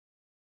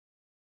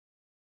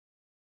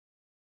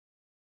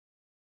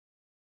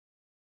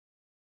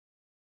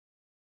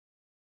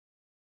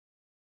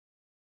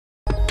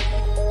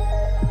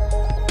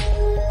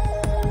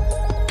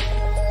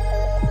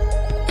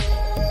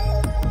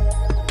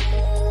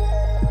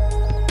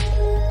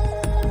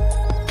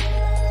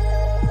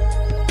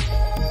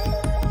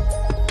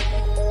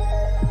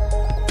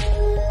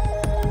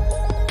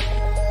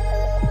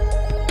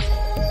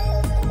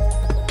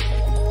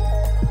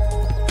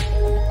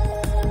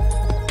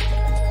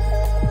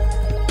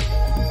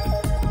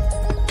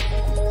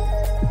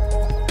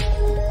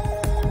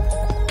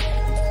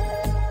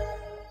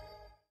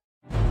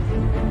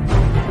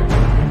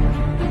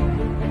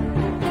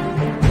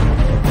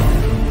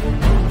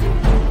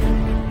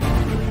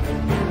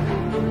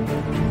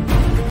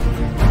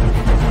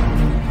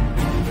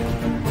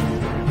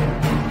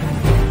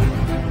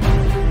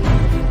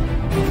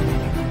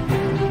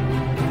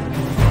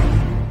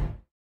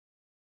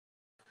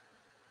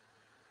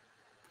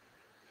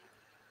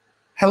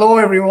Hello,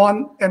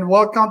 everyone, and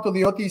welcome to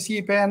the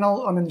OTC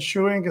panel on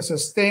ensuring a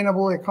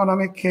sustainable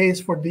economic case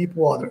for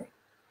Deepwater.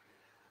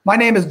 My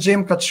name is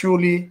Jim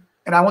Kachuli,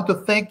 and I want to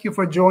thank you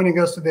for joining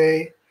us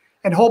today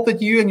and hope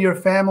that you and your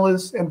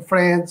families and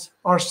friends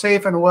are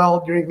safe and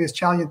well during these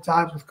challenging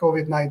times with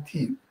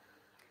COVID-19.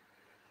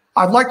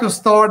 I'd like to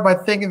start by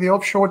thanking the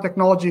Offshore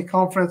Technology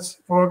Conference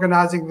for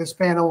organizing this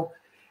panel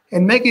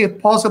and making it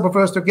possible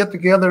for us to get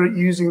together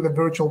using the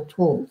virtual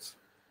tools.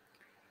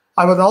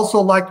 I would also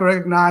like to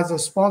recognize the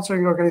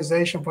sponsoring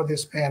organization for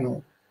this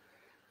panel,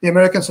 the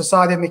American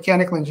Society of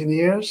Mechanical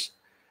Engineers,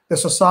 the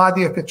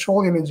Society of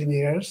Petroleum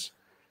Engineers,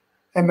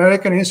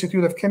 American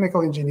Institute of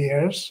Chemical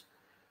Engineers,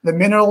 the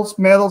Minerals,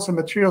 Metals, and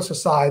Materials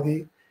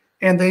Society,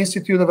 and the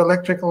Institute of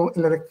Electrical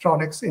and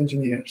Electronics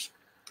Engineers.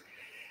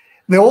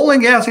 The oil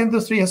and gas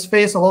industry has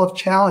faced a lot of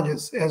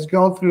challenges, has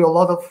gone through a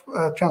lot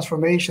of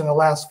transformation in the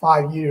last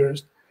 5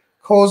 years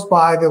caused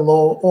by the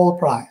low oil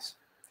price.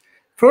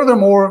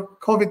 Furthermore,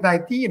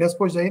 COVID-19 has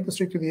pushed the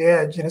industry to the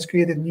edge and has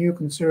created new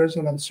concerns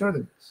and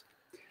uncertainties.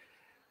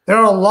 There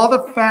are a lot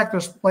of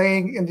factors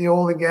playing in the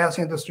oil and gas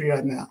industry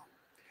right now.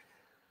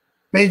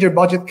 Major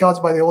budget cuts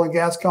by the oil and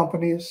gas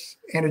companies,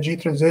 energy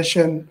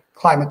transition,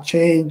 climate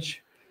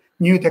change,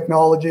 new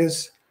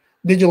technologies,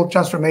 digital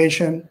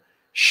transformation,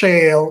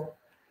 shale,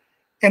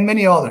 and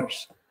many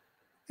others.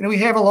 And we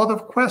have a lot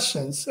of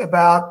questions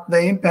about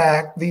the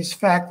impact these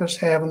factors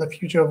have on the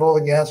future of oil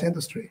and gas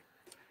industry.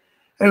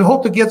 And we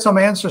hope to get some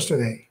answers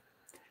today.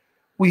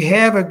 We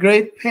have a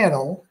great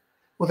panel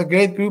with a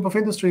great group of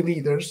industry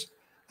leaders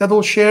that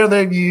will share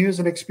their views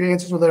and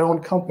experiences with their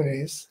own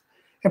companies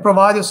and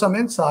provide us some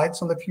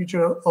insights on the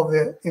future of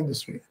the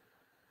industry.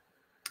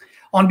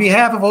 On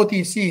behalf of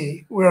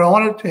OTC, we're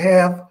honored to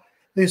have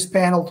this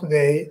panel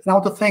today, and I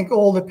want to thank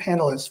all the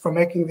panelists for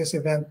making this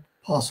event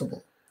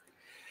possible.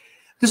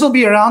 This will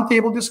be a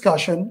roundtable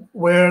discussion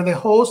where the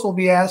host will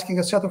be asking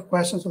a set of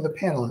questions of the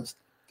panelists.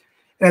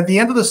 And at the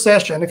end of the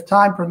session, if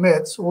time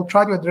permits, we'll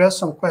try to address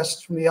some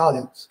questions from the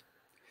audience.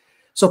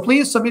 So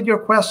please submit your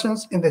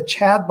questions in the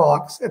chat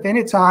box at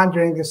any time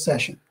during this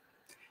session.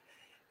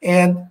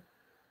 And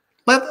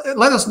let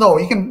us know.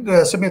 You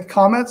can submit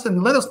comments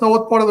and let us know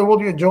what part of the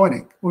world you're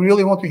joining. We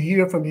really want to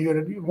hear from you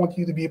and we want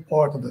you to be a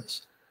part of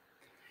this.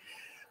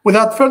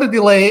 Without further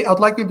delay, I'd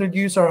like to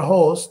introduce our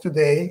host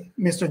today,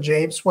 Mr.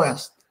 James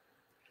West.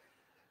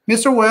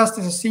 Mr. West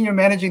is a senior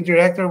managing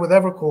director with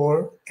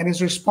Evercore and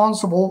is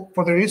responsible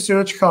for the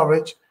research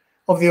coverage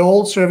of the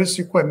oil service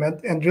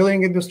equipment and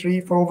drilling industry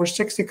for over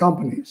 60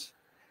 companies.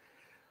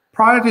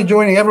 Prior to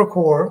joining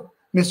Evercore,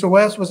 Mr.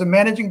 West was a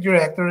managing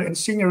director and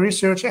senior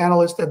research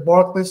analyst at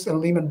Barclays and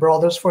Lehman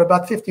Brothers for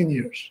about 15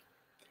 years.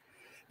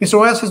 Mr.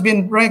 West has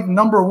been ranked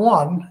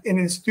 #1 in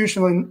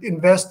institutional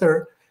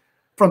investor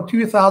from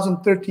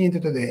 2013 to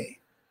today.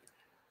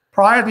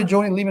 Prior to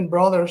joining Lehman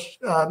Brothers,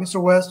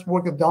 Mr. West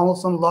worked at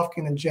Donaldson,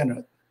 Lufkin, and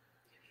Jenrette.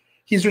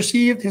 He's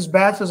received his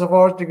Bachelor's of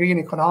Arts degree in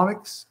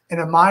economics and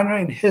a minor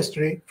in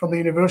history from the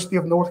University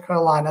of North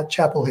Carolina,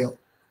 Chapel Hill.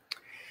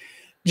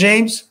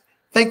 James,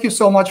 thank you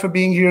so much for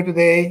being here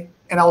today,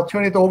 and I'll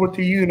turn it over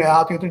to you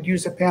now to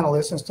introduce the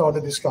panelists and start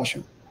the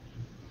discussion.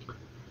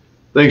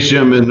 Thanks,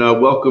 Jim, and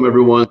welcome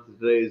everyone to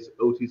today's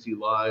OTC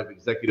Live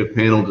Executive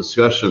Panel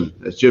discussion.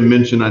 As Jim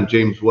mentioned, I'm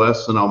James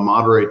West, and I'll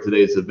moderate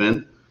today's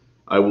event.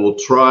 I will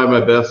try my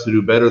best to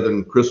do better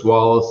than Chris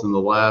Wallace in the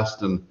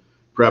last and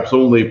perhaps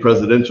only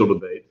presidential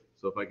debate.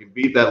 So if I can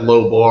beat that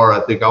low bar,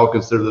 I think I'll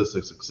consider this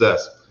a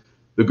success.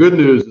 The good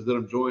news is that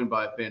I'm joined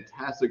by a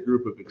fantastic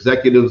group of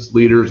executives,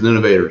 leaders, and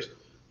innovators.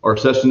 Our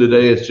session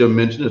today, as Jim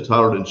mentioned, is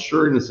titled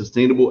Ensuring a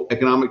Sustainable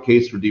Economic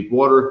Case for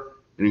Deepwater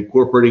and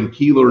Incorporating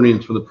Key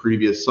Learnings from the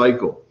Previous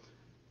Cycle.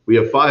 We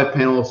have 5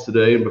 panelists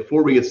today, and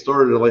before we get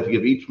started, I'd like to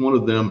give each one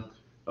of them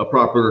a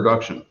proper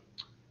introduction.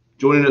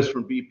 Joining us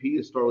from BP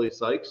is Starlee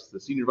Sykes, the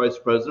Senior Vice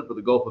President for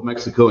the Gulf of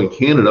Mexico and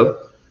Canada.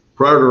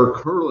 Prior to her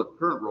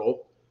current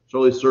role,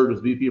 Starlee served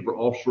as VP for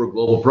Offshore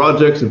Global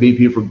Projects and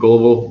VP for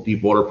Global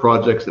Deepwater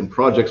Projects and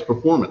Projects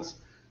Performance.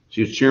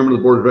 She is Chairman of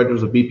the Board of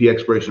Directors of BP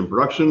Exploration and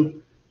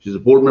Production. She's a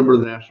board member of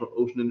the National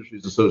Ocean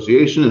Industries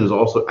Association and is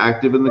also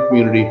active in the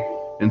community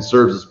and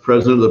serves as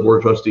President of the Board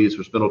of Trustees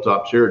for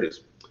Spindletop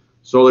Charities.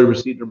 Starlee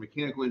received her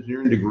mechanical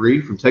engineering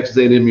degree from Texas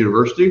A&M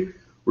University,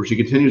 where she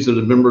continues as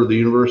a member of the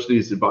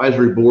university's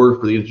advisory board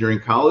for the engineering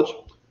college.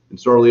 And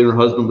Starlee and her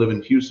husband live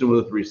in Houston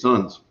with 3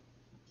 sons.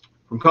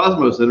 From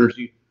Cosmos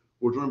Energy,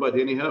 we're joined by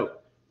Danny Ho.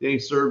 Danny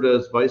served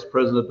as Vice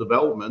President of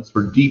Developments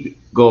for Deep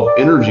Gulf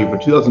Energy for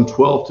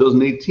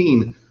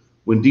 2012-2018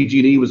 when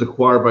DG&E was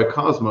acquired by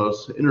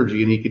Cosmos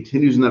Energy, and he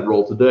continues in that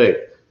role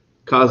today.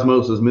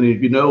 Cosmos, as many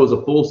of you know, is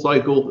a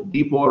full-cycle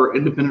deepwater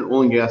independent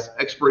oil and gas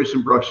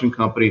exploration production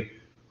company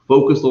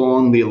focused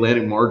along the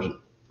Atlantic margin.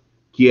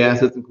 Key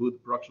assets include the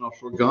production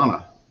offshore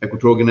Ghana,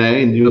 Equatorial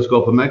Guinea, and the U.S.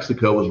 Gulf of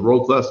Mexico,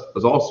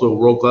 as also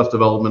world-class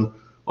development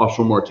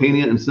offshore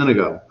Mauritania and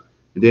Senegal.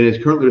 And Danny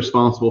is currently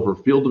responsible for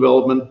field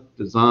development,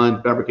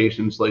 design,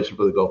 fabrication, and installation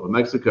for the Gulf of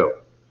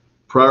Mexico.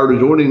 Prior to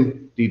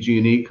joining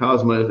DG&E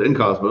Cosmos,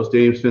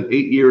 Danny spent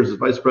 8 years as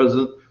Vice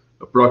President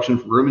of Production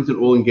for Remington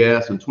Oil and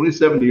Gas and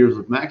 27 years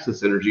with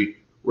Maxis Energy,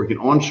 working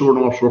onshore and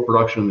offshore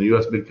production in the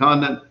U.S.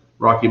 mid-continent,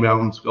 Rocky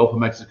Mountains, Gulf of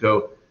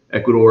Mexico,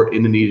 Ecuador,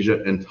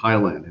 Indonesia, and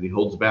Thailand. And he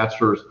holds a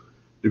bachelor's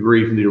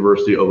degree from the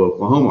University of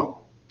Oklahoma.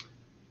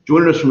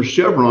 Joining us from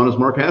Chevron is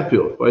Mark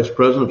Hatfield, Vice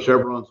President of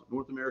Chevron's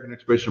North American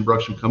Exploration and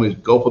Production Company's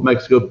Gulf of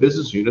Mexico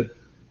Business Unit,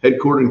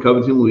 headquartered in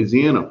Covington,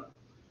 Louisiana.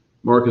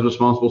 Mark is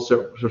responsible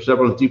for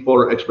Chevron's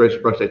deepwater exploration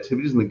and production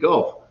activities in the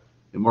Gulf.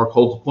 And Mark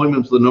holds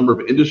appointments with a number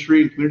of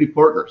industry and community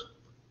partners,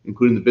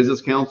 including the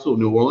Business Council of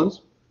New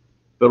Orleans,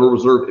 Federal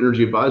Reserve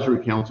Energy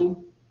Advisory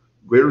Council,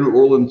 Greater New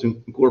Orleans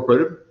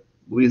Incorporated,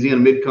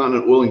 Louisiana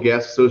Mid-Continent Oil and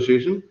Gas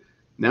Association,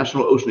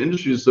 National Ocean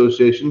Industries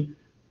Association,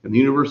 and the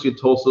University of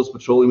Tulsa's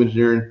Petroleum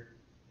Engineering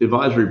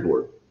Advisory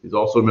Board. He's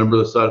also a member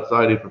of the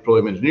Society of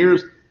Petroleum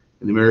Engineers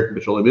and the American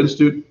Petroleum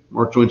Institute.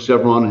 Mark joined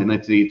Chevron in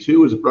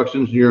 1982 as a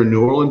production engineer in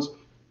New Orleans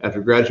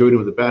after graduating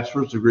with a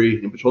bachelor's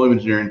degree in petroleum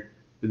engineering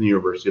from the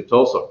University of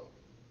Tulsa.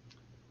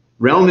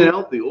 Rounding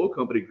out the oil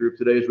company group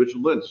today is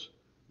Richard Lynch,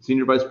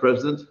 Senior Vice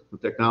President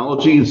of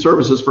Technology and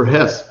Services for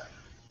Hess.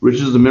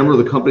 Richard is a member of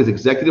the company's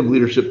executive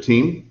leadership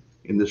team.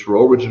 In this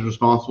role, Richard is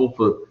responsible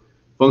for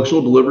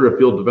functional delivery of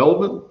field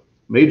development,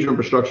 major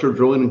infrastructure,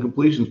 drilling and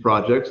completions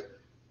projects,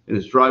 and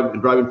is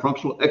driving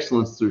functional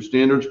excellence through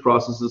standards,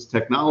 processes,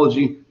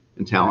 technology,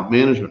 and talent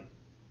management.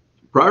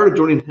 Prior to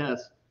joining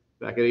Hess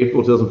back in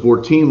April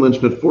 2014, Lynch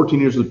spent 14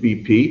 years with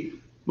BP,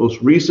 most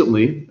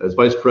recently as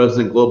Vice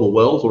President Global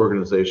Wells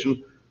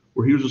Organization,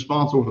 where he was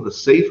responsible for the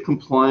safe,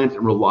 compliant,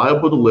 and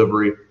reliable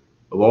delivery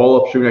of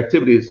all upstream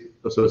activities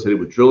associated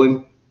with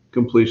drilling,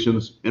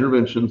 completions,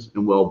 interventions,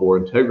 and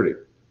wellbore integrity.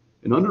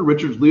 And under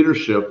Richard's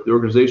leadership, the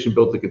organization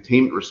built a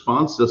containment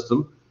response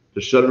system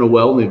to shut in a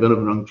well in the event of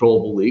an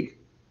uncontrollable leak,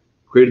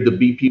 created the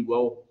BP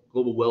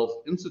Global Wells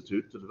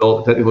Institute to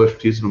develop the technical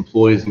expertise of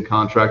employees and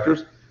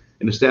contractors,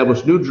 and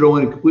established new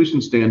drilling and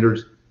completion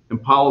standards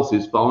and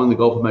policies following the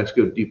Gulf of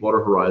Mexico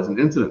Deepwater Horizon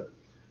incident.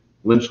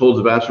 Lynch holds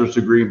a bachelor's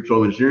degree in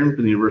petroleum engineering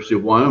from the University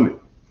of Wyoming.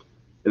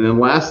 And then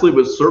lastly,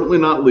 but certainly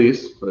not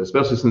least,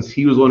 especially since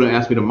he was the one who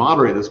asked me to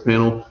moderate this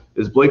panel,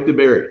 is Blake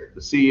DeBerry,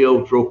 the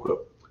CEO of Drillquip,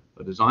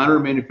 a designer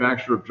and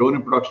manufacturer of drilling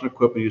and production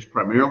equipment used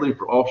primarily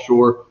for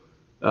offshore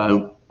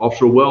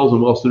wells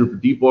and well suited for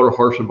deepwater,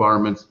 harsh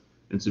environments,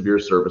 and severe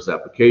service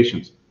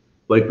applications.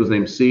 Blake was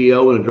named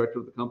CEO and director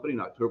of the company in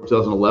October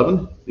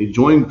 2011. He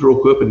joined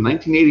Drillquip in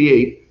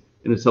 1988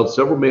 and has held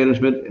several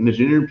management and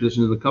engineering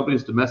positions in the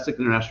company's domestic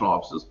and international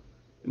offices,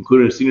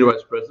 including as Senior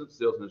Vice President,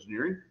 Sales and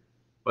Engineering,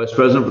 Vice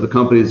President for the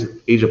company's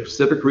Asia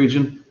Pacific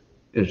region,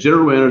 and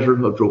General Manager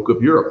of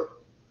Drillquip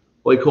Europe.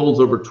 Blake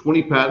holds over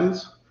 20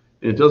 patents.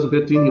 In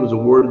 2015, he was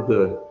awarded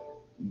the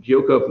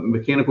Gioka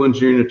Mechanical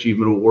Engineering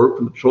Achievement Award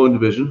from the Petroleum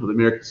Division of the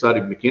American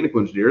Society of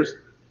Mechanical Engineers.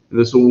 And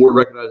this award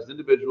recognizes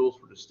individuals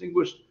for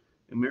distinguished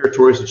and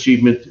meritorious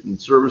achievement in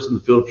service in the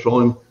field of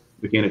petroleum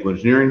mechanical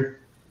engineering.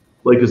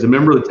 Blake is a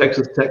member of the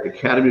Texas Tech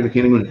Academy of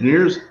Mechanical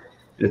Engineers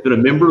and has been a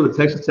member of the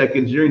Texas Tech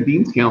Engineering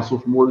Dean's Council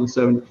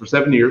for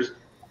 7 years,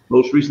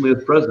 most recently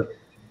as president.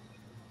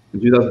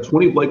 In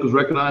 2020, Blake was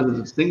recognized as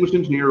a Distinguished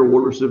Engineer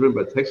Award recipient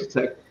by Texas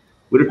Tech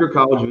Whitaker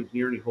College of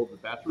Engineering. He holds a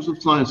Bachelor's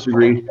of Science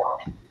degree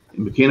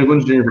in Mechanical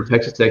Engineering from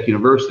Texas Tech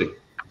University.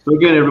 So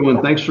again,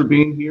 everyone, thanks for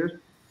being here.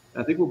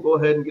 I think we'll go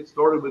ahead and get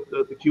started with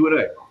the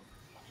Q&A.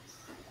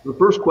 The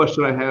first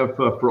question I have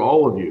for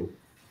all of you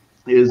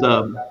is,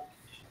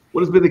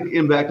 what has been the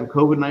impact of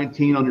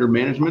COVID-19 on your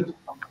management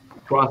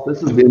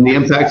processes and the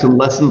impacts and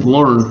lessons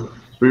learned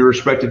from your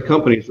respected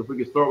companies? So if we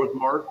could start with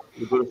Mark,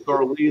 we'll go to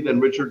Star Lee, then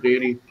Richard,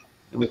 Danny,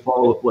 and we'll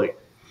follow with Blake.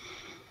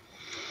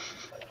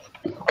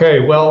 Okay,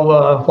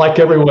 well, like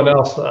everyone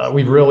else,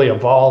 we've really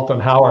evolved on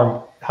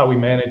how we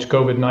manage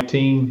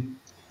COVID-19.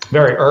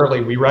 Very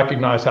early, we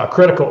recognized how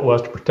critical it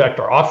was to protect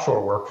our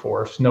offshore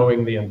workforce,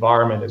 knowing the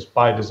environment is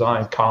by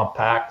design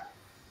compact,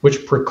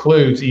 which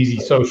precludes easy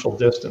social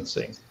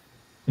distancing.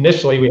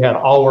 Initially, we had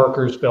all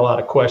workers fill out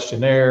a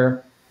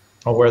questionnaire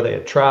on where they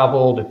had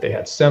traveled, if they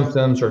had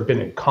symptoms or had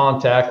been in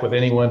contact with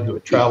anyone who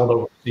had traveled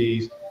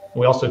overseas.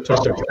 We also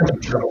took their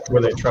temperature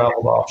where they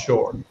traveled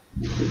offshore.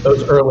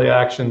 Those early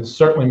actions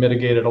certainly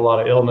mitigated a lot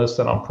of illness,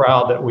 and I'm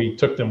proud that we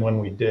took them when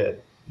we did.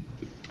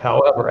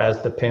 However,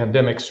 as the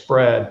pandemic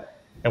spread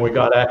and we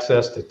got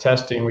access to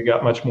testing, we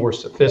got much more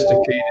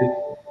sophisticated.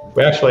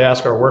 We actually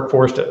asked our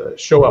workforce to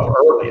show up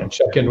early and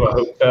check into a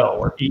hotel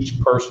where each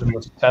person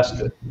was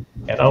tested,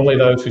 and only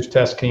those whose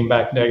test came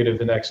back negative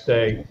the next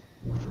day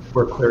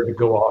were cleared to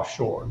go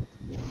offshore.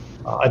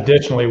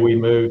 Additionally, we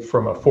moved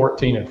from a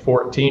 14 and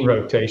 14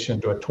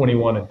 rotation to a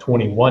 21 and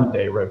 21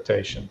 day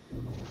rotation.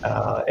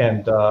 A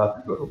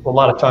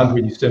lot of times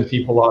when you send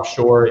people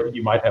offshore,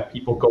 you might have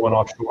people going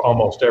offshore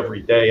almost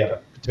every day at a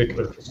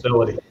particular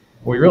facility.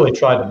 We really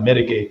try to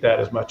mitigate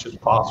that as much as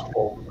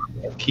possible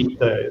and keep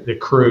the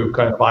crew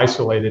kind of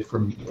isolated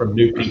from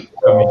new people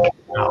coming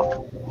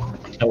out.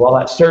 And while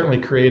that certainly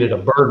created a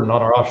burden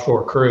on our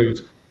offshore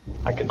crews,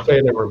 I can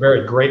say that we're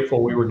very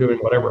grateful we were doing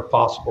whatever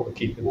possible to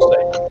keep them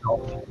safe and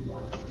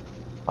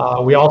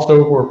healthy. We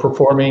also were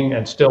performing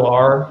and still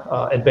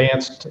are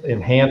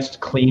enhanced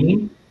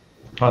cleaning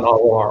on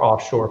all of our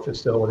offshore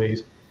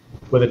facilities.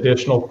 with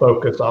additional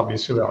focus,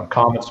 obviously, on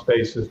common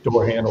spaces,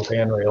 door handles,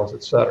 handrails,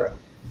 et cetera.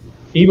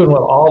 Even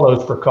with all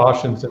those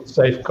precautions and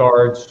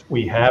safeguards,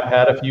 we have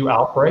had a few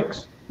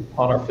outbreaks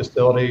on our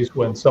facilities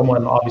when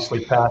someone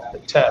obviously passed the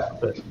test,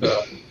 but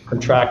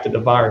contracted the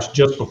virus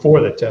just before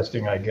the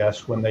testing, I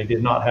guess, when they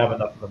did not have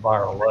enough of the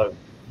viral load.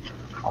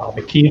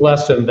 The key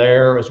lesson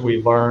there, as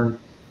we learned,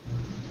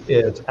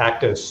 is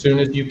act as soon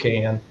as you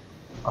can.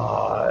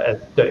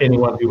 To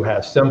anyone who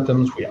has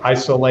symptoms, we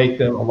isolate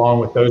them along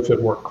with those who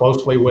have worked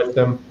closely with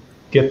them,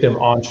 get them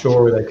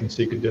onshore where they can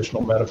seek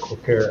additional medical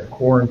care and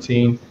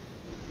quarantine.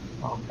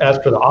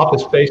 As for the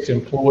office-based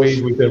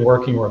employees, we've been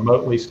working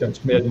remotely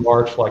since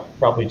mid-March, like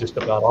probably just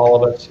about all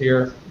of us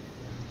here,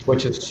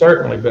 which has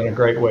certainly been a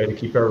great way to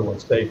keep everyone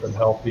safe and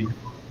healthy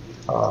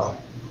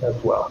as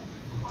well.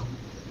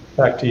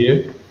 Back to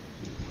you.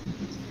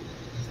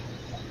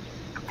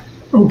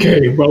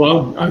 Okay,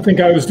 well, I think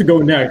I was to go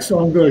next, so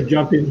I'm going to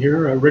jump in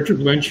here. Richard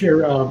Lynch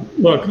here.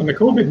 Look, on the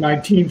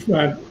COVID-19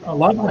 front, a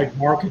lot like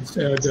Mark had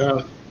said,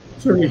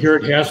 certainly here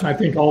at Hess, and I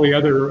think all the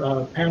other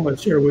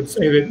panelists here would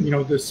say that, you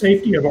know, the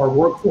safety of our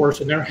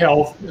workforce and their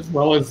health, as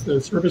well as the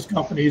service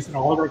companies and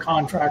all of our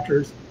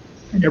contractors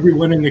and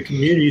everyone in the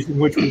communities in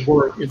which we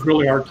work, is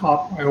really our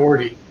top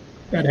priority.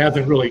 That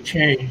hasn't really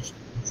changed.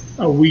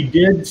 We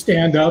did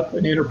stand up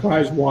an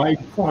enterprise-wide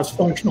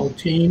cross-functional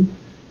team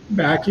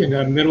back in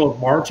the middle of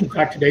March. In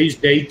fact, today's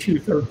day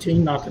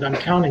 213, not that I'm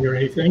counting or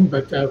anything,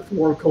 but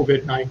for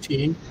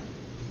COVID-19.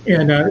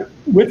 And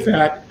with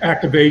that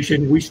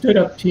activation, we stood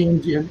up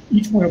teams in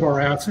each one of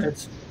our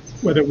assets,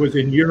 whether it was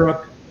in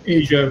Europe,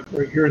 Asia,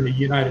 or here in the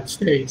United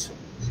States.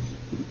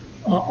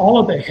 All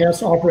of the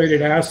Hess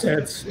operated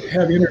assets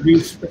have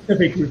introduced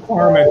specific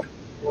requirements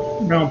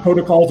around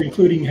protocols,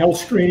 including health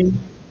screening,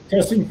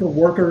 testing for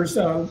workers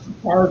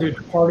prior to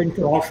departing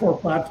for offshore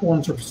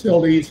platforms or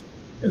facilities,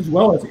 as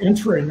well as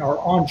entering our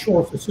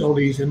onshore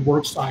facilities and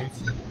work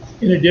sites.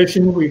 In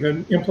addition, we've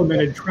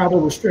implemented travel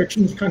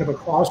restrictions kind of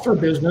across our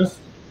business.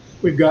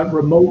 We've got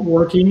remote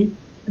working,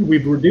 and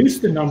we've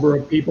reduced the number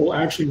of people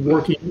actually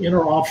working in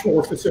our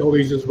offshore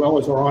facilities as well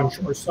as our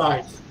onshore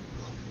sites.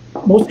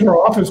 Most of our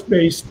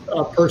office-based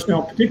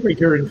personnel, particularly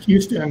here in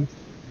Houston,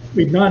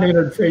 we've not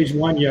entered phase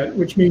 1 yet,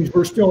 which means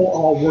we're still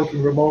all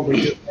working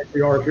remotely just like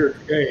we are here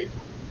today.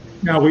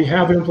 Now, we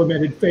have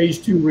implemented phase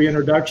 2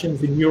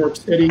 reintroductions in New York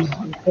City, in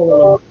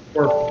Kuala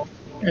Lumpur,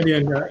 and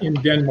in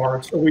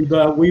Denmark. So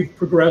we've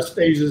progressed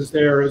phases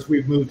there as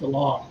we've moved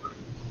along.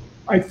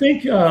 I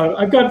think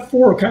I've got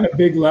 4 kind of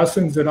big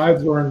lessons that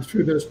I've learned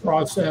through this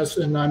process,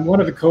 and I'm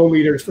one of the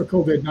co-leaders for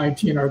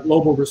COVID-19, our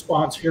global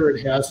response here at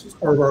Hess as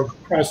part of our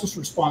crisis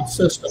response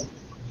system.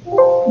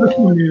 First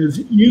one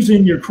is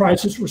using your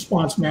crisis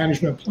response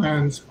management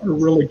plans are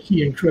really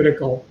key and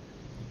critical.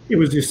 It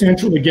was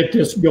essential to get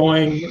this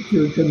going,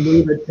 to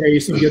move at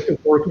pace and get the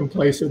work in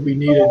place that we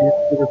needed in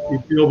order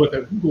to deal with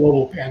a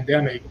global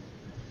pandemic.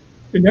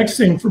 The next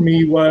thing for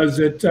me was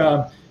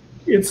that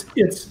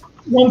it's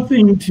one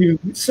thing to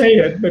say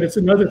it, but it's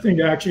another thing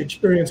to actually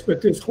experience.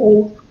 But this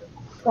whole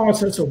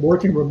process of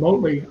working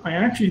remotely, I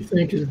actually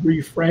think is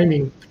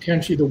reframing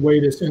potentially the way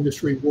this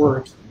industry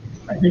works.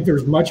 I think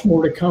there's much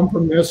more to come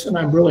from this, and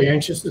I'm really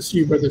anxious to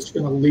see where this is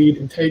going to lead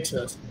and takes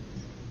us.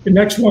 The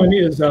next one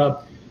is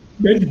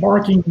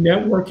benchmarking,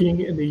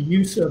 networking, and the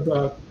use of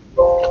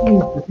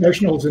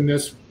professionals in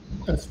this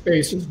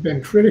space has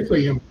been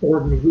critically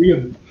important. We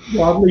have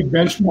broadly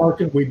benchmarked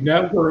and we've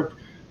networked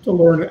to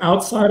learn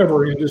outside of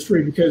our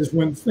industry, because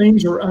when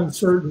things are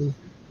uncertain,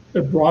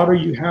 the broader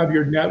you have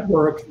your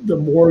network, the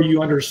more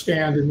you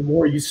understand and the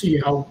more you see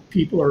how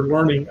people are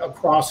learning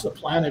across the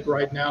planet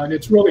right now. And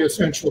it's really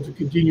essential to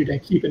continue to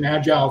keep an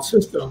agile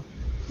system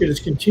that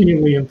is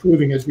continually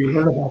improving as we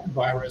learn about the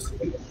virus.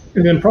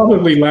 And then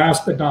probably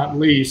last but not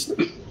least,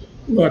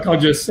 look, I'll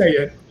just say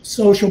it,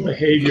 social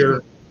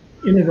behavior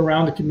in and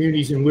around the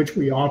communities in which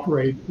we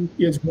operate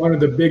is one of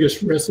the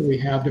biggest risks that we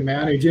have to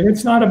manage. And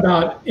it's not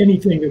about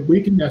anything that we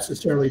can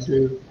necessarily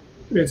do,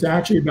 but it's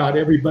actually about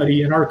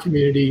everybody in our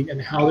community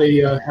and how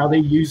they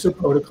use the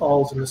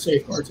protocols and the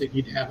safeguards they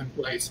need to have in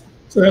place.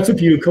 So that's a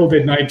few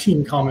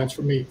COVID-19 comments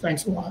from me.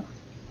 Thanks a lot.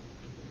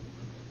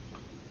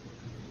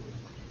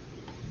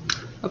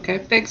 Okay,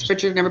 thanks,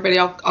 Richard, and everybody.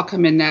 I'll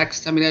come in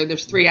next. I mean,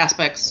 there's 3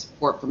 aspects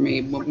for it for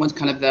me. One's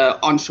kind of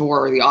the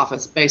onshore or the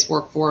office-based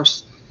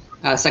workforce.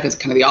 Second's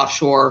kind of the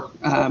offshore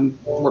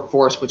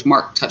workforce, which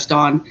Mark touched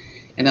on.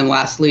 And then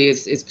lastly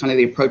is kind of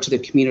the approach to the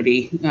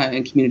community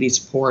and community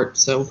support.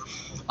 So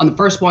on the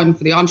first one,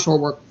 for the onshore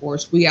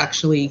workforce, we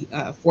actually,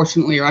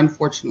 fortunately or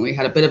unfortunately,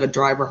 had a bit of a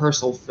dry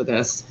rehearsal for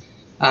this.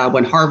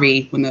 When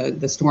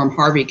the storm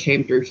Harvey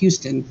came through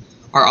Houston,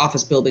 our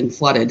office building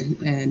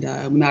flooded. And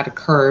when that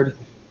occurred,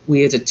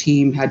 we as a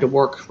team had to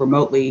work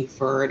remotely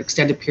for an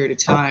extended period of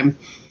time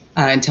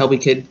until we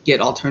could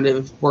get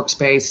alternative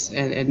workspace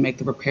and make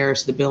the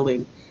repairs to the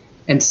building.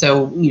 And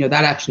so,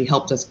 that actually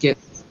helped us get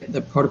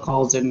the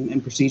protocols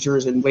and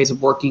procedures and ways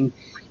of working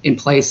in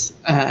place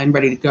and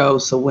ready to go.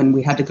 So when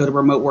we had to go to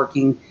remote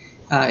working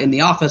in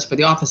the office for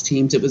the office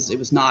teams, it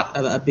was not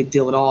a big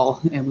deal at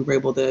all. And we were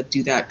able to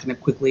do that kind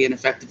of quickly and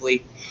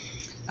effectively.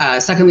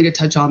 Secondly, to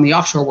touch on the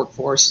offshore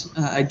workforce,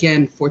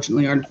 again,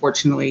 fortunately or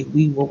unfortunately,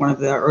 we were one of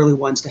the early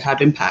ones to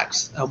have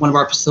impacts. One of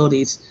our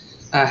facilities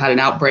had an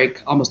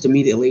outbreak almost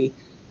immediately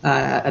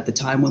at the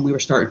time when we were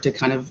starting to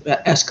kind of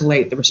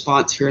escalate the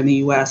response here in the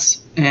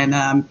U.S.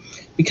 And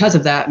because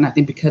of that, and I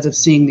think because of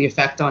seeing the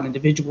effect on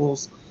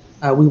individuals,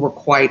 we were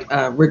quite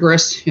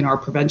rigorous in our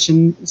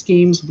prevention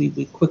schemes.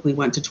 We quickly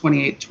went to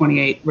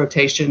 28-28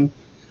 rotation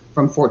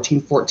from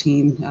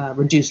 14-14,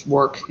 reduced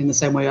work in the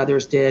same way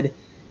others did,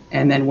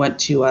 and then went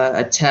to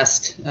a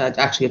test,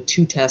 actually a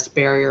 2-test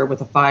barrier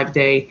with a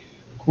 5-day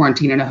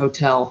quarantine in a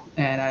hotel.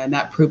 And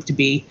that proved to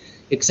be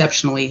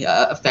exceptionally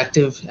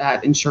effective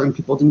at ensuring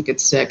people didn't get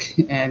sick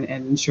and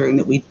ensuring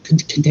that we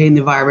could contain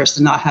the virus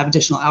and not have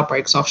additional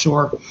outbreaks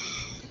offshore.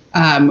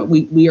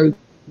 We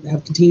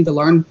have continued to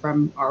learn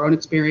from our own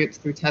experience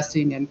through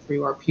testing and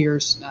through our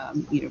peers,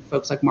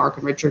 folks like Mark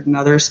and Richard and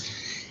others.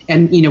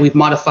 And, we've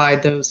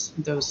modified those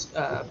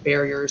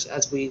barriers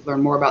as we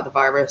learn more about the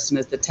virus and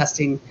as the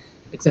testing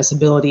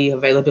accessibility,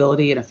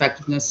 availability, and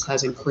effectiveness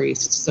has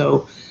increased.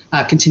 So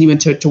continuing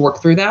to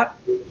work through that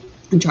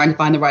and trying to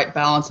find the right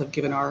balance of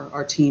giving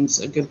our teams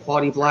a good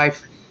quality of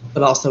life,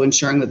 but also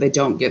ensuring that they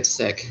don't get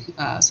sick.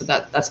 So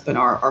that's been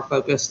our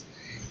focus.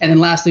 And then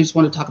lastly, just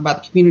want to talk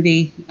about the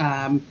community.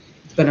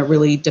 It's been a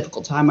really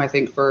difficult time, I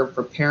think, for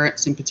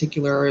parents in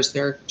particular, as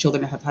their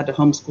children have had to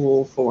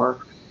homeschool, for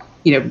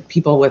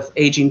people with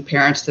aging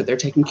parents that they're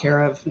taking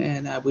care of.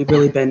 And we've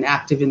really been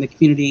active in the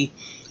community,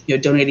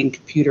 donating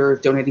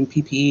computers, donating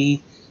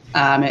PPE,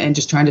 and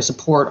just trying to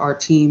support our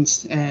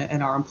teams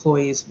and our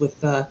employees with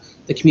the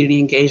community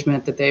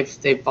engagement that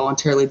they've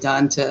voluntarily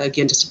done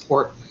to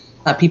support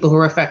people who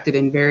are affected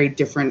in very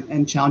different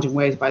and challenging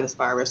ways by this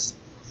virus.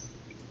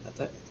 That's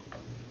it.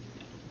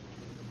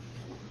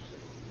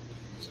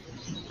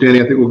 Danny,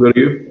 I think we'll go to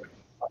you.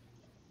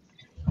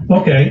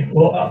 Okay,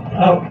 well,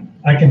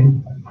 I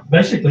can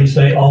basically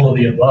say all of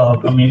the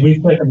above. I mean,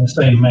 we've taken the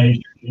same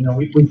measures.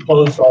 We've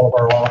closed all of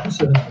our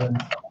offices,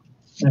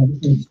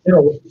 and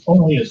still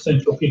only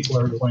essential people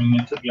are going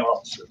into the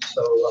offices.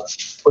 So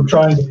we're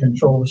trying to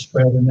control the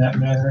spread in that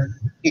manner.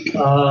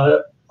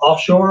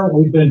 Offshore,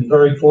 we've been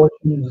very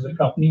fortunate as a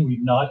company.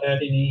 We've not had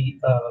any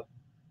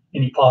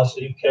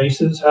positive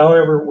cases.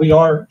 However, we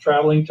are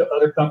traveling to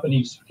other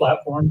companies'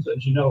 platforms.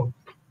 As you know,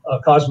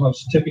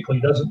 Cosmos typically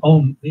doesn't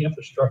own the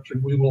infrastructure.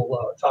 We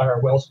will tie our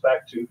wells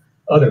back to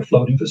other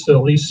floating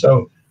facilities.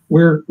 So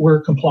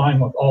we're complying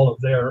with all of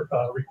their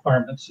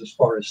requirements as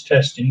far as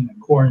testing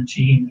and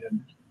quarantine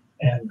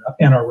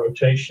and our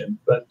rotation.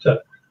 But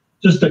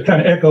just to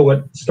kind of echo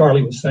what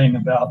Starley was saying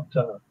about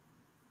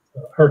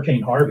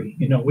Hurricane Harvey,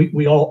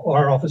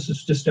 our office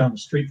is just down the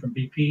street from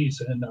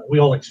BP's, and we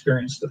all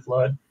experienced the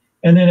flood.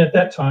 And then at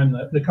that time,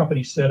 the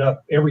company set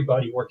up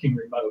everybody working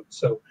remote.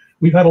 So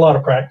we've had a lot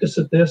of practice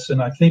at this,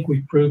 and I think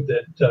we've proved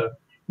that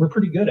we're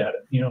pretty good at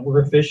it. We're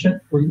efficient.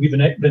 We've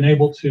been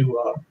able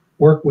to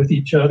work with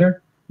each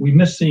other. We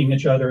miss seeing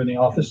each other in the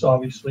office,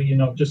 obviously.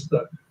 Just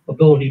the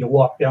ability to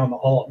walk down the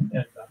hall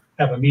and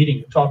have a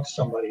meeting and talk to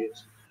somebody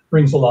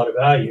brings a lot of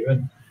value.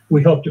 And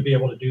we hope to be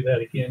able to do that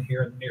again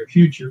here in the near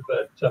future.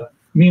 But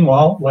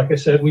meanwhile, like I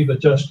said, we've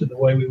adjusted the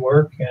way we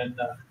work, and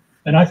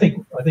I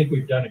think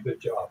we've done a good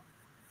job.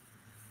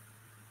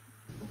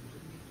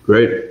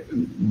 Great.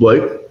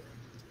 Blake?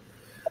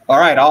 All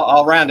right,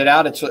 I'll round it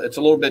out. It's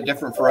a little bit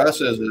different for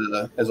us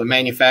as a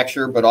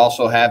manufacturer, but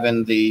also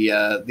having the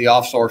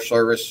offshore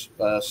service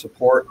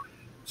support.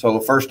 So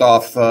first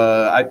off,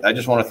 I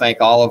just want to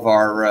thank all of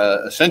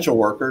our essential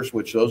workers,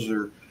 which those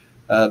are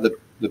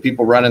the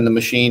people running the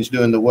machines,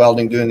 doing the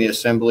welding, doing the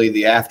assembly,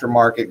 the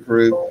aftermarket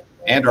group,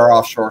 and our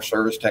offshore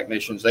service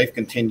technicians. They've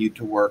continued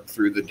to work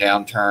through the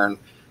downturn.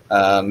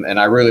 And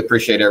I really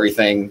appreciate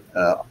everything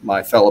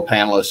my fellow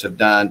panelists have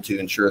done to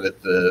ensure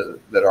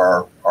that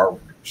our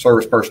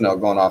service personnel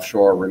going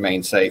offshore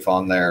remain safe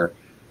on their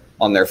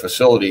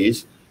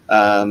facilities.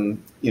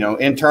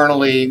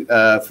 Internally,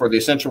 for the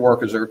essential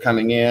workers that are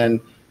coming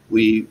in,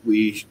 we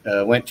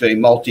went to a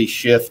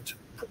multi-shift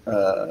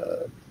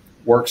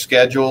work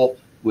schedule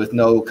with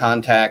no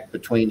contact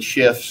between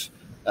shifts,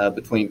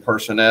 between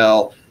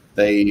personnel.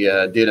 They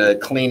did a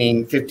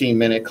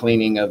 15-minute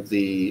cleaning of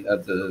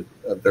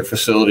their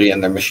facility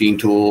and their machine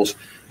tools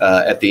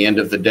at the end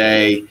of the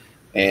day.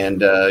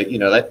 And,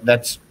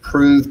 that's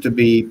proved to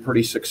be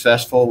pretty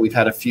successful. We've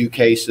had a few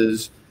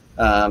cases,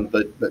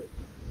 but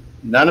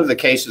none of the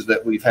cases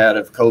that we've had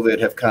of COVID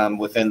have come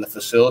within the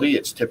facility.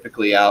 It's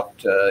typically out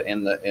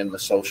in the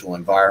social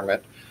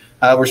environment.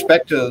 With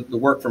respect to the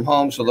work from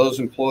home, so those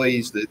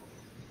employees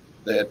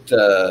that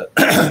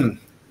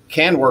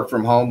can work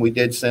from home, we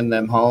did send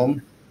them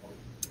home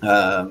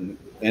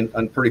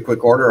in pretty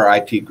quick order. Our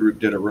IT group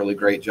did a really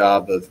great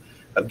job of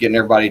getting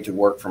everybody to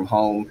work from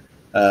home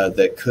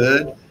that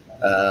could.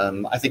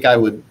 I think I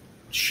would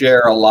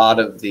share a lot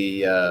of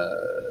the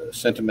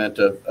sentiment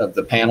of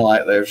the panel.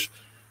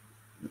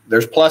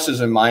 There's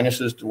pluses and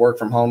minuses to work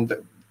from home.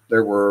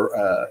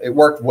 It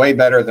worked way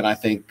better than I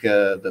think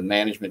the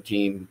management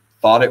team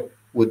thought it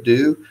would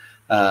do.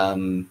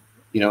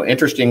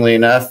 interestingly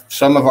enough,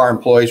 some of our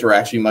employees are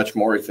actually much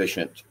more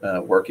efficient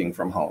working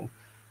from home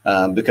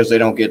because they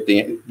don't get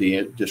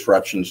the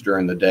disruptions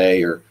during the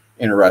day or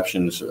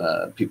interruptions,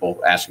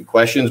 people asking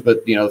questions.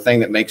 But, the thing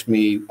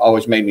that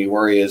always made me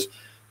worry is,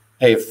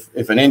 hey,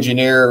 if an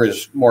engineer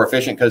is more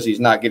efficient because he's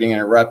not getting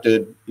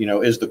interrupted,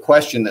 is the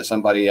question that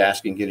somebody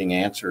asking getting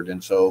answered?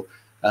 And so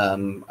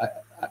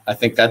I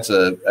think that's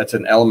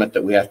an element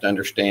that we have to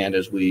understand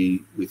as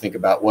we think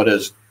about what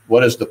does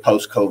the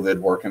post-COVID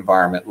work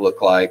environment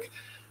look like.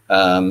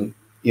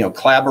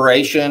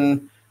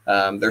 Collaboration,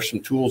 there's some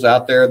tools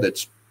out there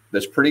that's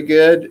pretty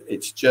good.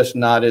 It's just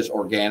not as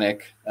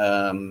organic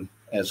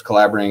as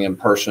collaborating in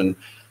person.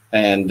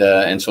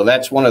 And so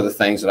that's one of the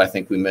things that I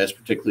think we miss,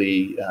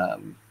 particularly,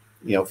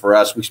 for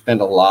us. We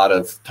spend a lot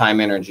of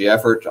time, energy,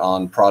 effort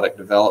on product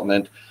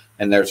development,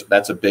 and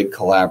that's a big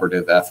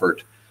collaborative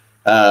effort.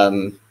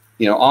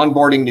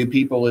 Onboarding new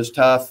people is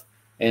tough.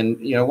 And,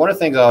 one of the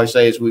things I always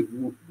say is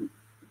we're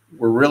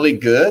really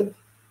good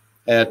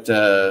at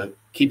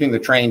keeping the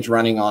trains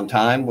running on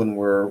time when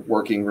we're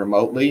working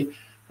remotely.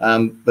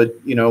 But,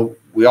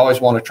 we always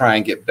want to try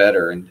and get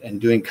better,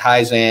 and doing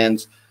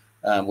Kaizens,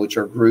 which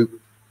are group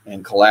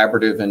and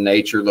collaborative in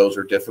nature, those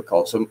are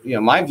difficult. So,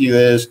 my view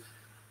is,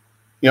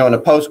 in a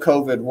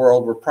post-COVID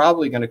world, we're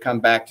probably going to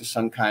come back to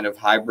some kind of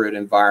hybrid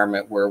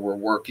environment where we're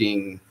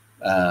working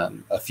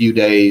a few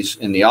days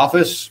in the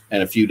office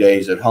and a few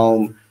days at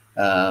home.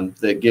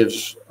 That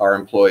gives our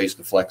employees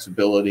the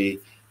flexibility.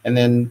 And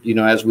then,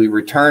 as we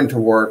return to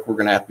work, we're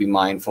going to have to be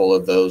mindful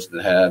of those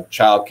that have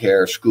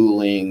childcare,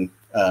 schooling,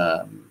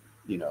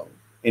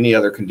 any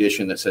other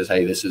condition that says,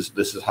 hey, this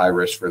is high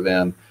risk for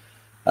them.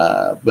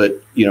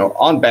 But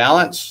on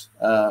balance,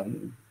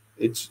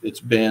 it's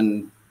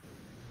been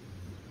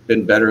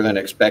better than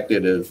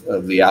expected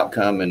of the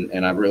outcome,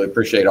 and I really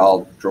appreciate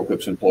all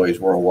Dril-Quip's employees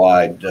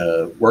worldwide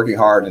working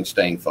hard and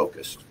staying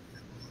focused.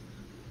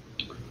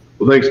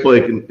 Well, thanks,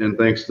 Blake, and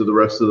thanks to the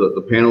rest of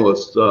the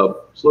panelists.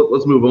 So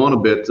let's move on a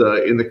bit.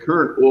 In the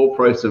current oil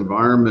price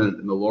environment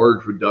and the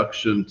large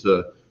reduction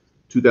to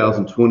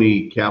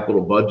 2020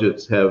 capital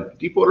budgets, have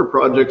deepwater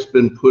projects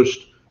been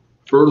pushed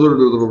further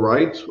to the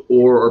right,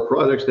 or are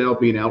projects now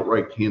being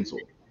outright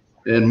canceled?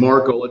 And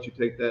Mark, I'll let you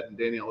take that, and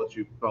Danny, I'll let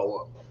you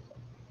follow up.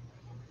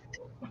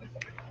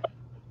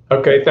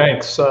 Okay,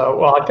 thanks.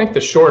 Well, I think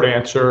the short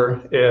answer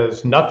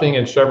is nothing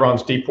in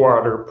Chevron's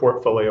Deepwater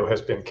portfolio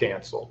has been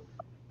canceled.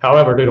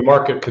 However, due to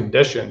market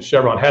conditions,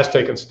 Chevron has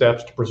taken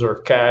steps to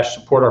preserve cash,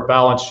 support our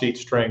balance sheet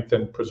strength,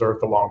 and preserve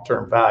the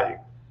long-term value.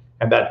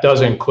 And that does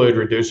include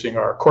reducing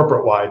our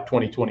corporate-wide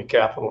 2020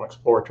 capital and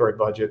exploratory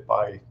budget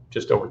by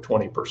just over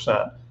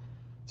 20%.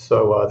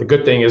 So the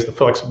good thing is the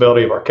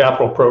flexibility of our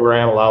capital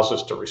program allows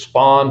us to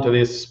respond to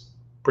this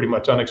pretty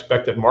much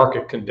unexpected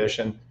market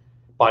condition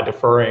by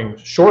deferring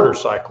shorter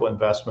cycle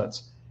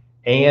investments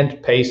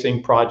and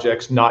pacing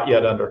projects not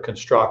yet under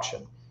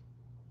construction.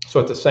 So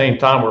at the same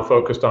time, we're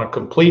focused on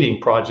completing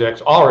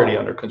projects already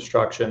under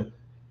construction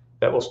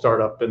that will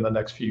start up in the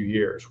next few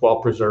years while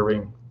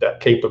preserving that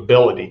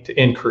capability to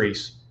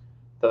increase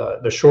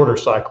the shorter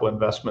cycle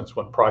investments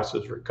when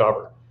prices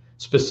recover.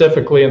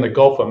 Specifically in the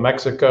Gulf of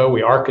Mexico,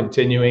 we are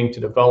continuing to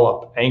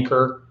develop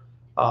Anchor.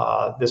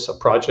 This is a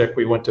project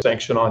we went to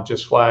sanction on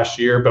just last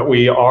year, but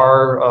we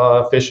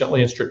are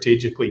efficiently and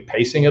strategically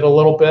pacing it a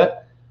little bit.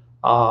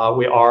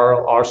 We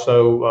are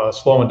also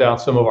slowing down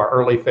some of our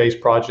early phase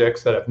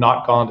projects that have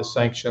not gone to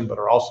sanction, but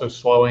are also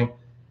slowing.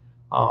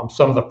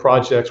 Some of the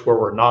projects where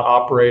we're not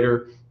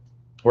operator,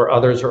 where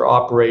others are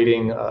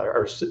operating,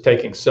 are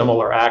taking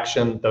similar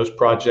action. Those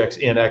projects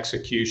in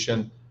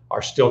execution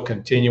are still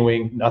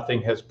continuing.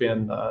 Nothing has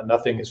been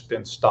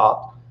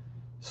stopped.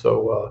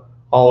 So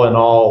all in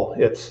all,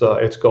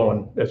 it's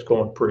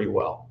going pretty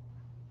well.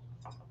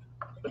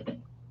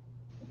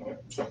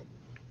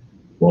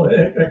 Well,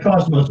 at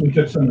Cosmos, we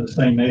took some of the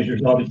same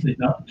measures, obviously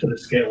not to the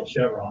scale of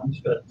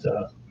Chevron's, but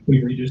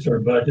we reduced our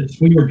budgets.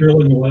 We were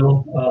drilling a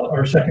well,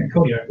 our second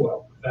Kodiak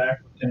well, in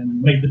fact,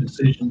 and made the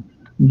decision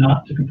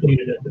not to complete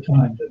it at the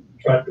time to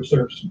try to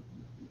preserve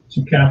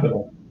some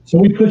capital. So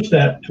we pushed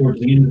that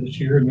towards the end of this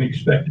year, and we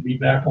expect to be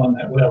back on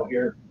that well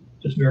here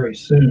just very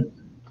soon.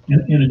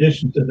 In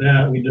addition to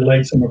that, we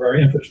delayed some of our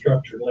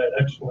infrastructure-led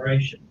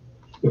exploration,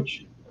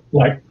 which,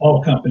 like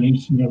all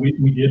companies,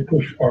 we did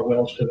push our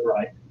wells to the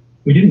right.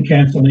 We didn't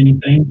cancel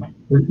anything.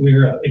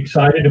 We're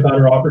excited about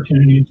our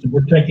opportunities, and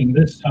we're taking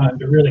this time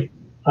to really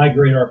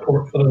high-grade our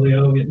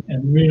portfolio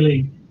and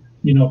really,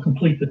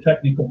 complete the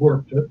technical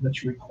work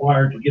that's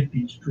required to get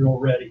these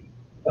drill-ready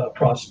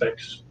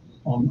prospects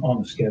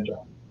on the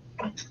schedule.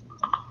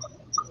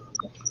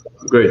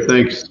 Great,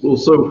 thanks. Well,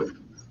 so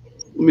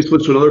let me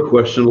switch to another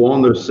question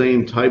along those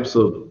same types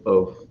of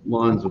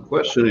lines of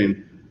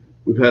questioning.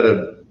 We've had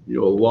a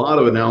lot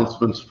of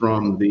announcements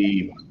from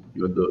the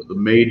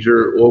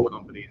major oil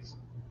companies,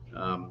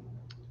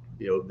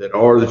 that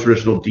are the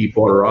traditional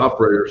deepwater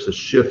operators to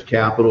shift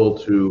capital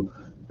to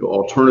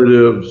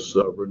alternatives,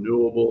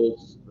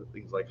 renewables,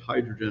 things like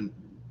hydrogen.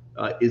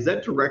 Is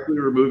that directly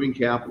removing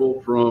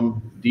capital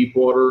from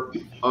deepwater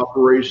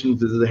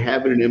operations? Is it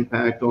having an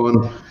impact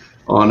on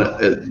on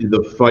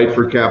the fight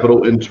for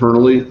capital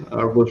internally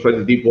with respect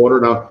to Deepwater.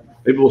 Now,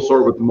 maybe we'll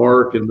start with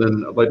Mark, and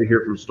then I'd like to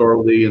hear from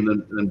Starlee,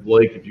 and then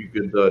Blake, if you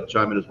could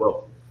chime in as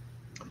well.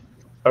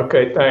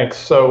 Okay, thanks.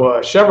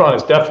 So Chevron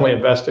is definitely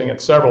investing in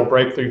several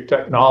breakthrough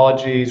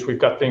technologies. We've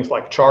got things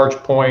like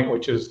ChargePoint,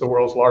 which is the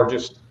world's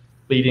largest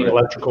leading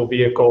electrical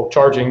vehicle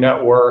charging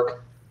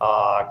network,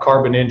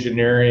 carbon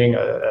engineering,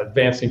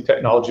 advancing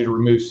technology to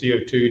remove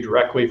CO2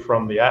 directly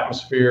from the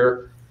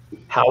atmosphere.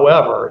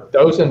 However,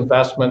 those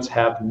investments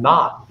have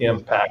not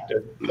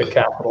impacted the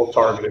capital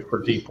targeted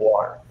for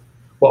Deepwater.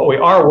 What we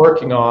are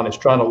working on is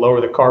trying to lower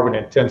the carbon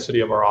intensity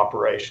of our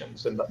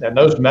operations. And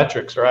those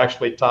metrics are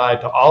actually tied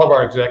to all of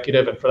our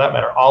executive and, for that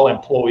matter, all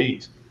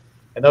employees.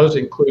 And those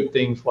include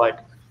things like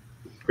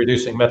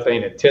reducing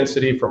methane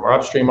intensity from our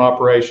upstream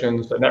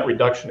operations, a net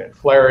reduction in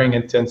flaring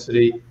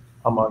intensity,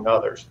 among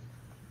others.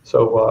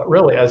 So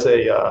really, as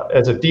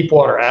a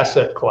deepwater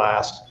asset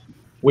class,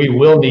 we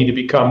will need to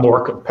become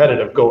more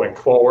competitive going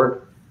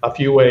forward. A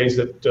few ways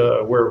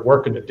that we're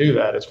working to do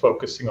that is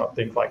focusing on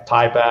things like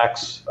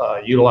tiebacks,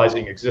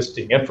 utilizing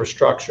existing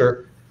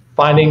infrastructure,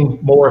 finding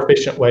more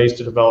efficient ways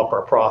to develop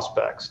our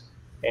prospects.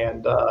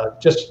 And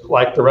just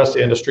like the rest of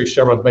the industry,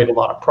 Chevron's made a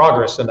lot of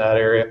progress in that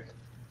area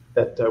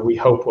that we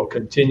hope will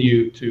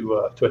continue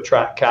to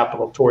attract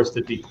capital towards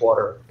the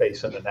deepwater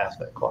basin and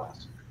asset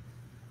class.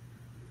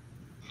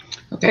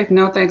 Okay,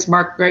 no, thanks,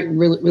 Mark. Great,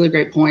 really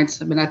great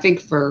points. I mean, I think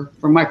from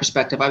my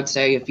perspective, I would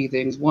say a few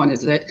things. One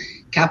is that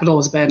capital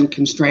has been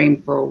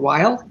constrained for a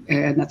while,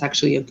 and that's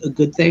actually a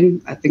good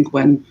thing. I think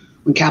when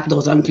capital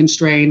is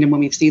unconstrained and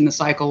when we've seen the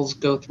cycles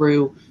go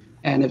through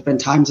and have been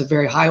times of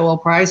very high oil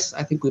price,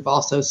 I think we've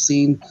also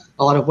seen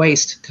a lot of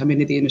waste come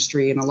into the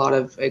industry and a lot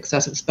of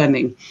excessive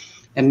spending.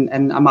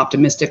 And I'm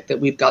optimistic that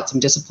we've got some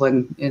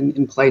discipline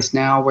in place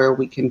now where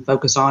we can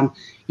focus on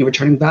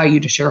returning value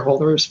to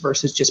shareholders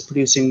versus just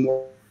producing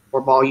more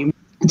volume.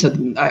 And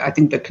so I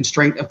think the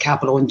constraint of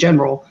capital in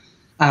general,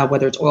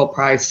 whether it's oil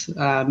price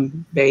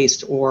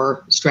based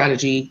or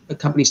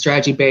company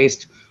strategy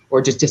based,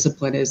 or just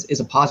discipline is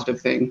a positive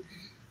thing.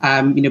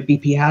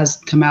 BP has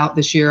come out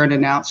this year and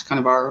announced kind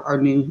of our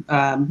new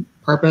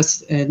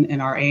purpose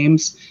and our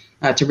aims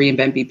to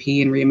reinvent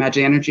BP and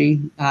reimagine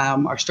energy.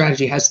 Our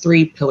strategy has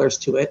 3 pillars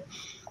to it.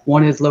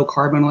 One is low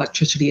carbon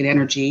electricity and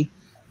energy,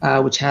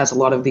 which has a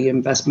lot of the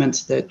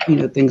investments that,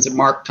 things that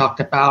Mark talked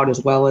about,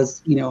 as well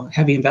as,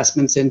 heavy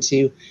investments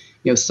into,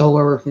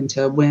 solar,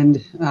 into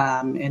wind,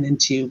 and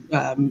into,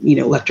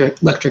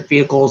 electric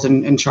vehicles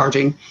and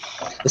charging.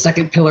 The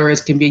second pillar is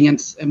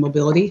convenience and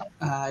mobility.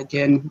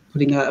 Again,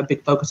 putting a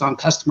big focus on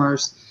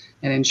customers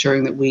and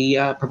ensuring that we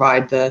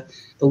provide the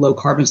low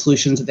carbon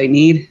solutions that they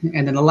need.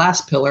 And then the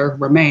last pillar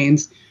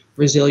remains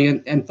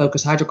resilient and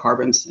focused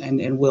hydrocarbons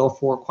and will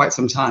for quite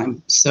some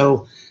time.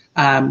 So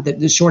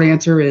the short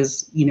answer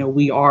is,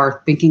 we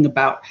are thinking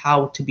about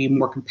how to be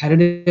more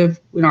competitive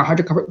in our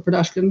hydrocarbon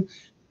production,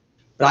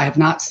 but I have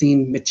not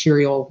seen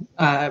material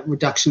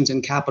reductions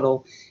in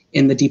capital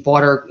in the deep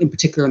water, in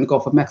particular in the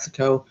Gulf of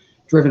Mexico,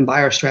 driven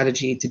by our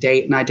strategy to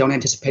date, and I don't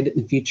anticipate it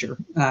in the future.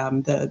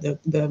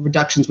 The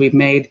reductions we've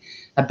made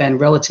have been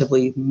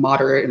relatively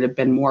moderate and have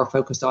been more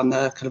focused on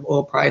the kind of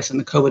oil price and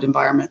the COVID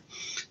environment.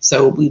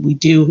 So we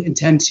do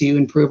intend to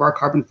improve our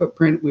carbon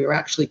footprint. We are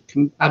actually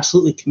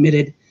absolutely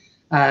committed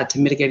to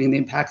mitigating the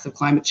impacts of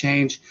climate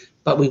change,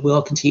 but we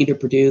will continue to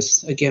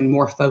produce, again,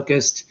 more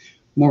focused,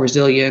 more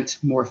resilient,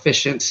 more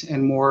efficient,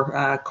 and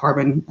more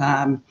carbon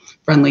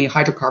friendly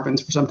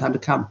hydrocarbons for some time to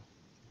come.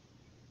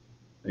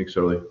 Thanks,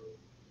 Charlie.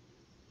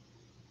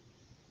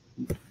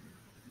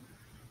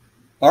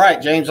 All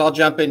right, James, I'll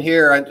jump in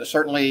here.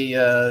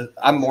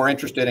 I'm more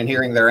interested in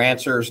hearing their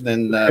answers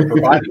than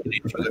providing an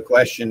answer to the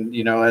question.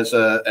 As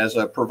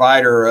a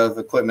provider of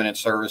equipment and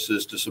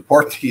services to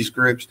support these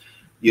groups,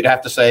 you'd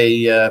have to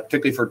say,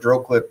 particularly for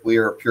Drillquip, we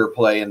are a pure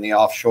play in the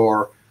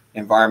offshore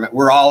environment.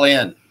 We're all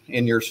in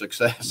your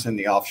success in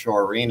the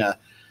offshore arena,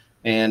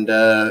 and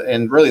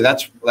really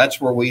that's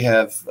where we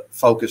have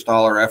focused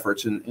all our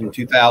efforts. In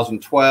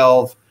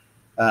 2012,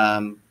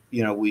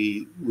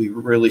 we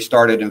really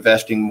started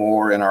investing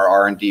more in our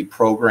R&D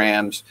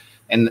programs,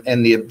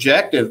 and the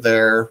objective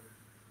there,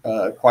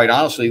 quite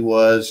honestly,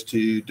 was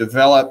to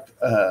develop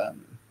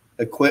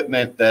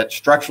equipment that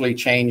structurally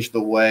changed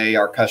the way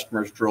our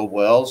customers drill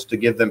wells to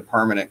give them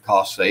permanent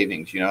cost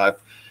savings.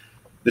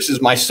 This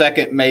is my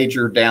second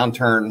major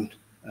downturn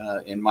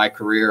in my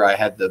career. I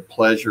had the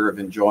pleasure of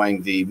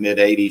enjoying the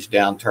mid-'80s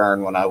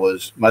downturn when I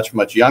was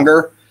much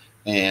younger.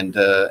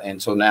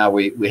 And so now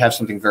we have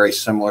something very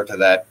similar to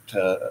that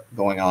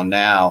going on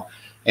now,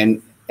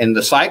 and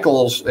the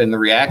cycles and the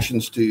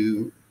reactions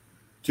to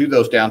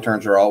those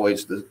downturns are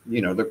always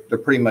they're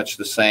pretty much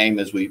the same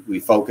as we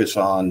focus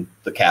on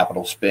the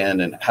capital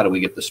spend and how do we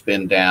get the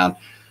spend down.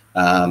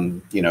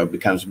 It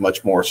becomes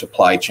much more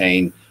supply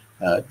chain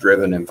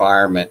driven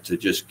environment to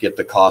just get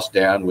the cost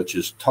down, which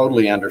is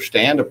totally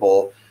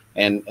understandable.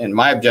 And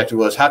my objective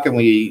was, how can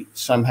we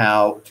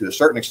somehow, to a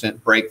certain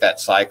extent, break that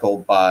cycle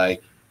by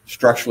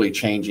structurally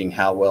changing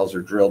how wells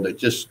are drilled. It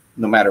just,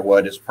 no matter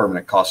what, is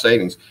permanent cost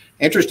savings.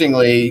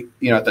 Interestingly,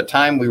 at the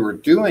time we were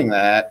doing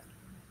that,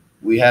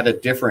 we had a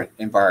different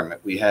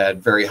environment. We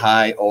had very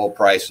high oil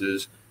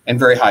prices and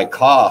very high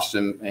costs,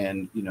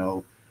 and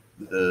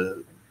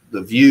the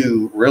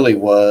view really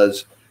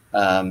was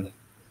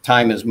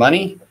time is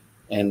money,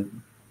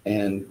 and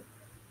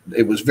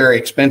it was very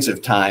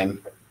expensive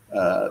time.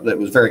 That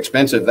was very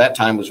expensive. That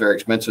time was very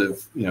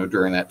expensive,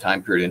 during that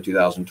time period in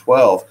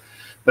 2012.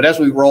 But as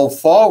we rolled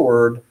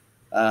forward,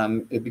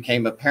 it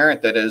became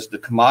apparent that as the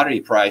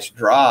commodity price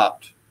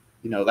dropped,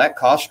 that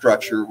cost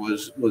structure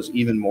was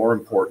even more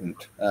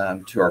important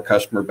to our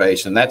customer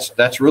base, and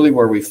that's really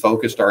where we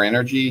focused our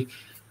energy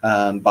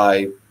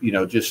by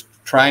just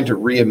trying to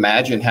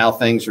reimagine how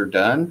things are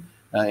done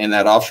in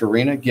that offshore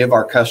arena, give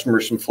our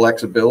customers some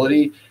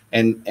flexibility,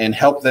 and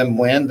help them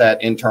win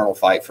that internal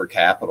fight for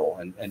capital,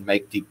 and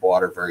make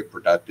Deepwater very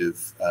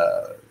productive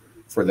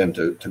for them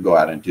to go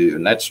out and do.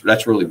 And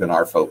that's really been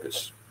our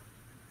focus.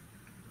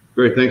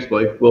 Great, thanks,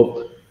 Blake.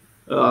 Well,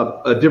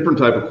 a different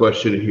type of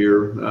question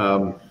here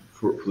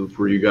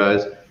for you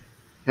guys.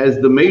 Has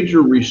the major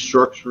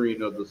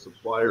restructuring of the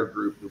supplier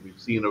group that we've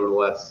seen over the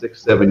last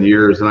 6-7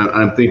 years, and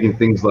I'm thinking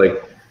things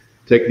like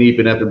Technip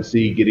and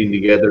FMC getting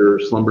together,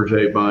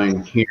 Schlumberger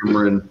buying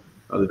Cameron,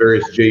 the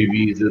various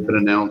JVs that have been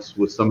announced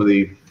with some of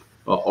the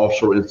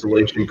offshore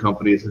installation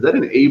companies, has that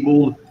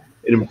enabled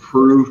an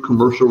improved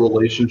commercial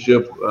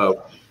relationship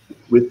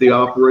with the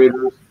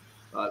operators?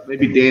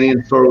 Maybe Danny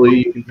and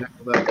Starlee, you can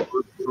tackle that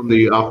from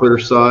the operator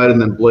side, and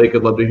then Blake,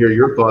 I'd love to hear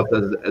your thoughts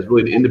as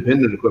really an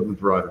independent equipment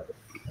provider.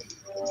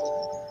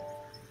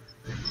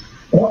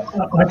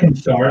 Well, I can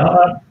start.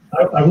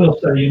 I will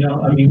say,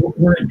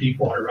 we're in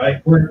Deepwater,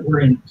 right? We're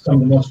in some of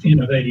the most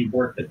innovative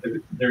work that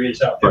there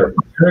is out there.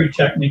 Very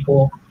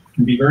technical,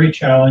 can be very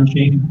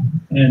challenging,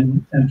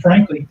 and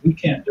frankly, we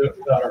can't do it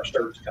without our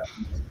service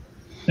companies.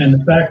 And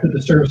the fact that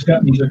the service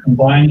companies are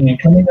combining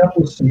and coming up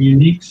with some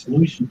unique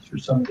solutions for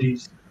some of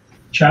these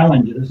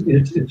challenges,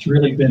 it's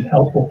really been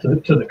helpful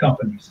to the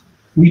companies.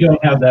 We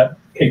don't have that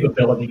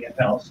capability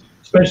in-house,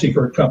 especially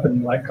for a company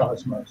like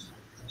Cosmos.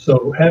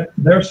 So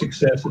their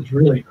success is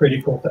really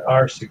critical to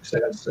our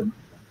success. And,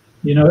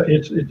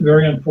 it's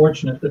very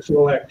unfortunate that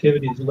slow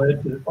activity has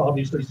led to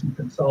obviously some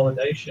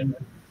consolidation,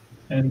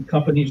 and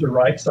companies are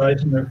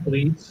right-sizing their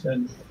fleets,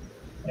 and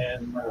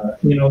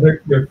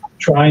they're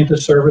trying to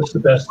service the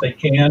best they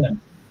can.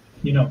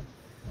 And,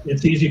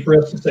 it's easy for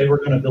us to say we're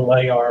going to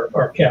delay our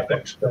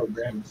CapEx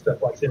program and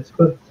stuff like this,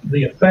 but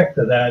the effect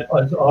of that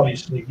is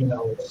obviously,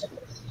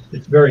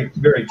 it's very,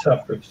 very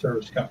tough for the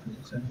service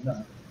companies.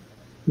 And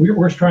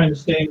we're trying to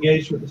stay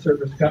engaged with the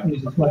service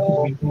companies as much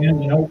as we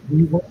can.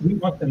 We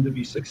want them to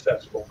be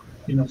successful,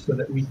 so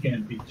that we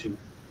can be too.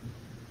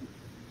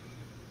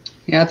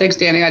 Yeah, thanks,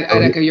 Danny. I'd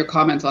echo your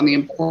comments on the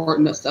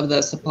importance of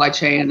the supply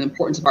chain and the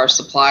importance of our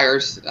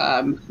suppliers,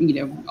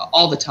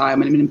 all the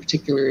time. And in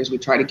particular, as we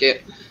try to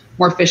get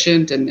more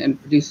efficient and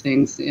produce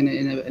things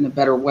in a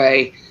better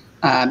way,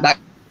 that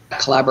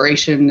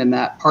collaboration and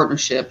that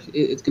partnership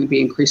is going to be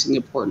increasingly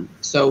important.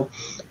 So,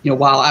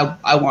 while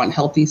I want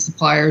healthy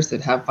suppliers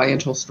that have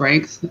financial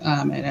strength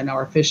and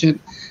are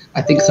efficient,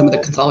 I think some of the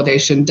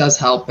consolidation does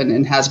help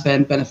and has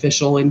been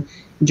beneficial in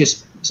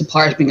just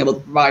suppliers being able to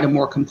provide a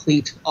more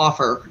complete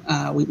offer.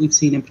 We've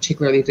seen in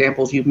particular the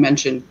examples you've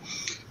mentioned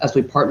as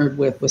we partnered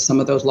with some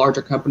of those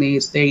larger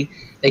companies. They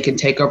can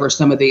take over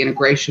some of the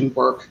integration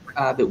work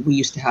that we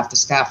used to have to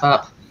staff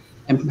up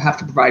and have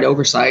to provide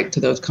oversight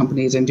to those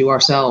companies and do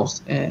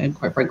ourselves. And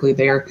quite frankly,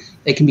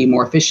 they can be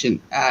more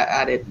efficient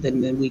at it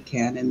than we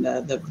can. And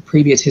the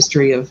previous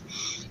history of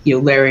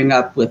layering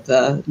up with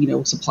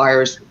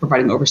suppliers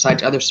providing oversight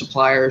to other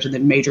suppliers, and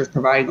then majors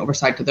providing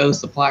oversight to those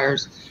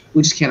suppliers,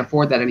 we just can't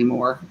afford that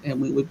anymore.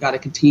 And we've got to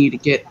continue to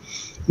get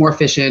more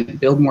efficient,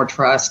 build more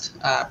trust,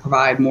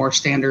 provide more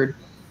standard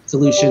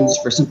solutions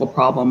for simple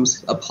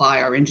problems,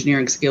 apply our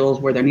engineering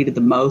skills where they're needed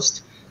the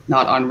most,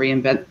 not on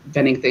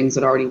reinventing things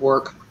that already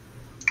work.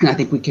 And I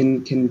think we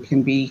can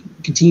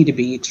continue to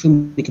be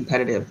extremely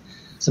competitive.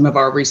 Some of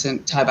our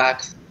recent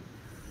tiebacks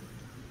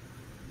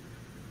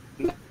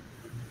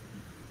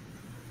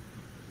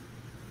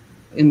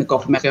in the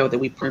Gulf of Mexico that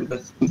we partnered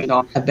with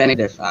have been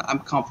negative. I'm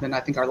confident. I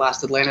think our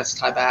last Atlantis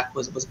tieback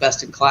was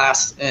best in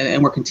class,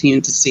 and we're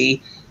continuing to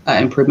see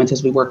improvements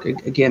as we work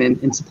again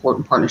in support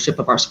and partnership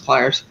of our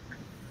suppliers.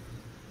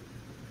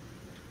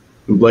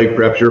 Blake,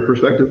 perhaps your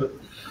perspective?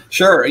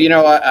 Sure.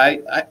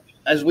 I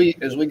as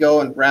we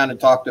go around and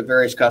talk to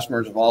various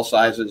customers of all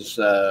sizes,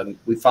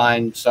 we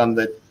find some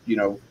that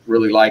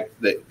really like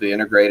the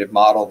integrated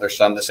model. There's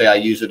some that say I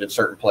use it in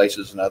certain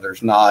places and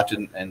others not,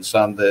 and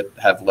some that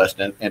have less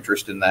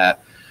interest in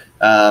that.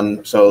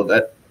 So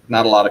that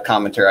not a lot of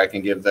commentary I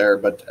can give there,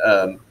 but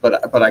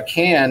I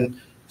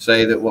can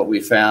say that what we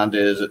found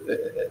is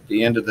at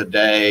the end of the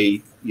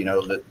day,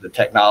 the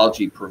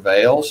technology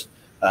prevails,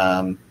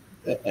 and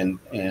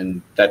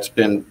that's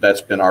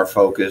been our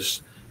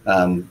focus.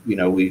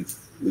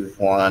 We've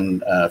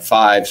won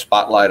 5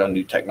 Spotlight on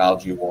New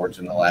Technology Awards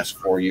in the last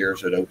 4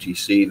 years at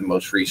OTC. The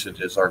most recent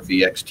is our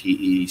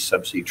VXTE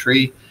subsea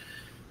tree.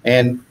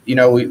 And, you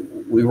know,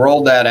 we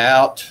rolled that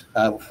out.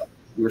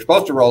 We were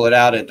supposed to roll it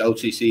out at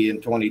OTC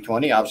in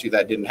 2020. Obviously,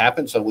 that didn't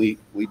happen. So we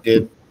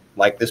did,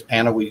 like this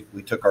panel, we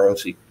took our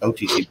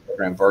OTC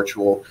program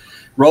virtual,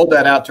 rolled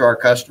that out to our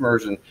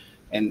customers.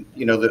 And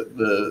you know,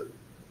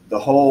 the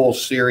whole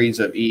series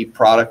of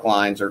product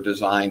lines are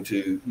designed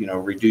to, you know,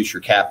 reduce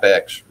your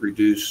CapEx,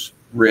 reduce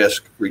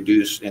risk,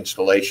 reduce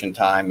installation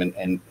time,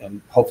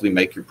 and hopefully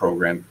make your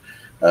program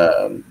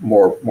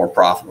more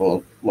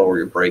profitable, lower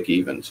your break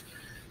evens.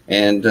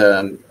 And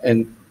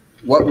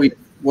what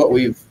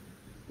we've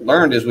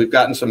learned is we've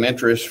gotten some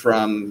interest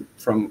from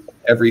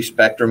every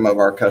spectrum of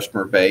our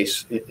customer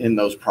base in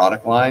those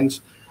product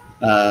lines,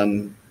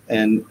 and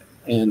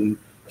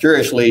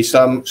curiously,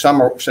 some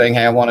are saying,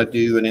 "Hey, I want to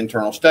do an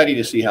internal study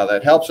to see how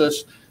that helps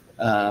us,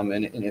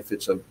 and if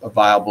it's a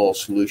viable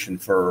solution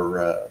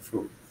for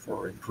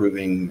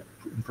improving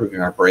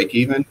our break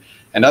even."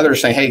 And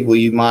others saying, "Hey, will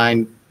you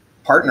mind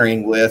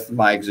partnering with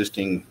my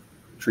existing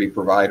tree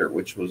provider?"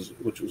 Which was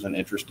an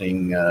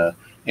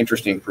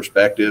interesting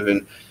perspective.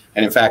 And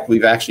in fact,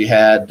 we've actually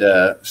had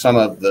some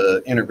of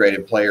the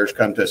integrated players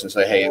come to us and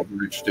say, "Hey,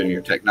 we're interested in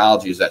your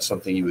technology. Is that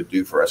something you would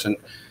do for us?"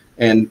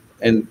 And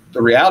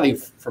the reality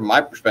from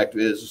my perspective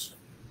is,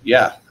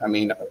 yeah, I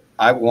mean,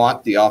 I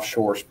want the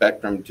offshore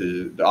spectrum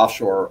the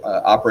offshore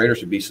operators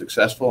to be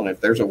successful. And if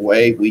there's a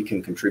way we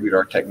can contribute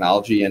our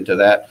technology into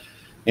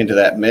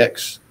that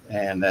mix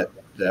and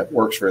that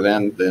works for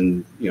them,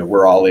 then, you know,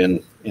 we're all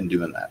in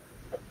doing that.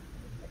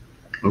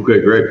 Okay,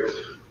 great.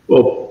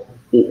 Well,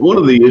 one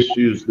of the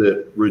issues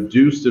that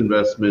reduced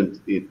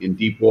investment in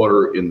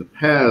Deepwater in the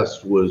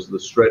past was the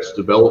stretched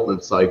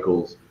development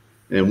cycles.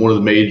 And one of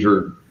the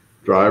major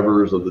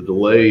drivers of the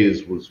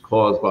delays was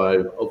caused by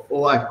a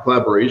lack of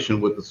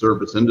collaboration with the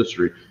service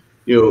industry.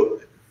 You know,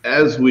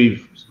 as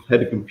we've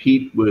had to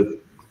compete with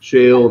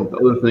shale and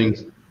other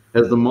things,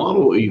 has the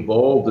model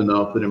evolved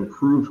enough that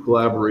improved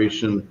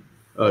collaboration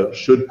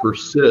should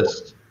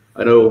persist?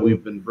 I know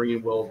we've been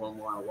bringing wells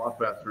online a lot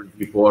faster in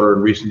Deepwater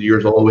in recent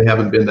years, although we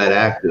haven't been that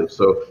active.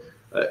 So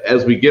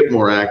as we get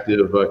more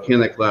active,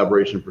 can that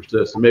collaboration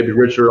persist? And maybe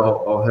Richard,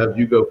 I'll have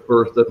you go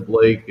first, then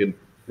Blake, and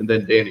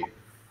then Danny.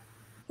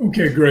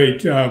 Okay,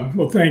 great.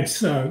 Well, thanks,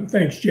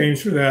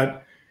 James, for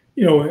that.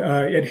 You know,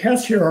 at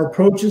Hess here, our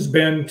approach has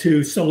been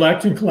to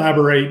select and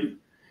collaborate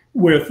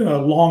with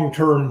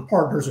long-term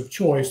partners of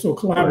choice. So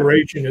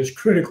collaboration is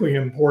critically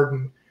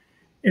important.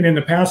 And in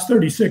the past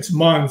 36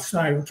 months,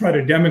 I try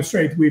to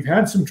demonstrate that we've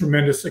had some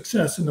tremendous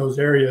success in those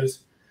areas.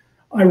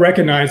 I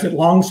recognize that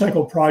long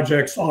cycle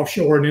projects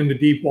offshore and in the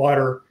deep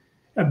water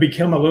have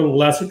become a little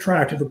less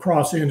attractive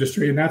across the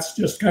industry, and that's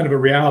just kind of a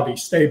reality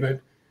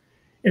statement.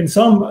 In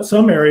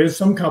some areas,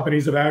 some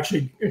companies have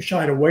actually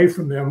shied away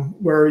from them,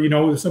 where, you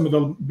know, some of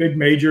the big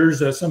majors,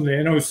 some of the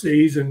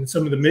NOCs, and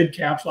some of the mid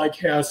caps like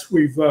Hess,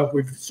 we've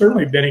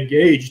certainly been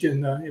engaged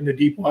in the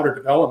deep water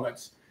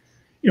developments.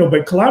 You know,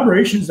 but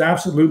collaboration is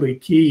absolutely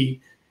key,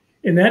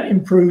 and that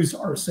improves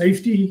our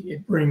safety.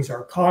 It brings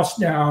our costs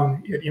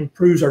down. It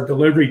improves our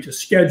delivery to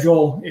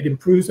schedule. It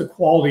improves the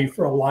quality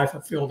for a life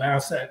of field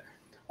asset,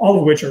 all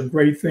of which are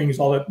great things,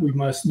 all that we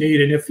must need.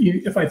 And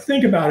if I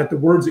think about it, the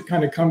words that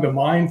kind of come to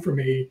mind for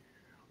me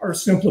are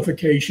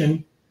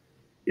simplification,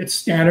 it's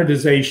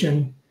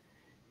standardization,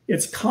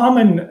 it's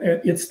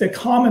the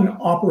common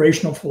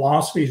operational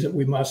philosophies that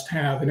we must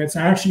have. And it's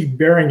actually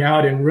bearing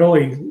out and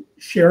really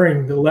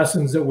sharing the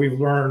lessons that we've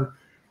learned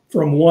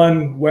from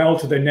one well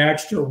to the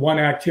next, or one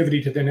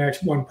activity to the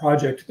next, one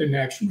project to the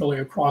next, really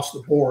across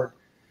the board.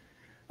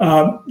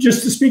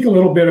 Just to speak a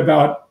little bit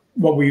about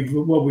what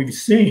we've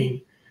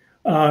seen.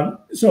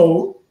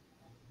 So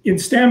in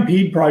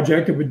Stampede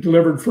project, it was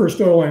delivered first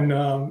oil in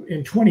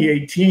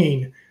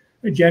 2018,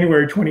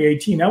 January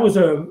 2018. That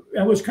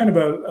was kind of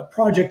a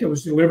project that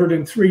was delivered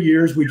in 3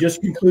 years. We just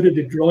concluded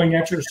the drilling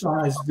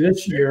exercise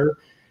this year.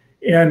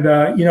 And,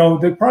 you know,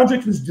 the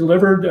project was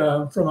delivered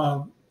from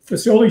a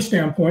facility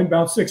standpoint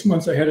about 6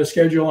 months ahead of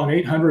schedule on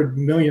 $800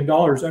 million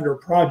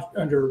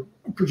under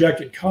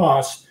projected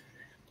costs.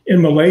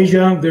 In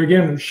Malaysia, they're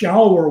again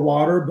shallower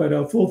water, but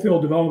a full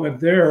field development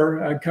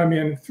there come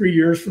in 3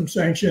 years from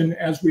sanction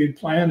as we had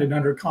planned and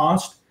under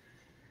cost.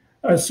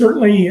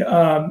 Certainly,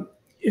 I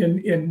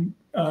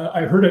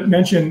heard it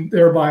mentioned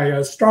there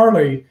by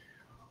Starley,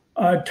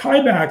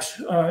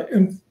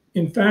 tiebacks,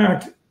 in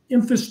fact,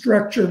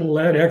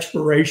 infrastructure-led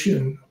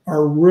exploration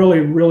are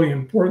really, really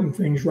important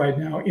things right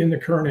now in the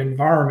current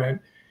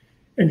environment.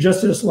 And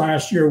just this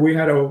last year, we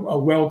had a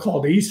well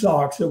called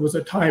ESOX that was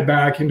a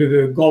tieback into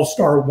the Gulf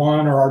Star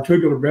 1 or our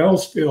Tubular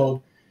Bells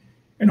field.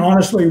 And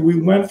honestly,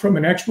 we went from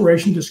an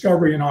exploration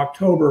discovery in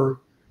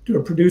October to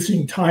a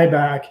producing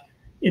tieback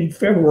in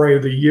February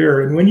of the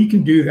year. And when you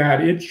can do that,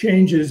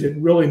 it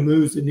really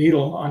moves the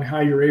needle on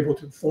how you're able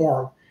to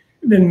perform.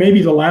 And then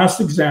maybe the last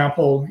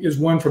example is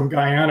one from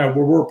Guyana,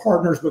 where we're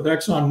partners with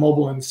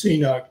ExxonMobil and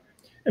CNOOC.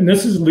 And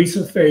this is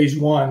Liza Phase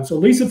 1. So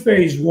Liza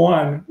Phase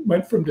 1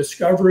 went from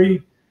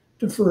discovery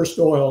to first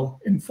oil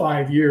in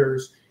 5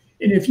 years.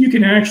 And if you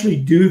can actually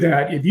do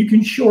that, if you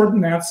can shorten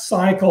that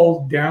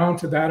cycle down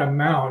to that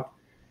amount,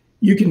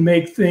 you can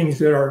make things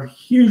that are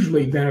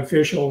hugely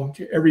beneficial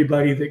to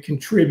everybody that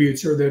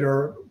contributes or that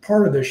are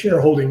part of the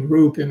shareholding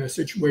group in a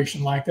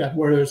situation like that,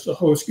 whether it's the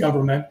host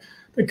government,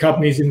 the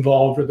companies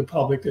involved, or the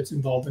public that's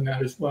involved in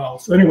that as well.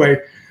 So anyway,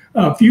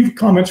 a few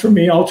comments from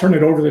me. I'll turn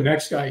it over to the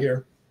next guy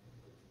here.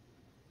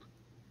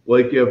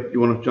 Blake, you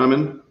want to chime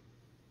in?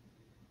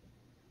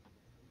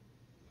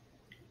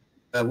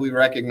 We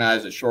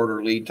recognize that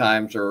shorter lead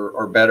times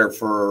are better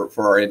for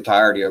our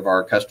entirety of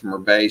our customer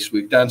base.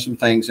 We've done some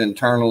things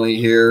internally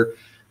here.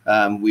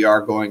 We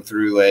are going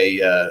through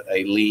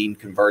a lean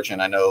conversion.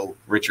 I know,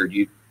 Richard,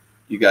 you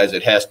guys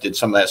at Hess did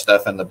some of that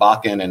stuff in the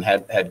Bakken and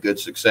had good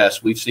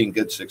success. We've seen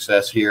good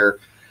success here.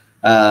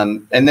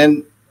 And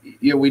then,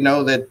 we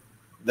know that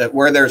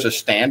where there's a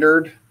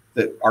standard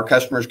that our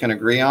customers can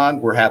agree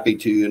on, we're happy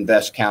to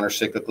invest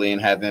countercyclically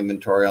and have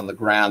inventory on the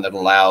ground that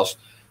allows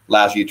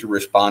you to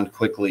respond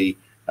quickly,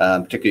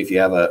 particularly if you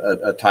have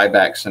a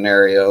tieback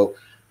scenario.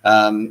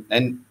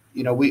 And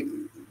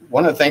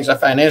one of the things I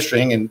find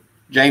interesting, and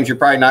James, you're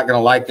probably not going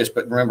to like this,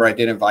 but remember I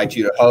did invite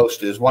you to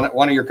host, is one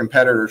of your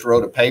competitors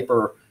wrote a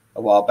paper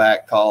a while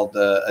back called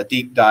A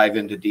Deep Dive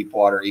into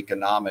Deepwater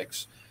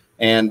Economics.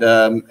 And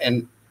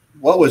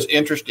what was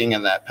interesting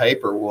in that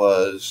paper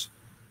was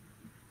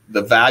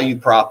the value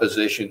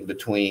proposition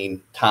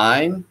between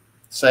time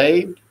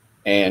saved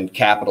and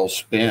capital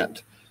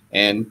spent.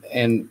 And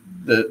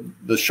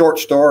the short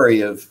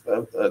story of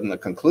the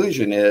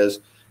conclusion is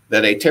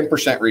that a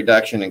 10%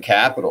 reduction in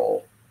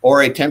capital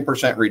or a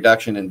 10%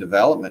 reduction in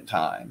development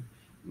time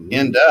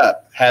end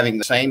up having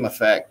the same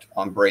effect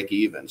on break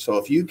even. So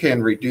if you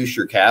can reduce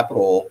your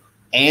capital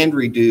and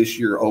reduce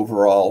your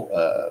overall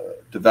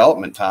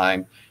development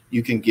time,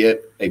 you can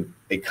get a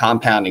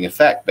compounding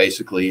effect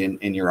basically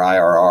in your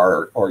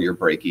IRR or your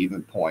break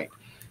even point.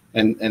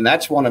 And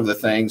that's one of the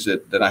things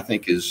that I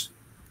think is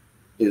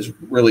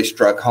really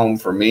struck home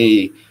for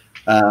me,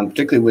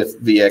 particularly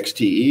with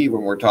VXTE,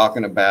 when we're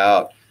talking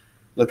about,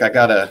 look,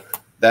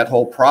 that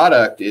whole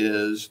product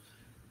is,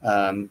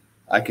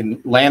 I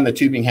can land the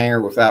tubing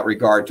hanger without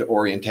regard to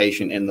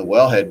orientation in the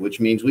wellhead,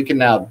 which means we can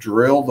now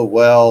drill the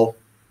well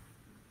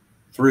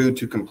through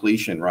to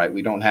completion, right?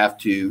 We don't have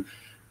to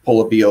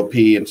pull a BOP,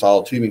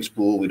 install a tubing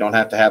spool. We don't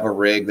have to have a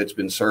rig that's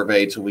been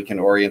surveyed so we can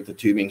orient the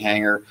tubing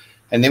hanger.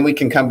 And then we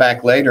can come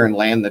back later and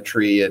land the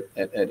tree at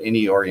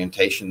any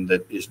orientation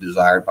that is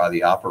desired by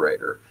the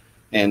operator.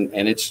 And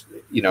it's,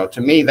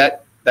 to me,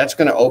 that's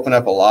going to open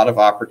up a lot of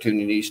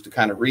opportunities to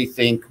kind of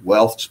rethink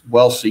well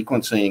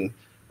sequencing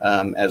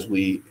as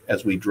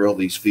we drill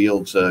these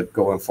fields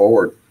going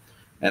forward.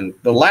 And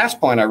the last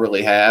point I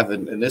really have,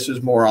 and this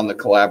is more on the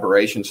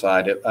collaboration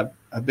side,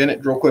 I've been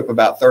at Drillquip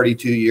about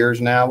 32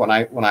 years now. When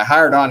I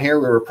hired on here,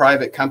 we were a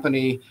private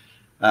company,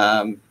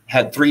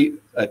 had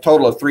a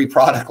total of 3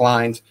 product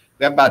lines.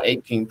 We have about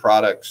 18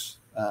 products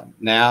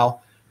now.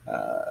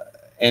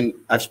 And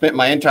I've spent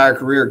my entire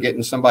career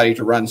getting somebody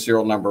to run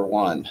serial number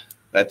 1.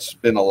 That's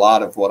been a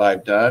lot of what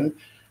I've done.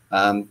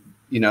 And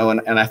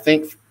I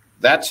think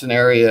that's an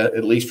area,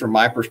 at least from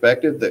my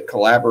perspective, that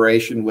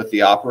collaboration with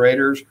the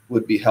operators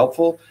would be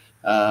helpful.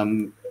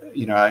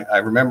 I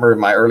remember in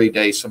my early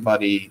days,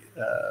 somebody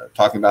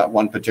talking about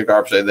one particular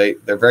operator,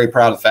 they're very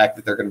proud of the fact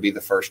that they're going to be the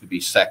first to be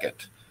second,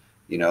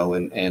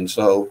 and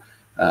so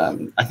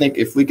I think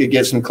if we could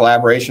get some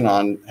collaboration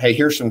on, hey,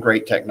 here's some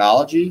great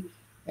technology,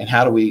 and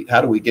how do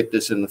we get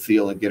this in the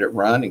field and get it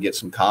run and get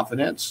some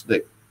confidence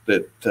that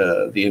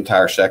the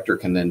entire sector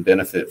can then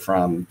benefit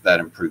from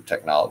that improved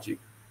technology.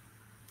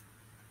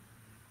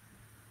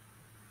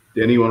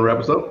 Danny, you want to wrap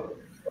us up?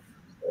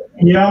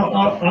 Yeah,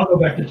 I'll go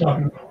back to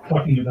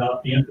talking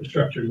about the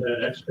infrastructure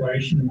that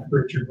exploration that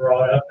Richard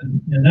brought up,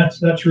 and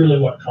that's really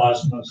what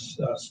Cosmos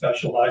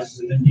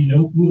specializes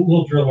in.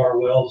 We'll drill our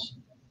wells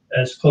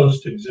as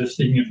close to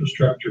existing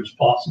infrastructure as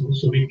possible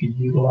so we can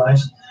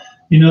utilize.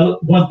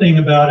 One thing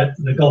about it,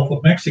 the Gulf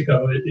of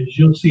Mexico, is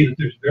you'll see that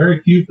there's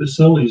very few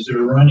facilities that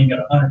are running at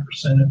 100%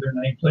 of their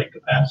nameplate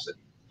capacity.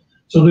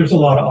 So there's a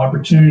lot of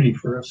opportunity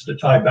for us to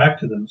tie back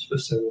to those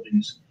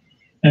facilities.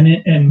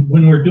 And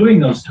when we're doing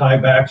those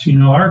tiebacks,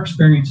 our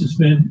experience has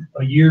been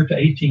a year to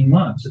 18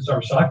 months. It's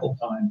our cycle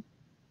time.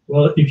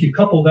 Well, if you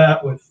couple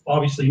that with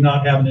obviously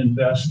not having to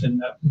invest in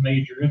that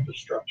major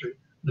infrastructure,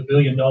 the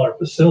billion-dollar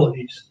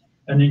facilities,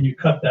 and then you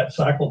cut that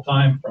cycle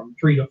time from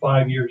 3 to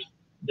 5 years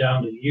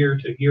down to a year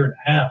and a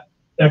half,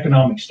 the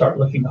economics start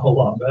looking a whole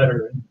lot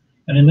better.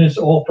 And in this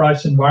oil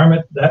price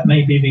environment, that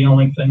may be the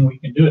only thing we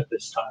can do at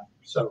this time.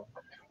 So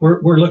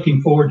we're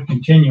looking forward to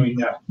continuing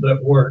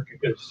that work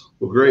because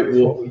great. That's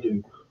what we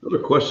do.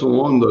 Another question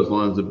along those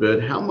lines a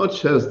bit. How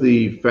much has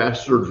the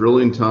faster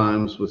drilling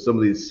times with some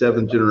of these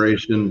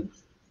 7th-generation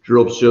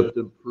drilled ships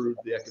improved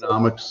the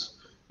economics?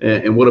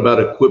 And what about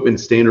equipment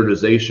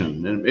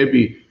standardization? And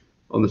maybe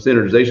on the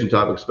standardization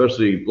topic,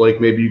 especially,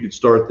 Blake, maybe you could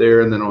start there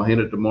and then I'll hand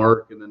it to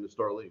Mark and then to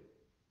Starlee.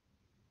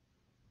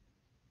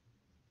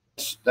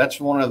 That's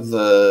one of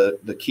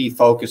the key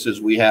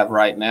focuses we have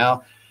right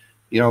now.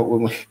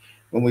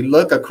 when we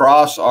look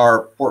across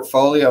our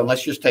portfolio, and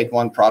let's just take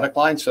one product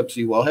line,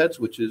 subsea wellheads,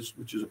 which is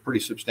a pretty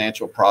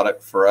substantial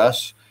product for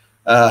us.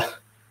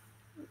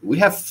 We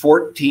have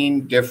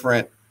 14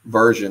 different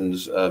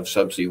versions of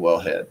subsea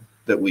wellhead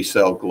that we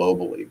sell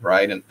globally,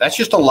 right? And that's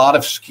just a lot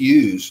of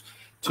SKUs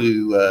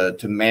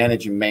to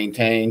manage and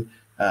maintain.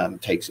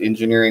 Takes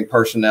engineering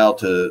personnel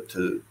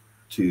to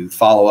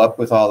follow up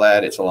with all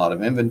that. It's a lot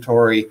of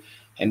inventory.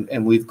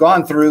 And we've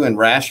gone through and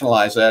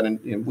rationalized that,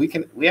 and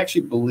we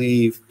actually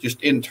believe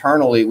just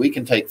internally we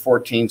can take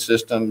 14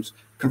 systems,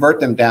 convert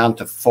them down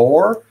to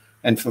 4,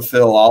 and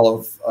fulfill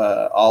all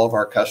of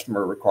our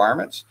customer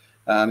requirements.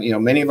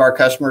 Many of our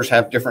customers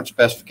have different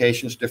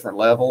specifications, different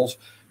levels.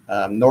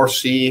 North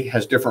Sea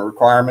has different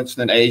requirements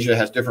than Asia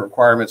has different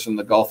requirements in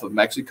the Gulf of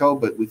Mexico,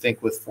 but we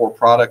think with 4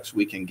 products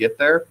we can get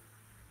there.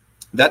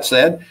 That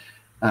said,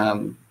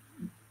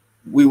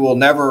 we will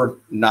never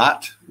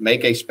not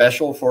make a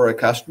special for a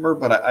customer,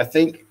 but I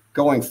think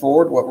going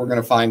forward, what we're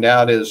going to find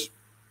out is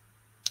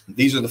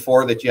these are the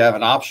 4 that you have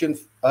an option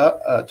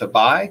to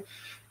buy.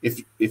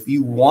 If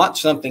you want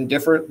something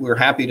different, we're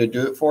happy to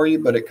do it for you,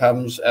 but it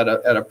comes at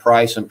a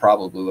price and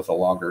probably with a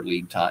longer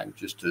lead time,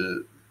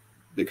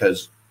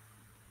 because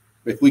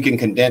if we can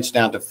condense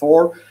down to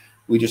 4,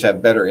 we just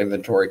have better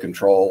inventory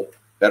control,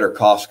 better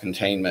cost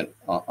containment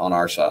on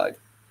our side.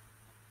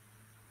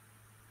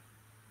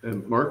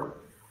 And Mark?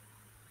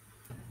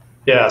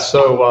 Yeah,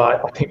 so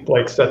I think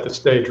Blake set the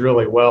stage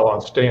really well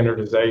on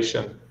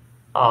standardization.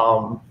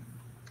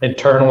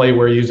 Internally,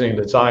 we're using a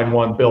design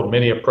one, build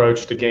many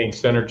approach to gain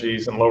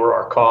synergies and lower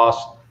our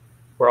costs.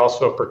 We're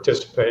also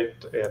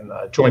participate in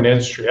joint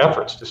industry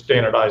efforts to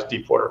standardize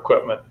deepwater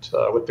equipment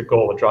with the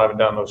goal of driving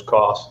down those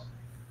costs.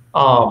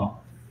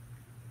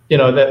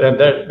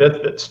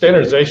 That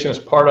standardization is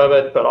part of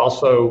it, but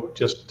also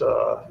just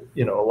a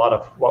lot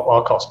of what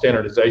I'll call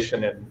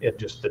standardization in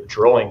just the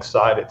drilling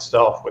side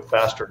itself with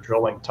faster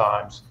drilling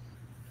times.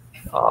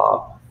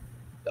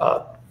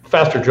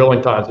 Faster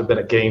drilling times have been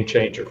a game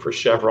changer for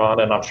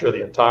Chevron, and I'm sure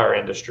the entire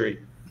industry,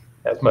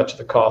 as much of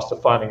the cost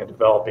of finding and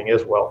developing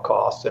is well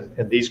costs.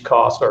 And these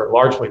costs are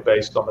largely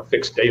based on the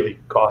fixed daily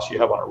costs you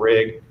have on a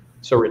rig.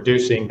 So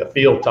reducing the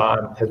field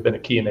time has been a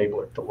key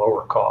enabler to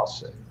lower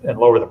costs and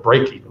lower the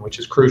break even, which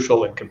is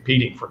crucial in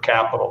competing for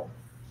capital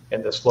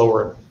in this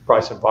lower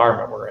price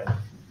environment we're in.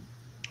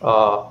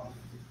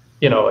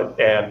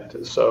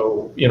 And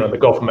so, in the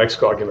Gulf of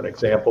Mexico, I'll give an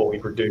example.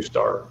 We've reduced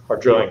our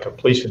drilling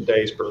completion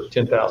days per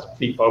 10,000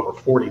 feet by over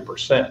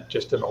 40%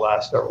 just in the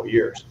last several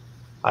years.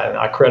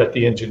 I credit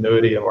the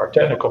ingenuity of our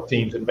technical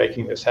teams in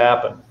making this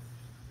happen.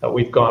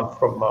 We've gone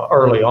from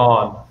early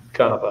on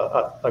kind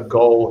of a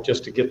goal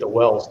just to get the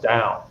wells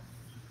down,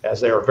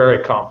 as they are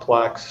very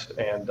complex.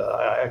 And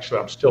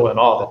I'm still in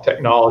awe of the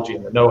technology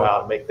and the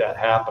know-how to make that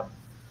happen.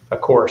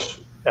 Of course,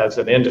 as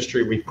an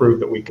industry, we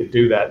proved that we could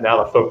do that.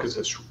 Now the focus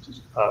is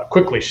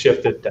quickly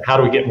shifted to how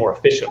do we get more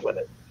efficient with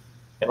it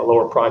in a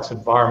lower price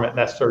environment, and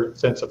that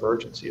sense of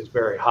urgency is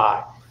very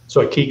high.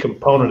 So a key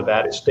component of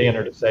that is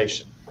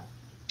standardization.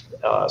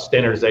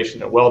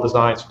 Standardization in well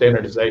design,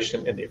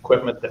 standardization in the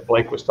equipment that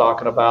Blake was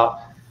talking about.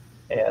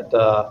 And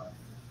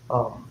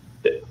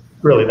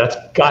really that's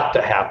got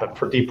to happen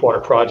for deepwater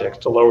projects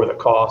to lower the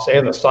costs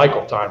and the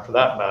cycle time for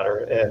that matter.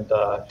 And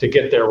to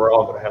get there, we're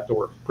all going to have to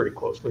work pretty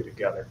closely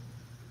together.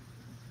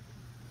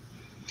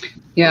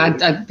 Yeah,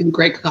 I think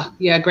great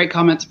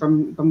comments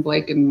from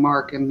Blake and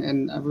Mark,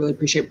 and I really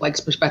appreciate Blake's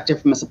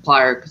perspective from a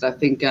supplier, because I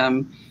think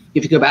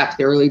if you go back to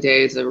the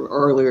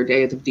earlier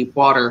days of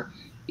Deepwater,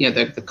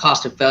 the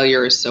cost of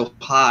failure is so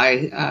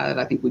high that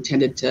I think we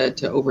tended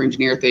to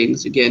over-engineer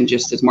things, again,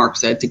 just as Mark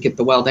said, to get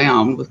the well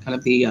down with kind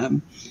of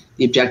the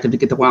objective to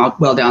get the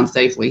well down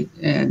safely.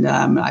 And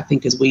I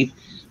think as we've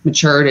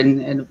matured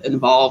and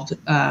evolved,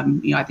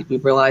 I think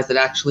we've realized that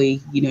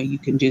actually, you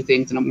can do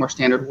things in a more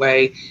standard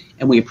way,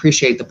 and we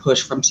appreciate the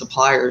push from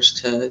suppliers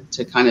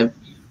to kind of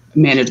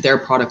manage their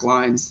product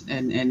lines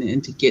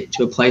and to get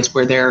to a place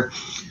where they're,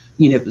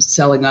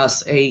 selling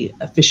us a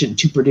efficient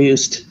to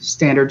produce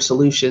standard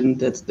solution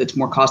that's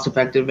more cost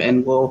effective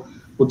and will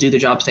do the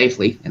job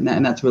safely. And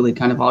that's really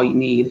kind of all you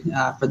need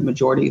for the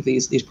majority of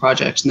these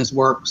projects and this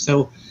work.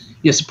 So,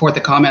 support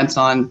the comments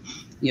on,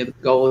 the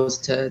goal is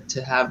to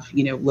have,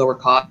 lower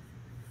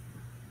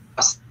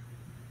costs,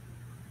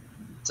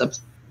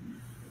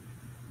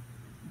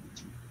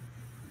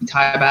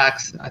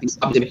 tiebacks. I think it's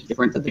obviously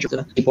different than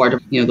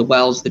the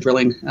wells, the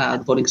drilling,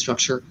 the floating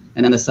structure,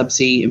 and then the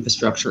subsea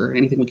infrastructure.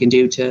 Anything we can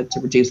do to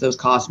reduce those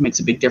costs makes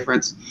a big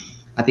difference.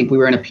 I think we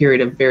were in a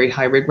period of very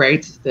high rig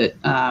rates that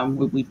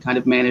we've kind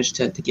of managed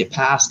to get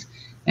past,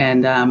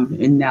 and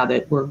now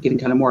that we're getting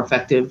kind of more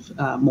effective,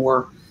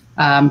 more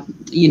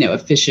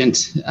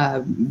efficient,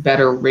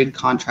 better rig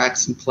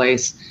contracts in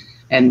place,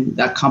 and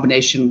that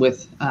combination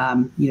with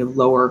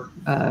lower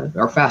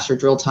or faster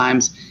drill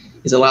times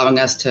is allowing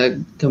us to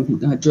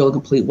drill and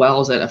complete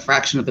wells at a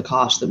fraction of the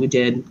cost that we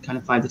did kind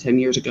of 5 to 10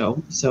 years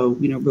ago. So,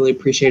 really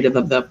appreciative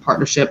of the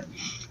partnership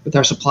with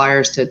our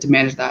suppliers to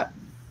manage that.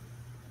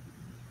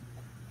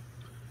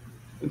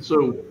 And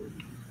so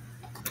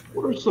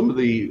what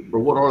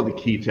are the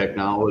key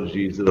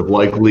technologies that have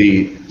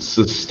likely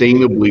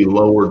sustainably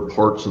lowered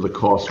parts of the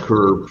cost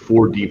curve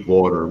for deep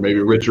water? Maybe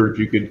Richard, if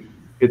you could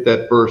hit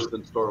that first,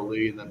 then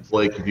Starlee, and then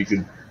Blake, if you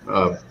could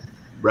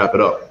wrap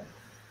it up.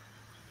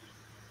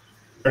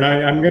 And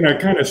I'm going to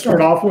kind of start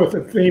off with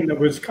a theme that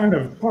was kind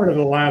of part of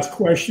the last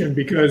question,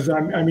 because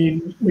I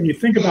mean, when you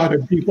think about a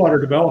deep water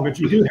development,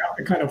 you do have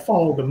to kind of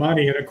follow the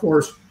money. And of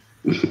course,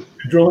 the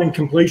drilling,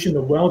 completion,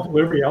 the well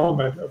delivery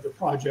element of the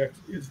project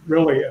is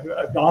really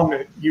a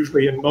dominant,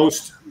 usually in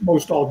most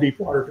all deep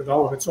water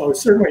development. So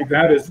certainly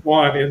that is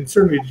one, and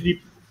certainly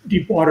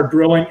deep water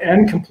drilling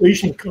and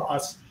completion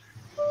costs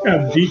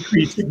have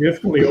decreased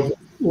significantly over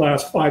the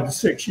last 5 to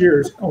 6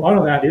 years. A lot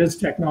of that is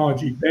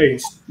technology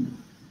based.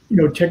 You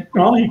know,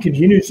 technology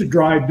continues to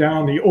drive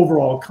down the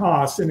overall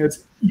costs, and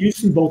it's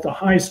used in both the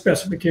high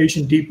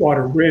specification deep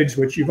water rigs,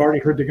 which you've already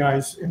heard the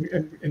guys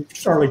and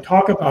Starlee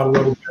talk about a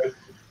little bit,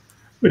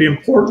 but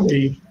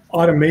importantly,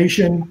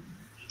 automation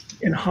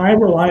and high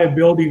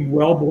reliability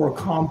wellbore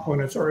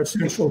components are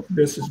essential to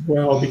this as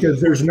well, because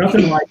there's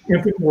nothing like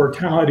infant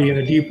mortality in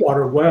a deep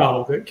water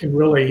well that can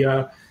really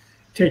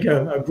take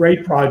a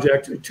great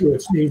project to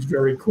its needs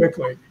very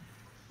quickly.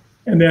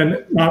 And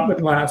then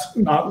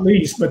not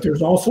least, but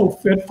there's also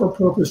fit for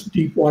purpose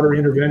deep water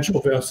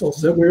interventional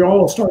vessels that we're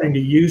all starting to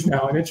use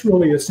now. And it's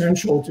really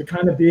essential to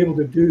kind of be able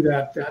to do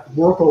that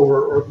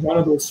workover or one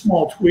of those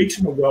small tweaks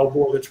in the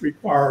wellbore that's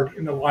required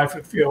in the life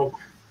of field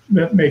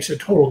that makes a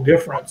total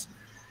difference.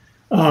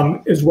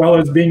 As well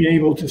as being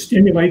able to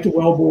stimulate the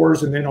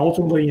wellbores and then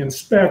ultimately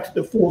inspect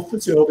the full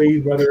facility,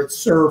 whether it's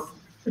surf,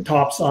 the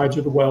top sides,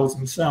 or the wells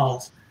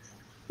themselves.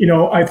 You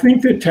know, I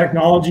think that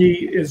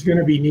technology is going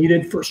to be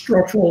needed for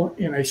structural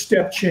and a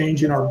step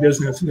change in our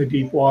business in the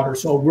deep water.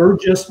 So we're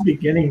just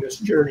beginning this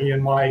journey in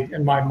my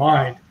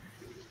mind.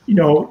 You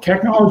know,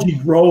 technology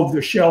drove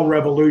the shale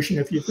revolution.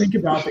 If you think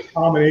about the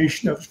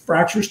combination of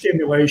fracture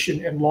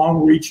stimulation and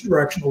long reach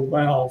directional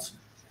wells,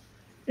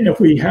 and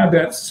if we have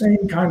that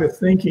same kind of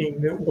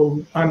thinking that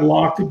will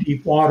unlock the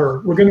deep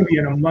water, we're going to be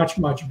in a much,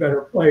 much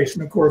better place.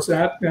 And of course,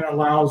 that then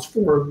allows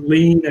for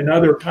lean and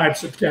other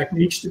types of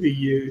techniques to be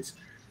used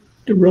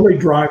to really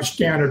drive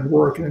standard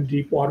work in the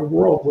deep water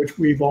world, which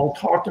we've all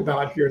talked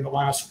about here in the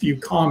last few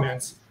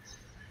comments.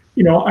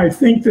 You know, I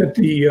think that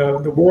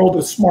the world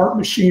of smart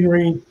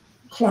machinery,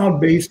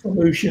 cloud-based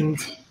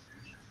solutions,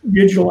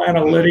 digital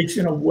analytics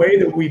in a way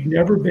that we've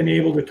never been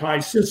able to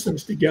tie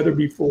systems together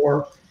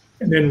before,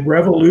 and then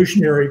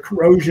revolutionary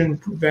corrosion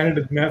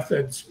preventative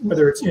methods,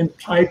 whether it's in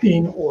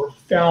piping or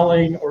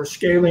fouling or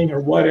scaling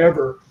or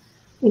whatever,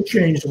 will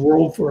change the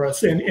world for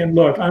us. And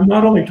look, I'm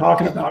not only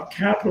talking about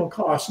capital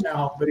costs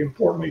now, but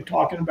importantly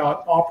talking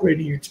about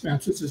operating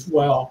expenses as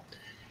well.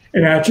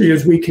 And actually,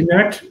 as we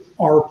connect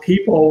our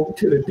people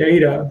to the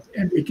data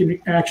and we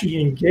can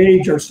actually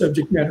engage our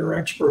subject matter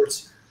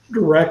experts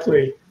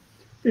directly,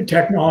 the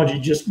technology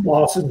just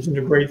blossoms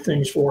into great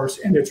things for us.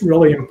 And it's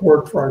really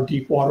important for our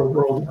deep water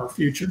world in our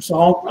future. So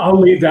I'll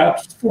leave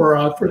that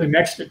for the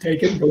next to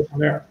take it and go from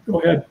there. Go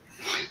ahead.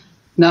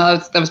 No,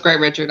 that was great,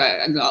 Richard.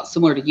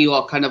 Similar to you,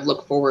 I'll kind of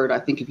look forward. I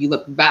think if you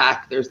look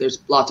back, there's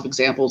lots of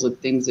examples of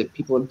things that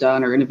people have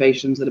done or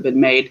innovations that have been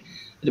made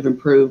that have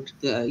improved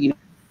the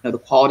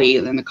quality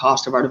and then the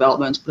cost of our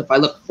developments. But if I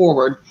look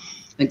forward,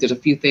 I think there's a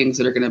few things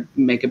that are going to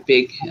make a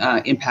big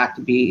impact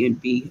and be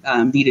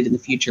needed in the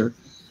future.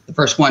 The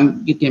first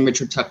one, again,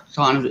 Richard touched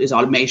on, is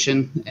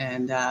automation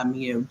and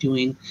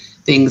doing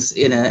things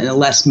in a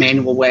less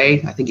manual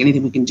way. I think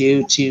anything we can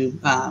do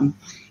to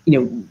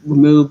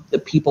remove the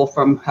people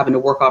from having to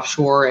work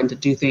offshore and to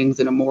do things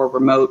in a more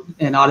remote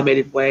and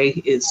automated way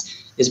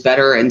is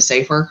better and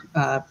safer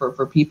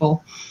for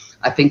people.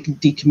 I think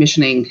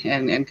decommissioning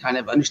and kind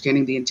of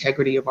understanding the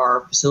integrity of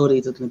our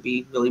facilities is going to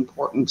be really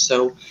important.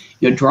 So,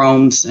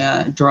 drones,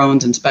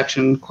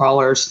 inspection,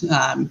 crawlers,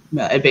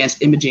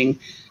 advanced imaging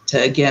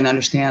to, again,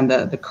 understand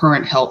the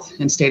current health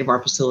and state of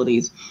our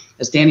facilities.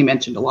 As Danny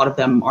mentioned, a lot of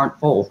them aren't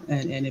full.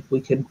 And if we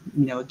could,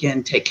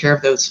 again, take care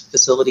of those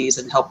facilities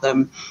and help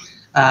them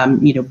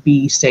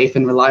be safe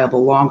and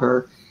reliable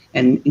longer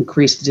and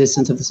increase the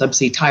distance of the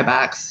subsea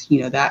tiebacks,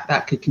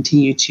 that could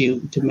continue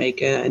to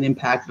make an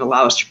impact and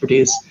allow us to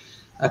produce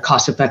a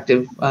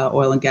cost-effective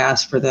oil and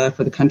gas for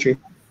the country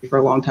for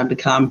a long time to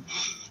come.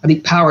 I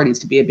think power needs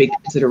to be a big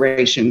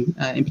consideration,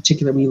 in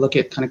particular when you look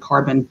at kind of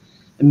carbon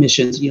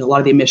emissions. A lot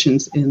of the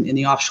emissions in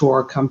the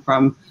offshore come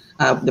from,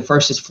 the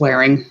first is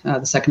flaring,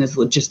 the second is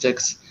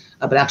logistics.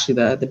 But actually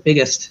the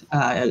biggest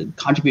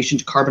contribution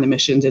to carbon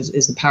emissions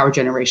is the power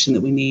generation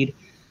that we need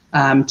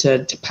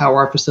to power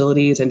our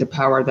facilities and to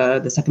power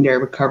the secondary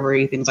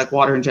recovery, things like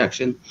water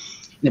injection.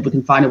 And if we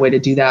can find a way to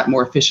do that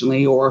more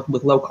efficiently or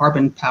with low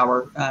carbon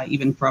power,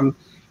 even from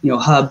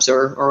hubs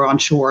or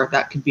onshore,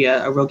 that could be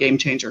a real game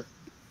changer.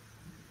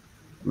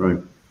 Right.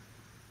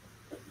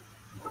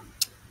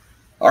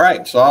 All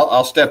right, so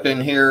I'll step in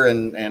here,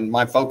 and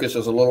my focus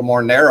is a little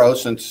more narrow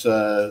since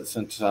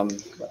I'm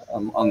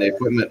on the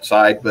equipment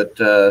side. But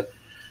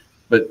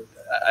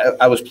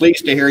I was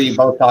pleased to hear you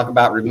both talk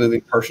about removing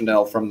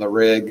personnel from the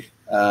rig.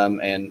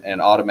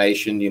 and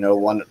automation. You know,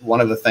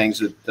 one of the things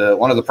that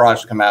one of the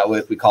products we come out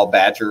with, we call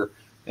Badger,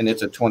 and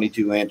it's a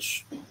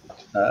 22-inch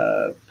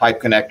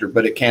pipe connector,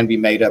 but it can be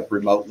made up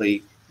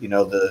remotely. You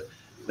know, the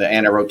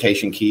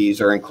anti-rotation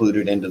keys are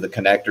included into the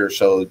connector,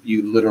 so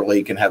you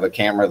literally can have a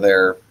camera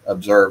there,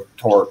 observe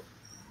torque,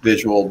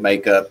 visual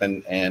makeup,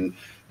 and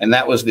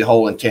that was the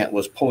whole intent,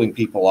 was pulling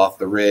people off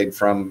the rig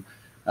from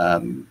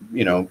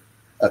you know,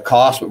 a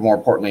cost, but more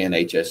importantly an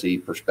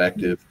HSE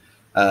perspective,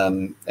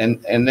 and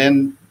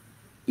then,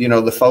 you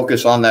know, the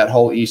focus on that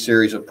whole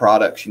E-series of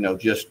products, you know,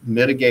 just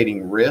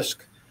mitigating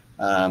risk,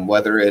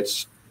 whether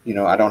it's, you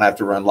know, I don't have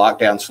to run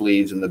lockdown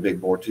sleeves in the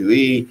big bore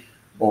 2E,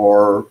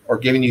 or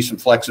giving you some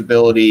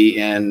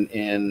flexibility on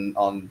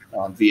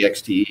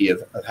VXTE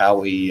of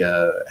how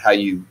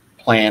you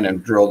plan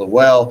and drill the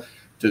well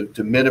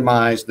to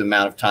minimize the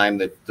amount of time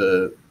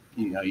that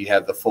you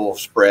have the full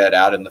spread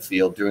out in the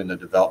field during the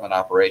development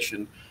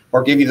operation,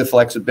 or give you the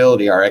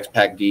flexibility, our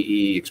XPAC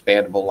DE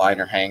expandable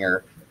liner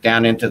hanger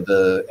down into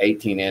the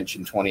 18-inch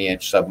and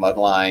 20-inch submud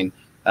line.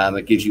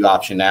 It gives you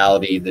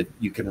optionality that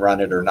you can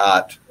run it or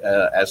not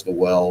as the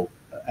well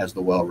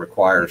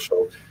requires.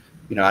 So,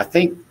 you know, I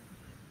think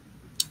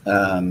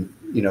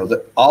you know,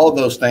 that all of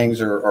those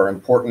things are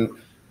important,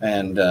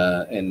 and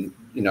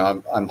you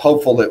know, I'm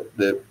hopeful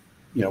that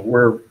you know,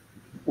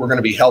 we're going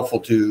to be helpful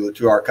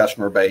to our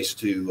customer base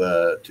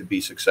to be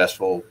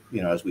successful,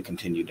 you know, as we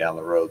continue down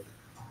the road.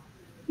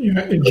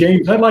 Yeah, and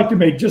James, I'd like to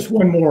make just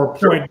one more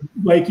point.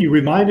 Like, you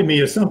reminded me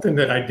of something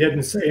that I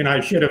didn't say, and I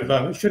should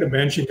have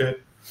mentioned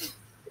it.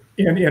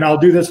 And I'll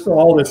do this for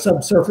all the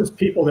subsurface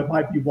people that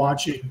might be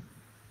watching.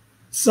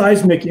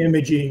 Seismic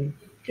imaging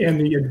and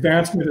the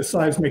advancement of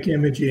seismic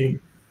imaging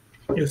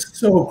is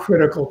so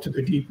critical to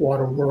the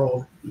deepwater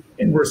world.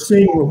 And we're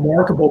seeing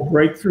remarkable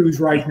breakthroughs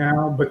right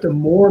now, but the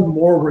more and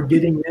more we're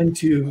getting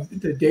into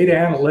the data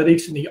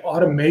analytics and the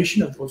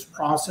automation of those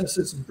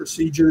processes and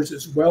procedures,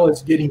 as well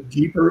as getting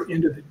deeper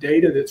into the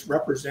data that's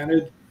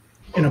represented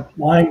and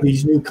applying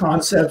these new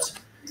concepts,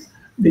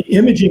 the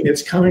imaging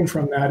that's coming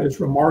from that is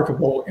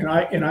remarkable. And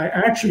I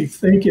actually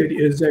think it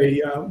is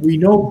we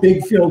know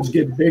big fields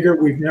get bigger.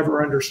 We've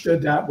never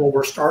understood that. Well,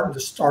 we're starting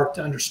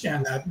to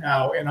understand that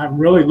now. And I'm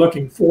really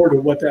looking forward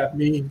to what that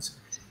means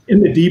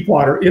in the deep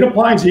water. It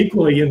applies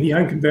equally in the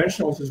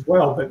unconventionals as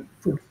well, but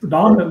for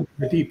predominantly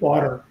the deep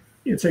water,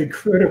 it's a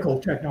critical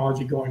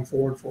technology going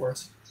forward for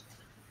us.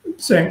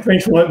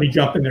 Thanks for letting me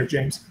jump in there,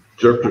 James.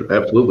 Sure,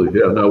 absolutely.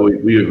 Yeah, no,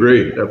 we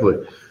agree,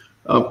 definitely.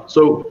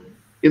 So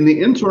in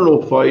the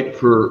internal fight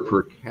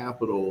for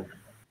capital,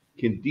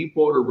 can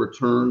deepwater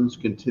returns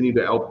continue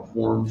to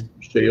outperform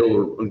shale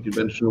or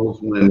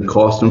unconventionals when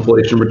cost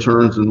inflation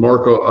returns? And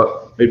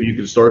Marco, maybe you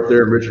could start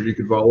there, and Richard, you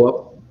could follow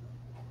up.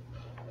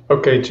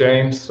 Okay,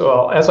 James.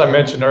 Well, as I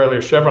mentioned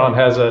earlier, Chevron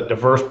has a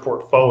diverse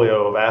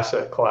portfolio of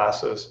asset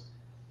classes,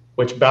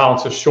 which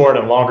balances short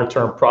and longer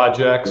term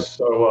projects.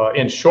 So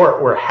in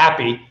short, we're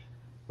happy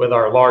with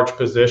our large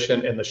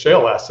position in the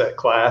shale asset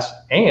class,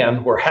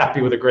 and we're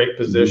happy with a great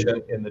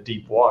position in the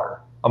deep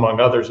water,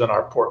 among others in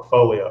our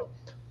portfolio.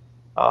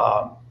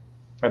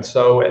 And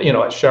so, you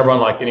know, at Chevron,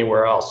 like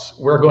anywhere else,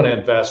 we're going to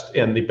invest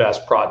in the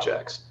best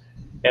projects.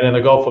 And in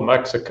the Gulf of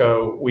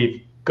Mexico,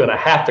 we're going to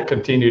have to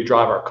continue to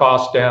drive our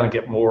costs down and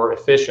get more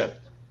efficient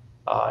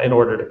in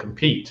order to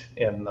compete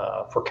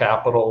for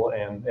capital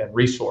and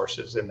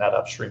resources in that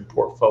upstream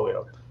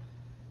portfolio.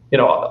 You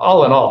know,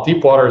 all in all,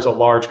 deepwater is a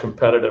large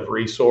competitive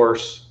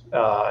resource,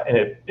 and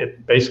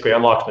it basically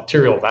unlocks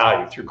material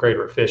value through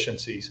greater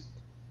efficiencies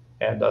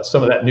and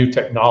some of that new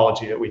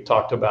technology that we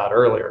talked about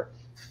earlier.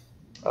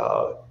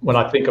 When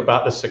I think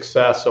about the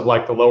success of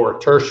like the lower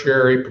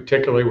tertiary,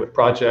 particularly with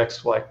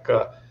projects like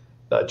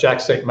Jack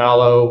St.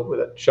 Malo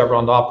that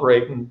Chevron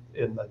operating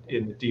in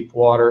the deep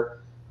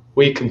water,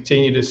 we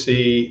continue to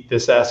see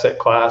this asset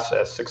class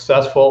as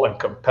successful and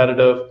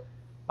competitive,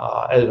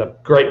 as a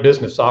great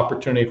business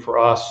opportunity for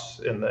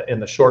us in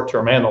the short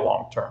term and the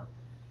long term.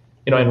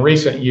 You know, in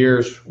recent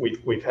years,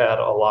 we've had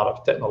a lot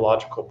of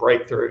technological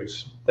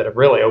breakthroughs that have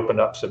really opened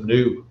up some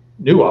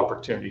new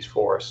opportunities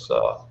for us.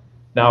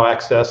 Now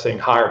accessing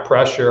higher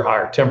pressure,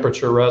 higher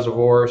temperature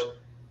reservoirs.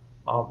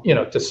 You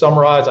know, to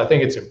summarize, I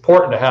think it's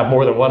important to have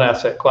more than one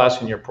asset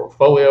class in your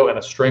portfolio, and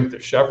a strength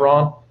of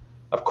Chevron.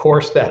 Of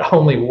course, that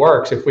only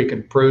works if we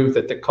can prove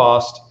that the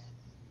cost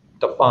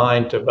to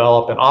find,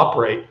 develop, and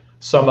operate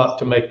sum up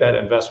to make that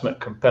investment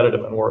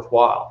competitive and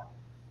worthwhile.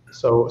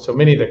 So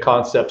many of the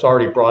concepts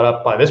already brought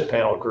up by this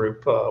panel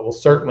group will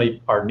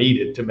certainly are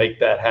needed to make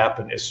that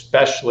happen,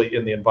 especially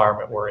in the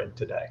environment we're in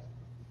today.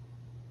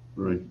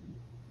 Right.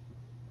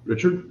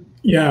 Richard?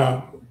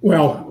 Yeah,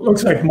 well,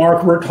 looks like,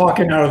 Mark, we're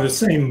talking out of the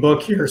same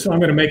book here, so I'm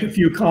going to make a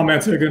few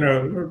comments that are going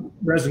to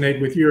resonate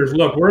with yours.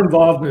 Look, we're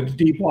involved in the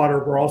deep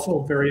water. We're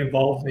also very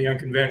involved in the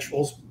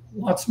unconventionals. A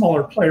lot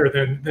smaller player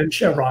than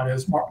Chevron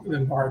is.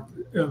 Mark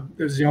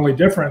is the only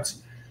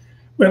difference.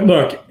 But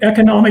look,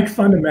 economic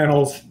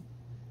fundamentals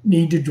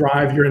need to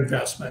drive your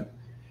investment.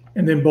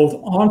 And then both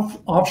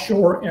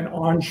offshore and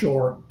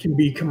onshore can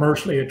be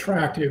commercially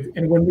attractive.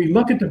 And when we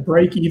look at the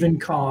break-even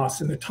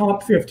costs in the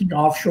top 50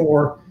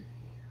 offshore,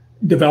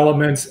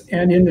 developments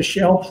and in the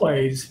shale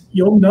plays,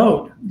 you'll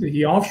note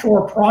the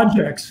offshore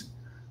projects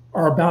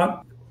are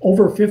about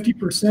over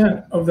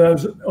 50% of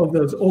those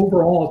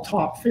overall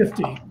top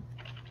 50.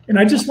 And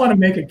I just want to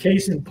make a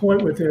case in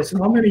point with this,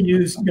 and I'm going to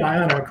use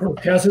Guyana.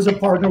 Cortez is a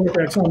partner with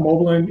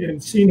ExxonMobil and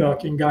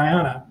CNOOC in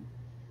Guyana.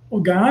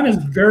 Well, Guyana is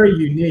very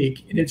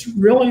unique, and it's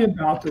really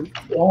about the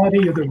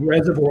quality of the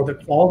reservoir, the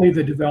quality of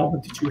the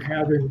development that you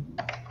have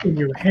in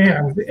your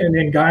hands. And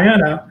in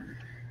Guyana,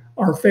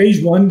 our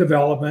phase 1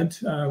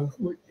 development,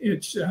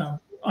 it's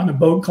on a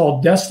boat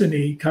called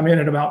Destiny, come in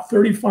at about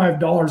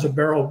 $35 a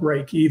barrel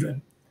break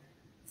even.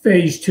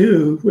 Phase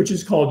 2, which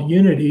is called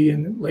Unity,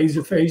 and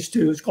Laser Phase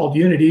 2 is called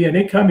Unity, and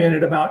it come in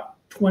at about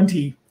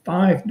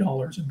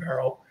 $25 a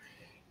barrel.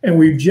 And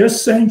we've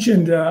just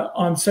sanctioned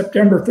on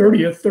September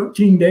 30th,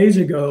 13 days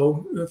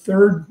ago, the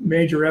third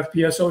major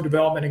FPSO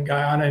development in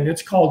Guyana, and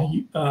it's called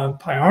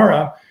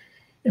Payara.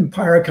 And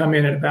Payara come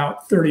in at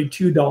about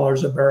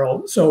 $32 a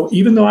barrel. So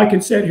even though I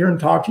could sit here and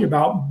talk to you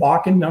about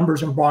Bakken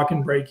numbers and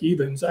Bakken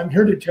break-evens, I'm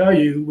here to tell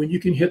you when you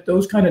can hit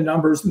those kind of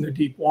numbers in the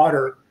deep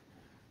water,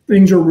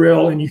 things are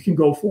real and you can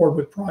go forward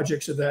with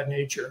projects of that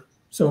nature.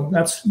 So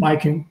that's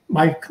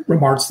my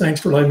remarks.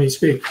 Thanks for letting me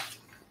speak.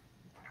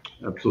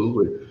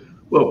 Absolutely.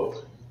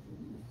 Well,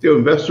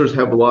 investors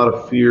have a lot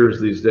of fears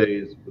these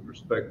days with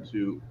respect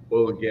to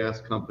oil and gas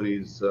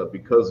companies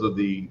because of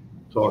the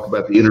talk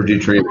about the energy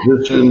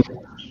transition,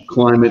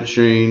 climate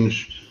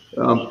change.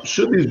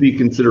 Should these be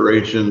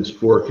considerations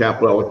for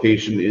capital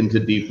allocation into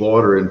deep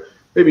water? And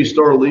maybe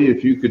Starlee,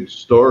 if you could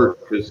start,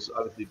 because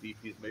obviously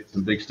BP has made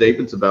some big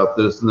statements about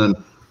this, and then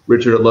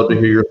Richard, I'd love to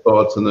hear your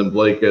thoughts, and then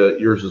Blake,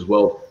 yours as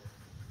well.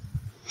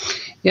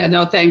 Yeah,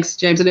 no, thanks,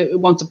 James. And it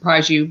won't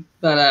surprise you,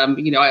 but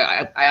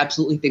I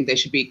absolutely think they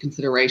should be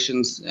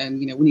considerations. And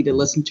we need to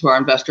listen to our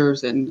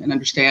investors and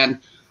understand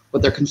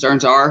what their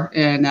concerns are.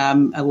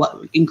 And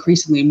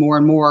increasingly, more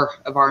and more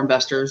of our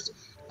investors,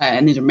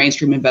 and these are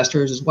mainstream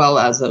investors as well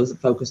as those that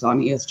focus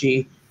on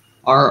ESG,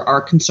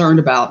 are concerned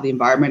about the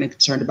environment and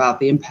concerned about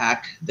the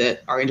impact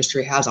that our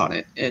industry has on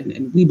it.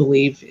 And we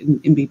believe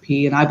in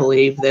BP, and I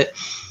believe that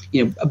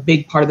a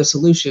big part of the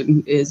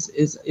solution is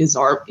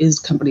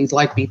companies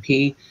like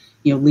BP,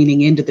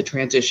 leaning into the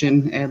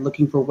transition and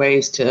looking for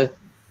ways to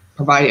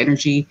provide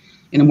energy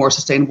in a more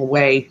sustainable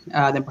way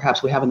than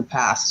perhaps we have in the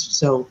past.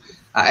 So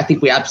I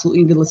think we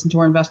absolutely need to listen to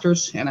our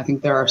investors, and I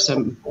think there are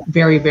some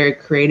very, very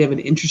creative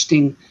and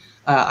interesting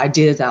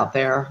ideas out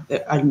there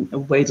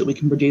of ways that we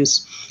can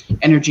produce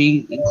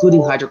energy,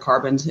 including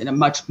hydrocarbons, in a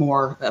much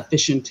more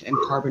efficient and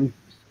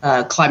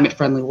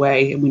climate-friendly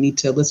way. And we need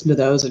to listen to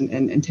those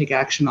and take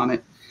action on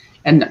it.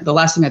 And the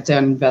last thing I'd say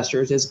on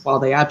investors is, while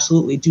they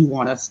absolutely do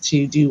want us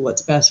to do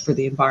what's best for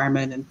the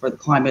environment and for the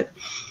climate,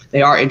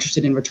 they are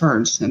interested in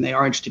returns and they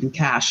are interested in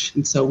cash.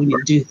 And so we need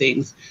to do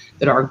things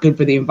that are good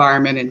for the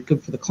environment and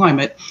good for the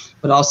climate,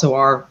 but also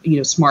are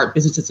smart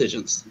business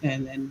decisions.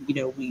 And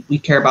we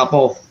care about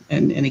both.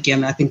 And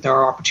again, I think there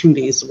are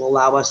opportunities that will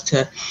allow us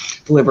to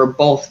deliver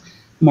both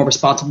more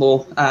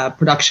responsible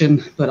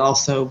production, but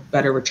also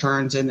better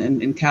returns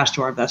and cash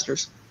to our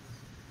investors.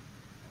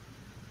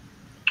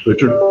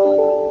 Richard?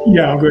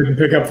 Yeah, I'll go ahead and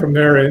pick up from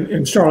there.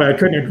 And Charlie, I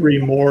couldn't agree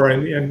more.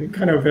 And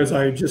kind of as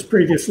I just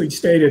previously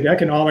stated,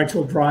 economics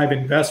will drive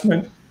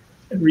investment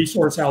and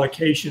resource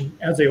allocation,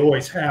 as they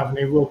always have, and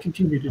they will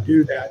continue to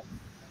do that.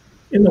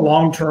 In the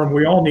long term,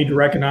 we all need to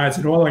recognize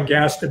that oil and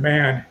gas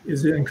demand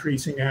is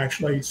increasing,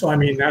 actually. So, I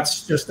mean,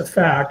 that's just a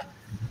fact.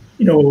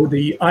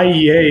 The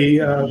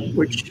IEA,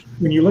 which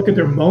when you look at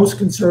their most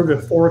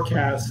conservative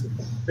forecasts,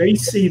 they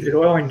see that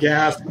oil and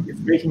gas is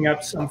making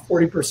up some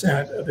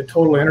 40% of the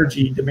total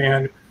energy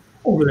demand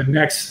over the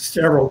next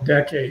several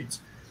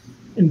decades.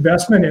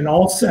 Investment in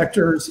all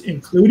sectors,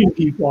 including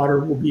deep water,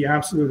 will be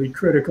absolutely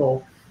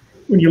critical.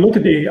 When you look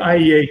at the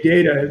IEA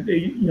data,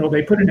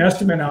 they put an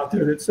estimate out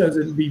there that says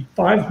it'll be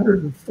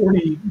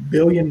 $540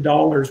 billion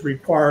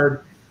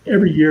required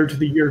every year to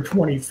the year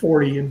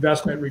 2040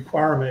 investment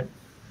requirement.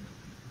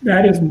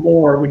 That is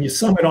more, when you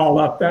sum it all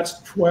up,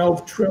 that's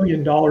 $12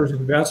 trillion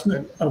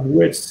investment, of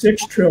which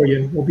 $6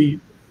 trillion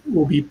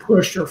will be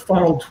pushed or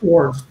funneled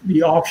towards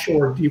the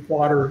offshore deep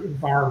water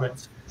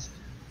environments.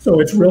 So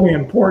it's really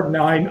important.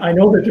 Now, I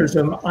know that there's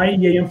some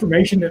IEA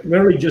information that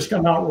literally just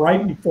come out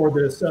right before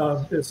this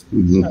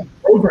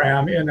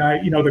program, and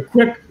the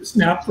quick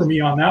snap for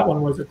me on that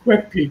one was a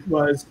quick peek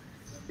was,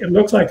 it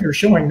looks like they're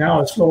showing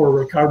now a slower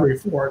recovery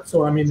for it.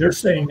 So I mean, they're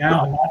saying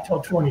now not till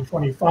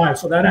 2025.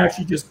 So that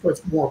actually just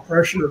puts more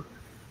pressure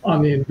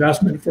on the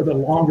investment for the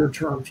longer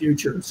term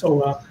future.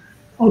 So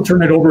I'll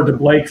turn it over to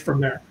Blake from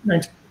there.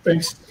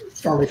 Thanks,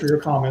 Starlee, for your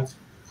comments.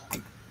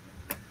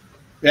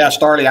 Yeah,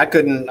 Starlee, I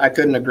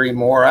couldn't agree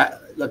more.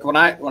 Look, when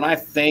I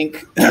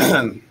think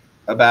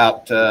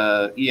about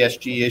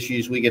ESG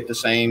issues, we get the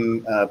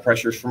same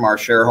pressures from our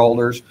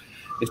shareholders.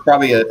 It's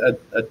probably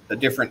a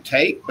different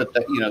take, but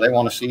they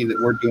want to see that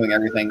we're doing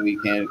everything we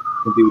can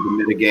do to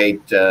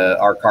mitigate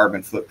our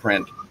carbon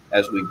footprint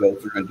as we go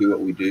through and do what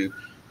we do.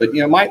 But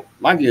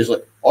my view is,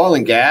 look, oil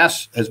and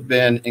gas has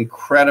been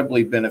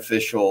incredibly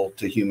beneficial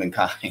to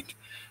humankind.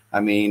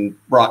 I mean,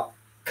 brought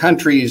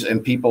countries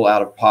and people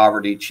out of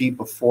poverty, cheap,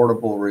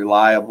 affordable,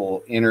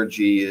 reliable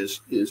energy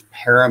is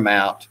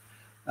paramount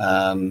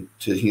to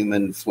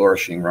human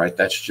flourishing, right?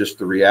 That's just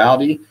the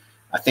reality.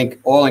 I think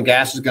oil and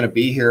gas is going to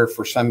be here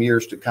for some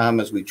years to come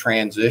as we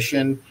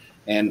transition.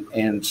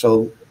 And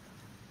so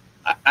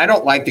I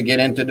don't like to get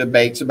into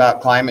debates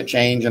about climate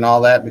change and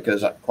all that,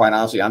 because quite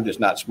honestly, I'm just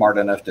not smart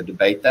enough to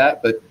debate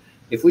that. But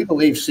if we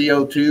believe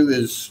CO2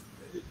 is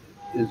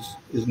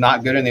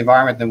not good in the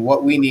environment, then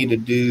what we need to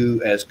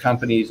do as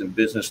companies and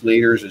business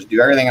leaders is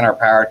do everything in our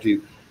power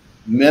to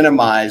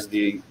minimize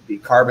the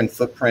carbon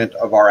footprint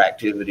of our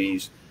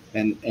activities.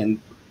 And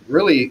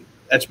really,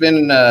 it's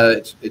been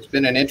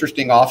an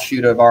interesting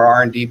offshoot of our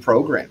R&D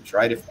programs,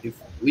 right? If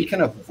we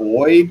can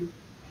avoid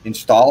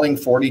installing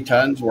 40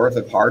 tons worth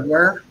of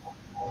hardware,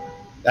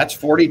 that's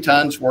 40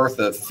 tons worth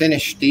of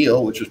finished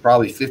steel, which was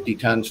probably 50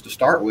 tons to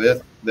start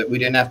with, that we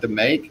didn't have to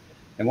make.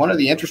 And one of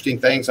the interesting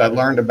things I've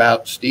learned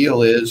about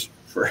steel is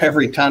for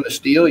every ton of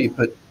steel, you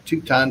put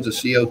 2 tons of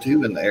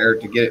CO2 in the air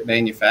to get it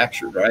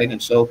manufactured, right?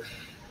 And so,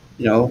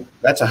 you know,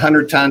 that's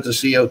 100 tons of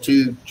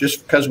CO2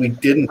 just because we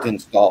didn't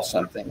install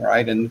something,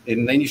 right? And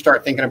then you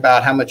start thinking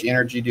about how much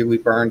energy do we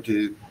burn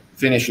to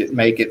finish it,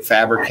 make it,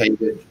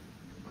 fabricate it,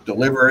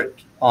 deliver it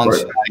on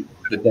site,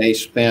 the day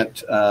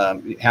spent,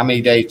 how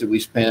many days did we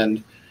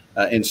spend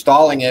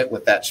installing it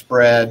with that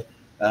spread?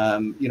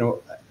 You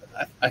know,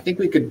 I think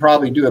we could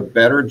probably do a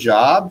better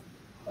job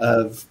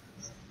of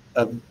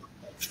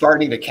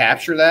starting to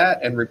capture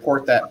that and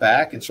report that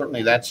back. And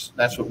certainly that's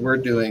what we're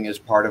doing as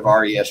part of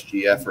our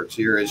ESG efforts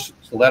here, is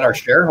to let our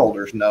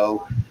shareholders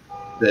know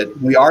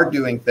that we are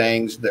doing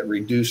things that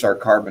reduce our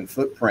carbon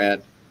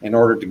footprint in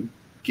order to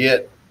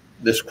get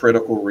this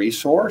critical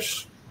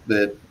resource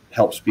that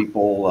helps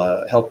people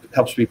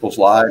helps people's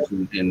lives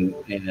and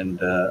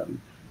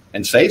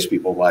saves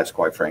people's lives,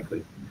 quite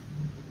frankly.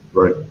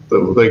 Right.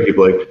 Well, thank you,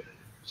 Blake.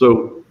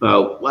 So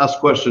last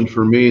question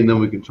for me, and then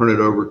we can turn it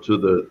over to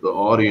the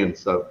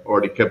audience. I've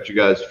already kept you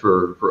guys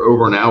for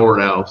over an hour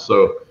now,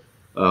 so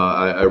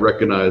I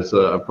recognize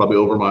I'm probably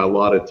over my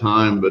allotted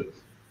time, but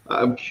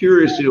I'm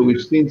curious, you know,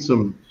 we've seen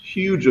some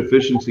huge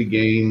efficiency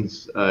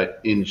gains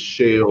in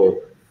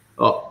shale.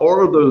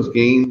 Are those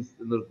gains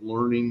and those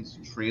learnings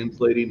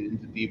translating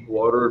into deep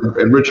water?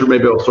 And Richard,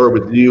 maybe I'll start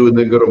with you and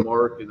then go to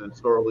Mark and then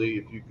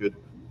Starlee, if you could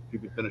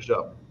finish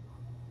up.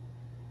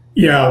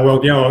 Yeah, well,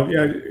 you know,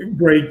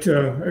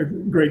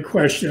 great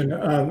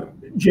question,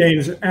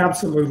 James.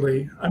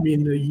 Absolutely. I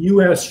mean, the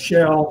U.S.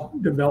 shale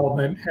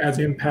development has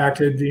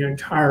impacted the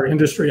entire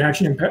industry,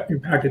 actually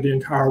impacted the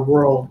entire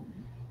world,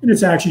 and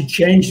it's actually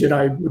changed it,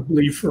 I would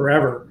believe,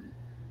 forever.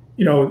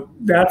 You know,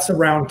 that's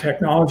around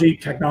technology.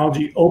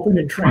 Technology opened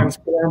and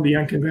transformed the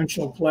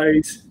unconventional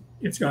plays.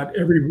 It's got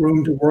every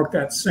room to work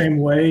that same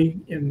way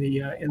in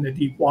the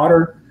deep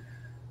water.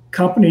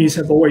 Companies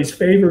have always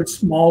favored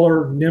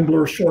smaller,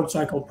 nimbler, short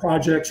cycle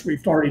projects.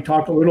 We've already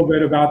talked a little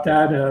bit about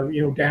that,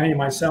 you know, Danny and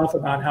myself,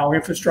 about how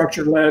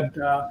infrastructure-led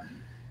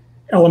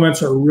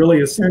elements are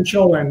really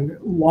essential, and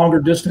longer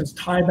distance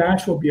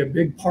tiebacks will be a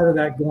big part of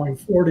that going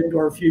forward into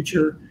our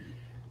future.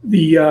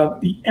 The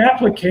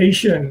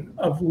application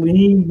of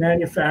lean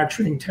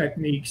manufacturing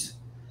techniques,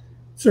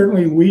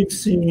 certainly we've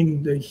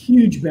seen the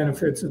huge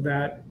benefits of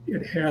that.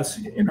 It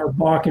has in our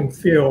Bakken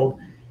field.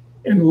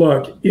 And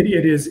look,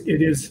 it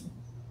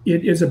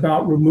is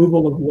about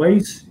removal of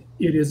waste.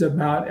 It is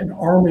about an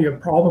army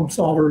of problem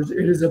solvers.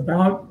 It is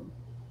about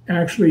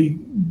actually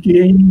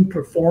gaining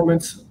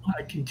performance on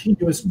a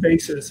continuous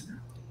basis.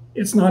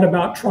 It's not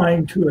about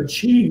trying to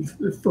achieve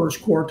the first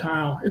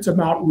quartile. It's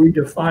about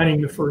redefining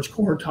the first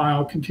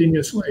quartile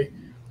continuously.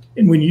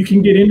 And when you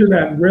can get into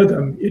that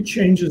rhythm, it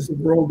changes the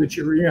world that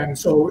you're in.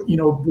 So, you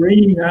know,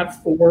 bringing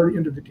that forward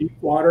into the deep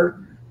water,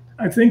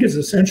 I think, is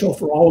essential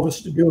for all of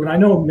us to do. And I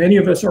know many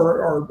of us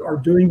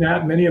are doing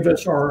that. Many of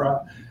us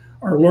are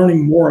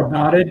learning more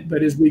about it.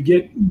 But as we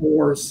get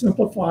more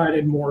simplified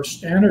and more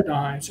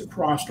standardized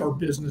across our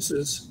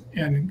businesses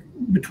and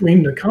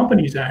between the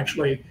companies,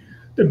 actually,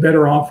 the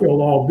better off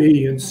we'll all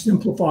be in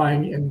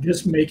simplifying and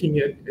just making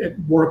it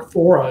work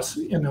for us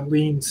in a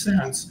lean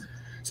sense.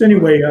 So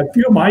anyway, a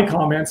few of my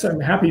comments. I'm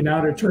happy now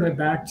to turn it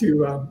back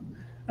to,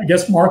 I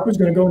guess Mark was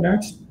going to go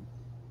next.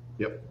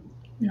 Yep.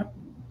 Yep.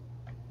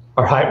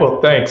 All right. Well,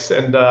 thanks.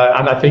 And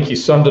I think you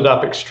summed it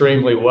up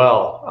extremely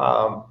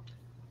well.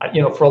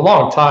 You know, for a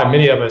long time,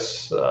 many of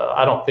us,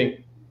 I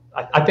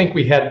think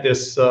we had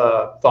this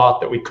thought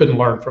that we couldn't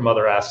learn from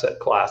other asset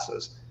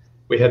classes.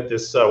 We had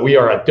this, we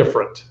are a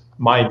different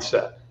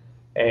mindset.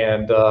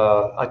 And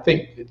I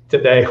think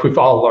today we've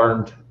all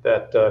learned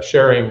that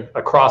sharing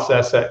across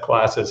asset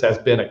classes has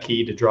been a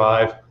key to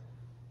drive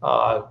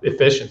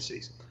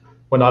efficiencies.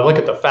 When I look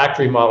at the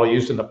factory model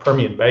used in the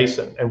Permian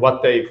Basin and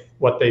what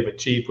they've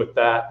achieved with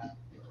that,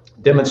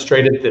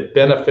 demonstrated the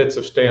benefits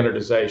of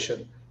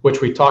standardization,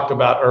 which we talked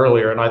about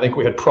earlier. And I think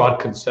we had broad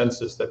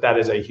consensus that that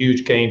is a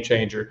huge game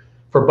changer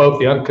for both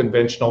the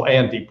unconventional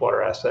and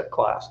deepwater asset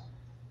class.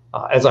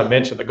 As I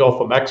mentioned, the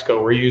Gulf of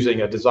Mexico, we're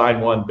using a design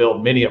one,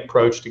 build many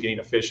approach to gain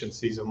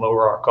efficiencies and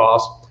lower our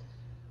costs.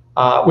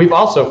 We've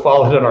also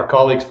followed in our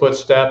colleagues'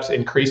 footsteps,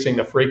 increasing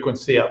the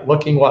frequency at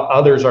looking what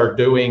others are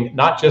doing,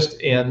 not just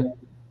in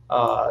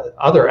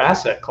other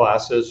asset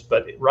classes,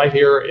 but right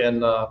here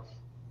in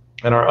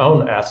our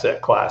own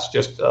asset class,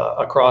 just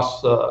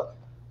across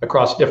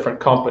different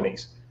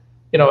companies.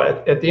 You know,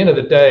 at the end of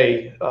the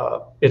day,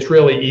 it's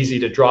really easy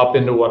to drop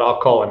into what I'll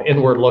call an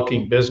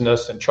inward-looking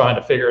business and trying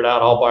to figure it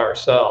out all by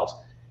ourselves.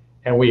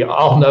 And we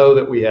all know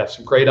that we have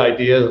some great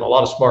ideas and a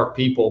lot of smart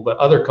people, but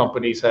other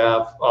companies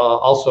have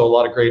also a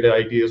lot of great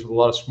ideas with a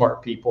lot of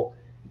smart people.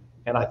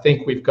 And I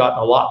think we've gotten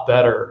a lot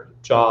better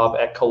job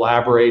at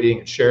collaborating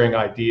and sharing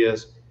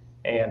ideas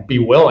and be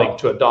willing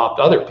to adopt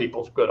other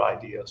people's good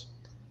ideas.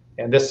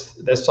 And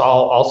this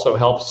all also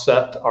helps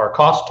set our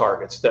cost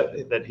targets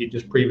that he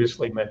just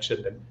previously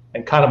mentioned,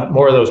 and kind of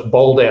more of those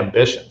bold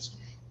ambitions.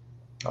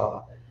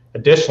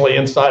 Additionally,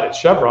 inside at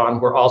Chevron,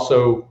 we're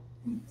also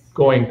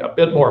going a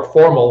bit more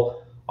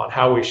formal on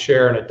how we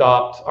share and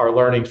adopt our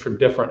learnings from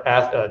different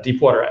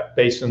deepwater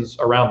basins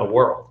around the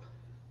world.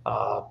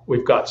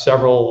 We've got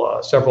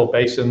several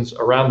basins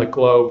around the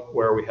globe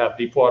where we have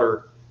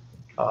deepwater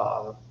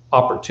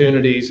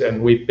opportunities,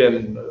 and we've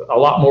been a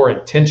lot more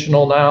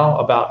intentional now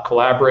about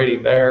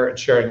collaborating there and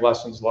sharing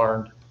lessons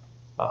learned,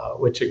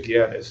 which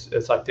again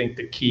is I think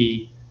the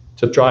key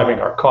to driving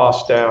our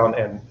costs down,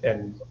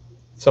 and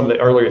some of the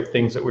earlier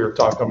things that we were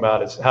talking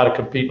about is how to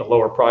compete in a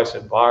lower price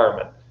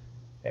environment.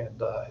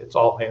 And it's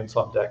all hands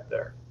on deck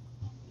there.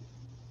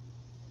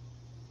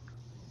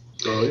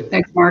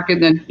 Thanks, Mark.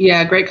 And then,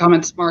 yeah, great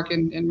comments, Mark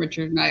and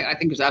Richard. And I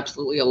think there's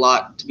absolutely a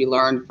lot to be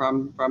learned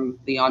from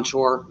the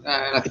onshore.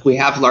 And I think we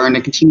have learned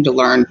and continue to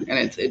learn. And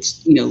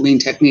it's you know, lean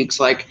techniques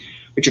like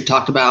Richard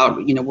talked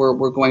about. You know,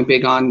 we're going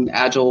big on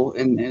agile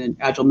and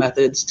agile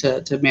methods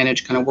to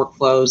manage kind of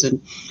workflows and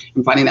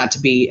finding that to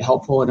be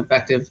helpful and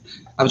effective.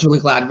 I was really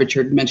glad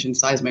Richard mentioned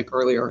seismic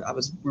earlier. I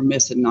was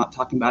remiss in not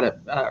talking about it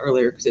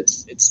earlier, because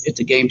it's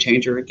a game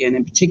changer, again,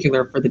 in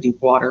particular for the deep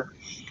water.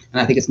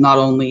 And I think it's not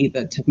only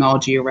the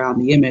technology around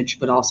the image,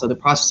 but also the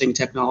processing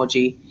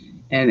technology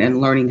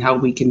and learning how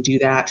we can do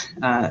that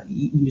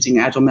using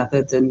agile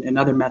methods and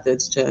other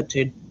methods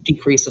to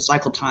decrease the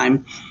cycle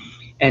time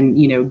and,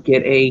 you know,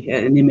 get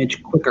an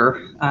image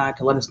quicker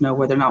to let us know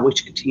whether or not we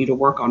should continue to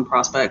work on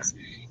prospects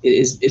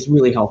is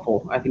really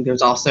helpful. I think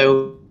there's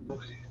also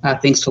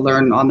things to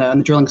learn on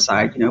the drilling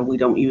side. You know, we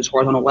don't use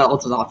horizontal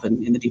wells as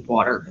often in the deep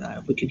water.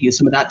 If we could use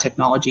some of that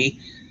technology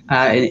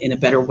in a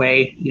better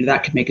way, you know,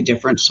 that could make a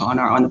difference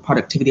on the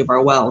productivity of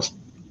our wells.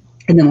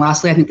 And then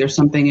lastly, I think there's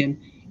something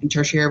in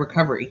tertiary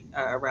recovery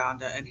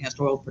around enhanced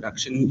oil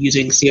production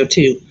using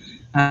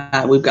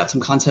CO2. We've got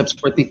some concepts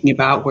we're thinking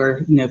about where,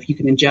 you know, if you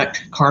can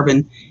inject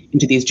carbon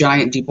into these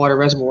giant deep water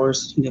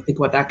reservoirs, you know, think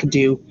what that could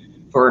do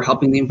for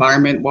helping the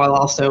environment while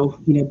also,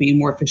 you know, being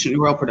more efficient in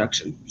oil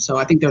production. So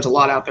I think there's a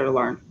lot out there to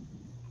learn.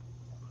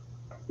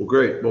 Well,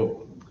 great.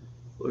 Well,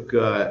 look,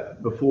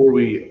 before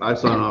I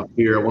sign off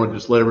here, I want to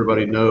just let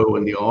everybody know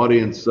in the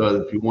audience,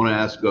 if you want to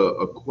ask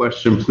a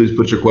question, please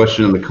put your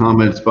question in the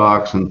comments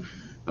box, and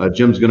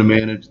Jim's going to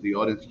manage the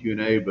audience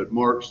Q&A. But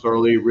Mark,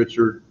 Starlee,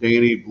 Richard,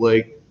 Danny,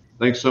 Blake,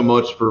 thanks so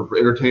much for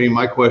entertaining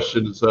my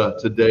questions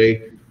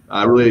today.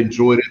 I really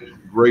enjoyed it.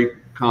 Great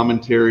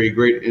commentary,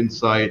 great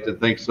insight, and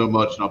thanks so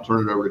much. And I'll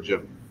turn it over to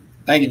Jim.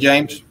 Thank you,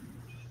 James.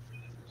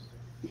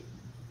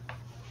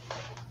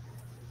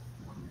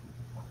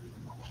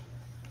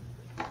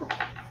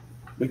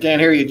 We can't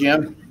hear you,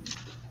 Jim.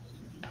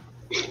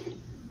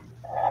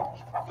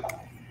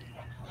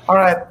 All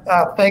right.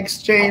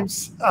 Thanks,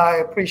 James. I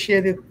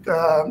appreciated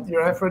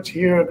your efforts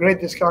here. Great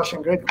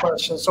discussion, great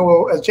questions.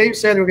 So as James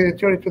said, we're going to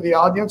turn it to the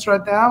audience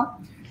right now.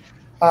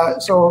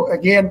 So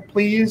again,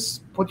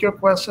 please put your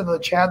question in the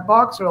chat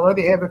box. We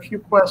already have a few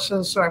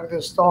questions, so I'm going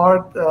to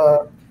start.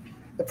 The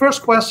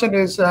first question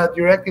is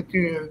directed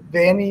to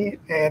Danny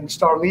and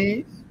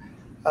Starlee.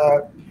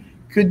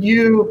 Could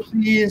you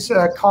please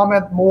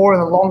comment more on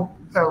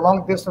the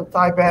long-distance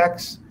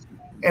tiebacks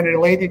and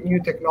related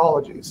new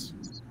technologies?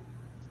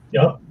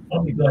 Yep,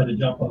 I'll be glad to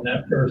jump on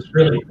that first.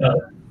 Really,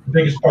 the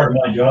biggest part of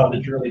my job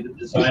is really the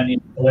design and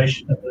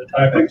installation of the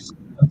tieback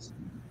systems.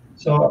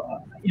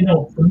 So, you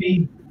know, for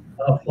me,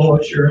 flow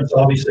assurance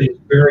obviously is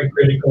very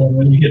critical. And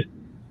when you get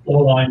flow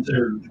lines that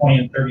are 20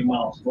 and 30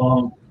 miles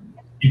long,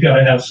 you've got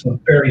to have some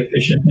very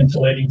efficient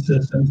insulating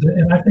systems.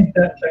 And I think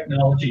that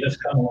technology has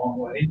come a long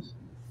ways.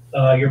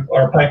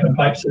 Our pipe and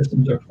pipe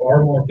systems are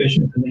far more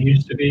efficient than they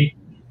used to be.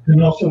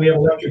 And also we have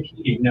electric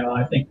heating now.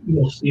 I think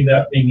you'll see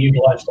that being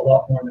utilized a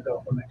lot more in the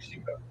Gulf of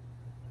Mexico.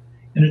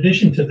 In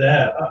addition to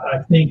that,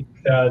 I think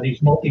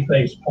these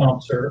multi-phase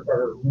pumps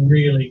are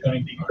really going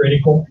to be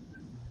critical.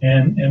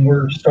 And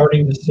we're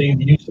starting to see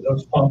the use of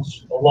those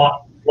pumps a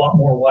lot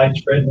more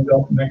widespread in the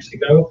Gulf of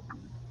Mexico.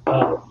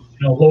 You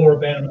know, lower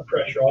abandonment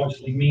pressure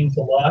obviously means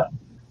a lot.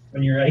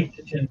 When you're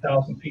 8,000 to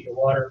 10,000 feet of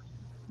water,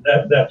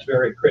 that's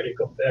very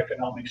critical to the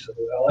economics of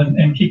the well,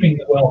 and keeping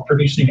the well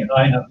producing at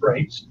high enough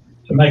rates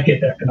to make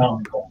it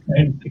economical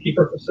and to keep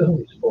our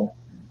facilities full.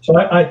 So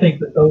I think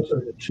that those are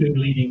the two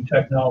leading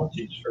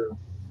technologies for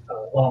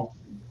long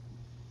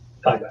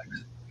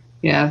tiebacks.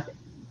 Yeah.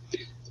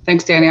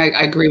 Thanks, Danny.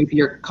 I agree with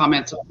your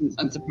comments.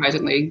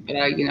 Unsurprisingly,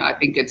 I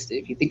think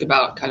if you think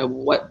about kind of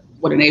what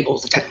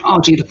enables the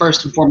technology, the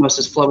first and foremost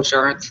is flow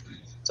assurance.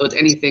 So it's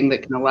anything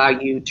that can allow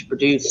you to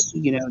produce,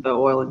 the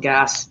oil and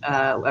gas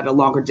at a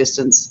longer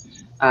distance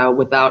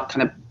without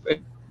kind of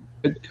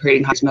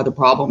creating some other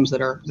problems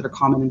that are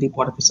common in deep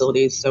water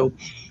facilities. So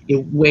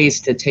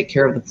ways to take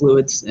care of the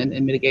fluids and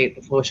mitigate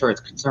the flow assurance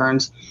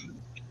concerns.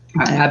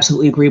 I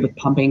absolutely agree with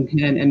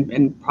pumping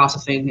and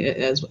processing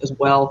as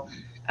well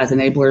as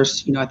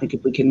enablers. I think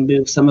if we can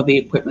move some of the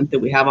equipment that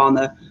we have on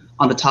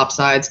the top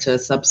sides to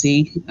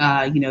subsea,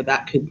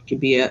 that could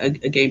be a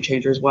game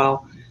changer as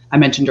well. I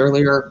mentioned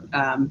earlier,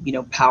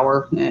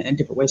 power and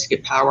different ways to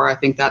get power. I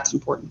think that's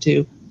important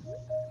too.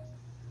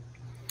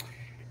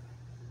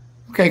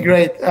 Okay,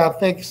 great.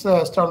 Thanks,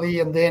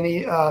 Starlee and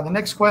Danny. The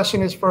next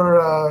question is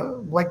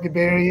for Blake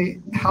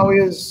DeBerry. How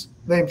is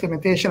the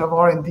implementation of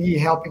R&D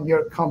helping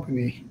your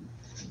company?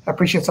 I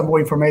appreciate some more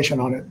information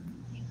on it.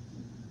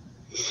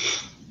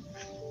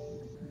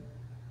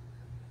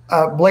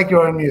 Blake,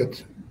 you're on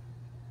mute.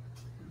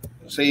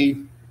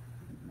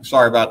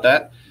 Sorry about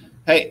that.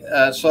 Hey,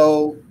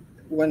 so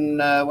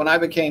when I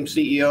became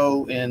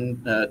CEO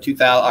in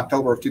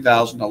October of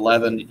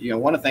 2011,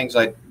 one of the things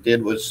I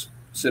did was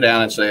sit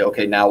down and say,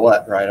 okay, now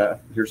what, right?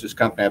 Here's this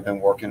company I've been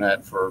working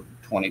at for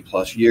 20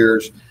 plus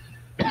years.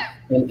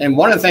 And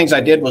one of the things I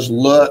did was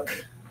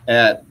look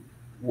at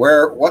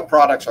what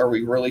products are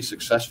we really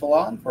successful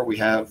on, where we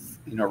have,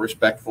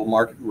 respectable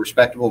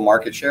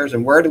market shares,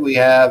 and where do we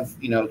have,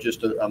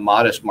 just a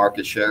modest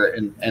market share,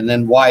 and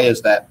then why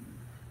is that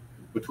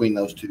between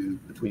those two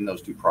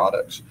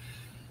products?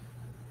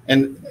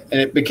 And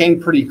it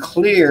became pretty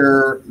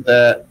clear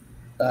that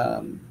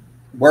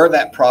where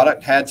that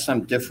product had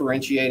some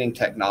differentiating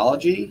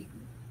technology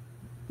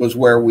was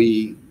where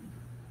we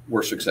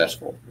were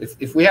successful.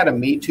 If we had a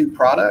Me Too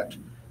product,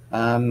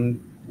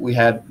 we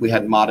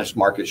had modest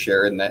market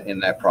share in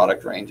that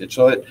product range, and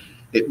so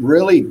it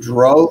really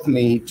drove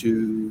me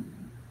to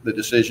the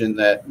decision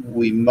that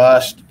we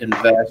must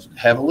invest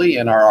heavily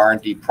in our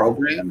R&D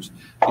programs.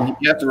 And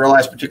you have to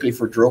realize, particularly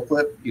for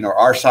Dril-Quip,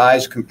 our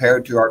size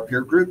compared to our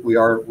peer group, we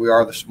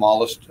are the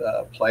smallest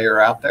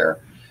player out there,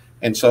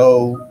 and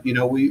so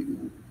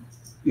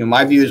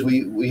my view is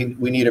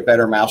we need a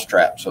better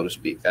mousetrap, so to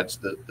speak. That's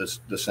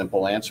the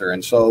simple answer.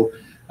 And so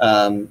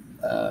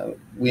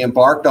we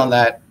embarked on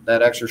that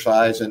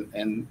exercise,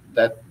 and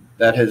that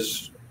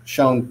has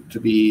shown to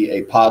be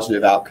a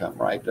positive outcome,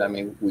 right? I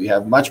mean, we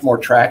have much more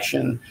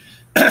traction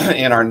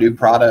in our new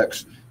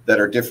products that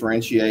are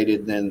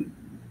differentiated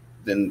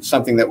than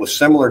something that was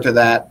similar to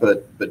that,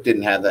 but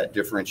didn't have that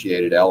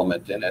differentiated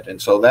element in it.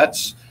 And so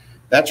that's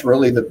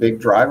really the big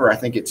driver. I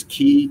think it's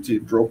key to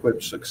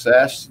Dril-Quip's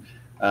success.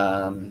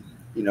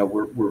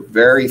 We're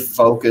very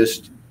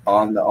focused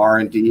on the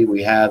R&D.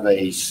 We have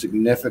a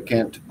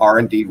significant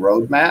R&D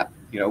roadmap.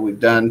 We've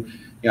done,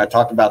 I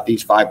talked about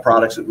these 5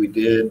 products that we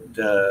did,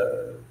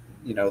 the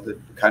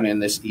kind of in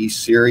this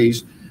East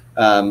series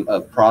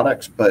of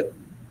products, but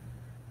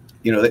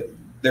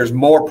there's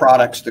more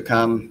products to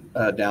come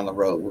down the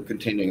road. We're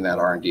continuing that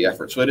R&D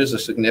effort. So it is a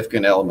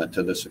significant element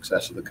to the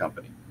success of the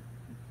company.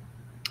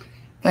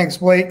 Thanks,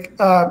 Blake.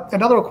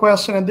 Another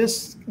question, and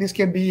this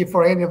can be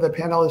for any of the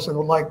panelists that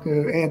would like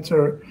to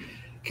answer.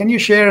 Can you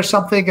share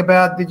something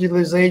about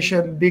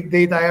digitalization, big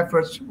data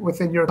efforts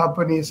within your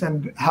companies,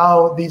 and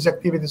how these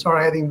activities are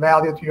adding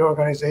value to your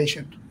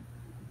organization?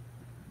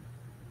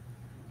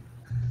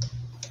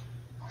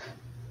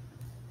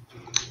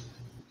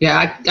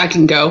 Yeah, I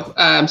can go.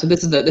 So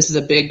this is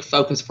a big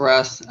focus for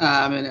us,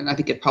 and I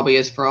think it probably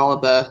is for all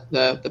of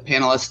the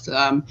panelists.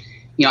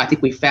 I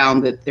think we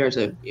found that there's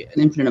an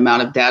infinite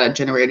amount of data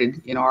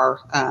generated in our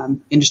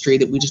industry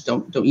that we just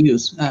don't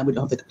use. We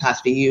don't have the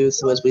capacity to use.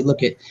 So as we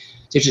look at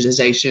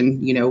digitization,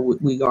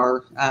 we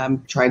are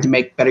trying to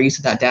make better use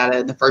of that data.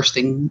 And the first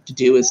thing to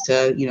do is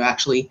to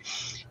actually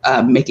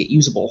make it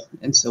usable.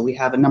 And so we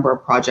have a number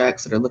of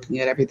projects that are looking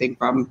at everything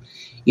from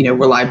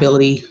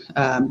reliability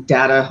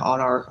data on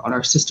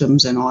our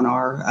systems and on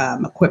our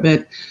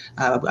equipment.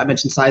 I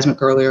mentioned seismic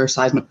earlier,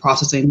 seismic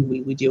processing.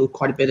 We do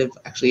quite a bit of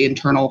actually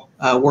internal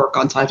work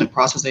on seismic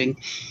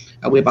processing.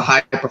 We have a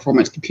high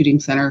performance computing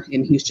center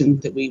in Houston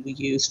that we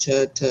use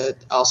to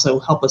also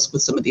help us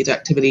with some of these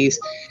activities.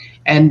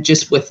 And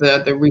just with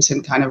the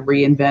recent kind of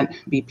reInvent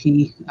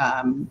BP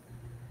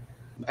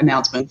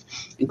announcement,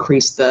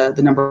 increased the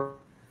number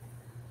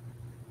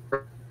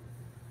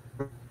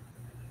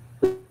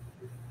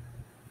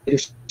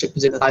leadership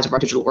position, the size of our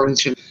digital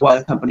organization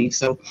company.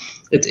 So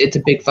it's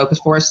a big focus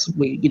for us.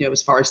 We,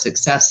 as far as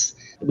success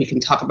we can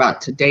talk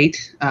about to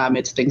date,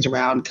 it's things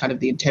around kind of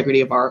the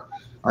integrity of our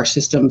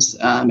systems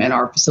and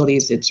our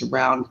facilities. It's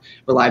around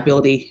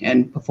reliability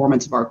and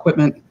performance of our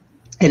equipment,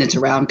 and it's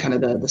around kind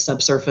of the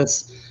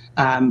subsurface,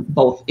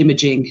 both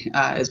imaging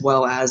as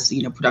well as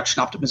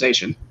production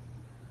optimization.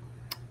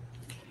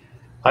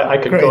 I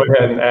could go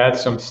ahead and add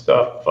some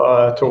stuff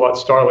to what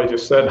Starlee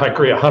just said. I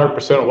agree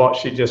 100% of what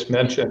she just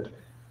mentioned.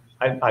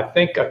 I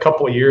think a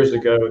couple of years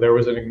ago there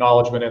was an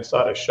acknowledgement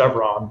inside of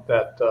Chevron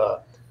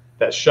that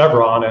that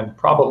Chevron and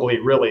probably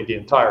really the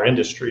entire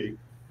industry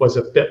was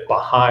a bit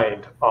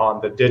behind on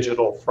the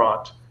digital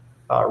front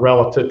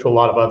relative to a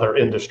lot of other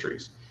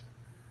industries.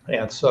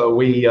 And so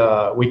we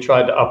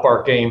tried to up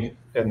our game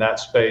in that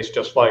space,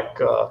 just like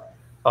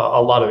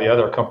a lot of the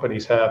other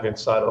companies have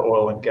inside of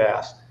oil and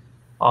gas,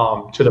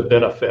 to the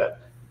benefit.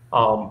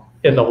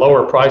 In the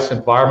lower price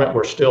environment,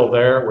 we're still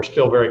there. We're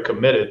still very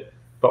committed,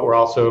 but we're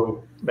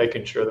also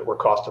making sure that we're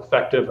cost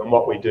effective in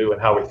what we do and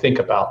how we think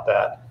about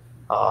that.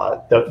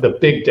 The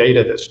big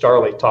data that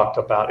Starlee talked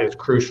about is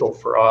crucial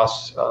for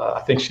us.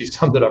 I think she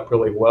summed it up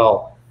really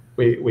well.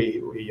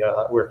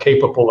 We're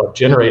capable of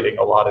generating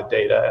a lot of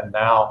data, and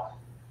now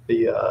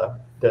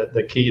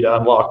the key to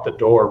unlock the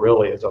door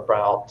really is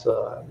about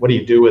what do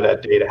you do with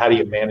that data? How do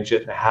you manage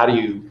it, and how do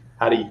you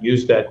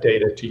use that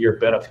data to your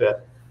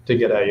benefit to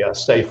get a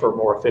safer,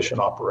 more efficient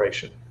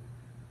operation?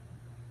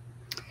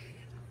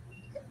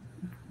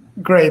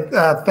 Great,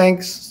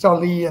 thanks,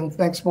 Starlee, and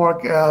thanks,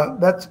 Mark.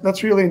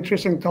 That's really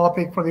interesting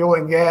topic for the oil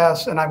and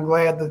gas, and I'm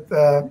glad that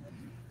the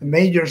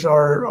majors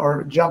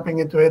are jumping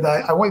into it.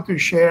 I wanted to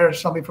share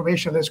some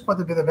information. There's quite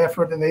a bit of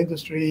effort in the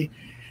industry.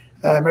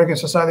 American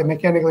Society of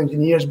Mechanical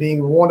Engineers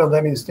being one of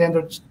them in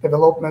standards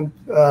development,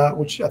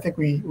 which I think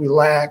we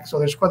lack. So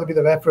there's quite a bit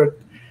of effort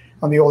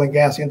on the oil and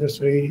gas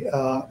industry.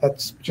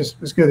 That's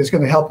just as good. It's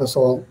going to help us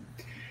all.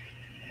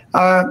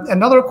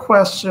 Another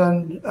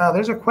question.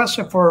 There's a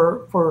question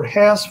for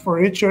Hess, for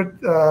Richard.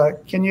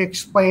 Can you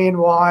explain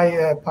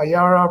why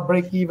Payara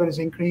break-even is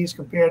increased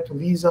compared to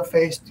Liza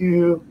Phase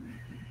 2?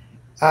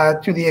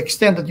 To the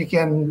extent that you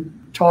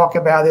can talk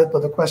about it,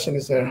 but the question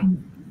is there.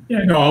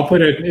 Yeah, no, I'll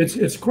put it,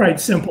 it's quite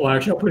simple,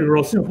 actually. I'll put it in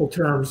real simple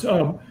terms.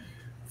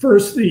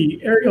 First,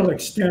 the aerial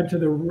extent of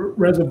the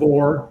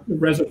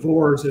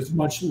reservoirs is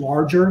much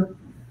larger.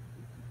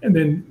 And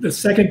then the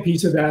second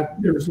piece of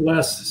that, there's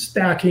less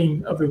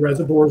stacking of the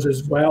reservoirs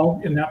as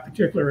well in that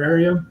particular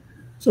area.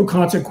 So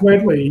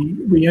consequently,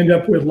 we end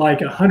up with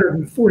like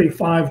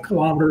 145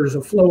 kilometers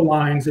of flow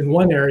lines in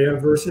one area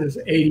versus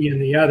 80 in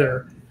the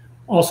other.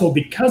 Also,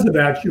 because of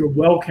that, your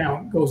well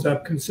count goes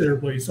up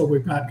considerably. So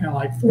we've got kind of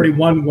like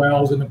 41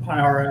 wells in the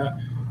Payara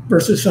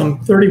versus some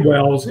 30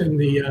 wells in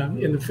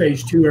the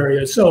Phase 2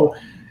 area. So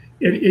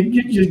it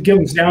just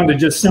comes down to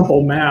just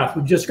simple math.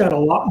 We've just got a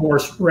lot more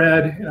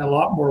spread and a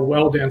lot more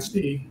well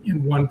density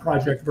in one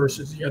project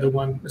versus the other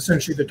one.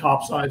 Essentially, the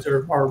top sides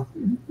are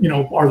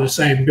the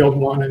same. Build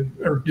one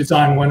or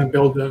design one and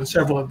build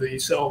several of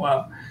these.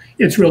 So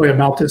it's really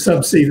about the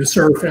subsea, the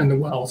surf, and the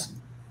wells.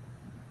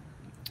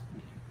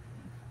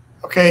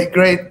 Okay,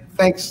 great.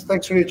 Thanks,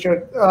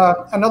 Richard.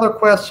 Another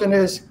question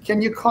is,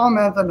 can you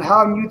comment on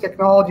how new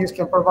technologies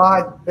can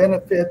provide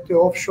benefit to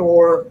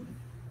offshore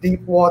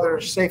deepwater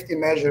safety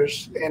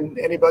measures? And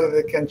anybody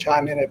that can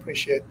chime in, I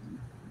appreciate.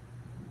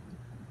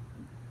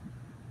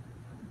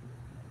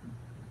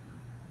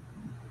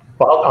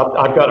 Well,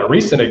 I've got a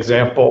recent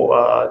example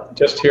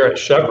just here at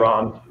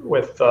Chevron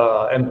with,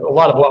 and a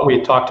lot of what we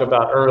talked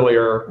about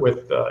earlier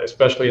with,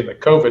 especially in the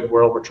COVID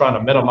world, we're trying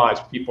to minimize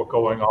people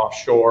going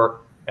offshore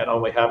and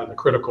only having the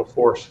critical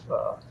force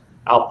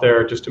out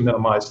there just to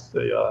minimize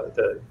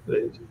the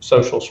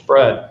social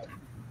spread.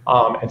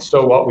 And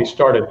so what we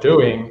started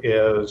doing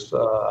is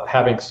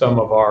having some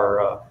of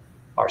our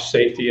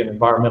safety and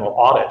environmental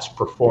audits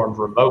performed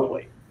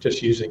remotely,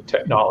 just using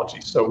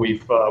technology. So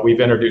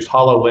we've introduced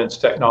HoloLens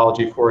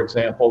technology, for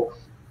example,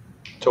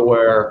 to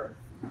where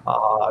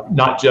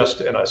not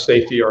just in a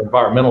safety or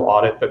environmental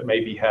audit, but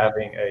maybe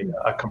having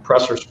a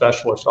compressor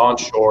specialist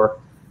onshore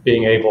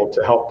being able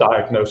to help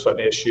diagnose an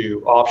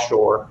issue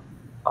offshore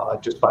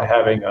just by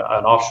having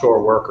an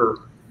offshore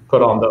worker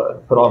put on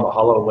the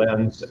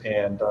HoloLens,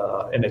 and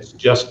it's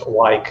just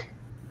like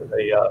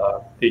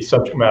the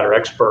subject matter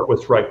expert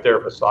was right there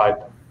beside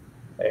them.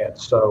 And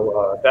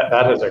so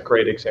that is a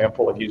great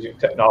example of using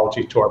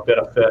technology to our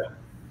benefit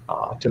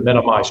to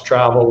minimize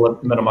travel,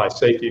 minimize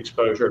safety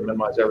exposure, and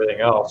minimize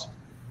everything else,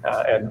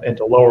 and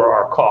to lower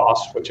our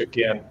costs, which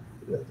again,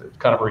 is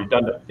kind of a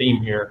redundant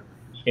theme here.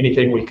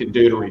 Anything we can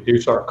do to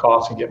reduce our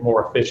costs and get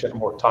more efficient and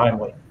more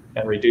timely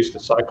and reduce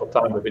the cycle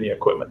time of any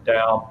equipment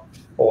down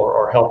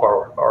or help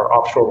our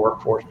offshore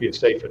workforce be as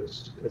safe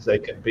as they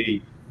can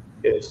be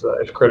is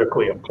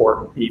critically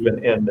important,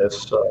 even in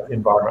this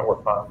environment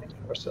we're finding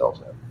ourselves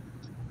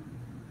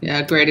in.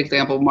 Yeah, great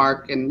example,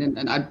 Mark. And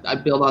I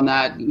build on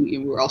that.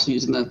 We're also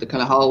using the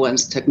kind of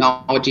HoloLens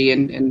technology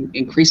and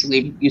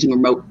increasingly using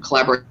remote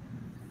collaboration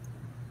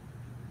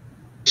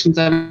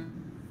centers.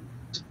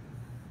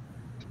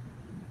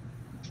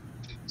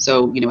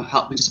 So,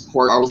 helping to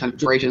support our kind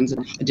of operations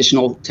and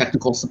additional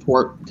technical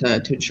support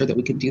to ensure that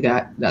we can do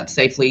that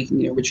safely.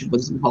 Richard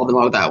was involved in a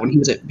lot of that when he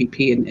was at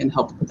BP and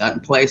helped put that in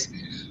place.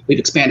 We've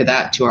expanded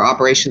that to our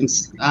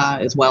operations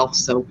as well.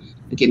 So,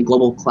 again,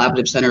 global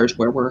collaborative centers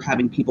where we're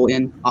having people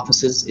in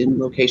offices in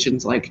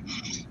locations like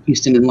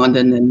Houston and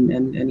London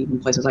and even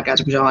places like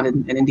Azerbaijan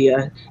and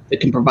India that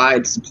can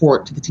provide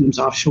support to the teams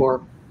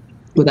offshore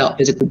without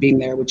physically being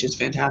there, which is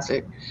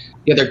fantastic.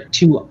 The other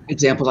two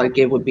examples I'd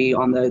give would be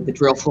on the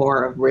drill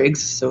floor of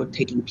rigs, so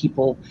taking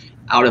people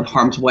out of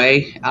harm's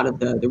way, out of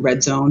the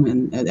red zone,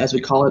 and as we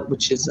call it,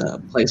 which is a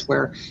place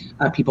where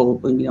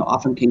people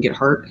often can get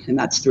hurt, and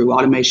that's through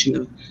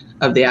automation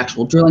of the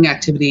actual drilling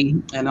activity,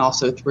 and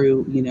also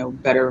through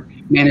better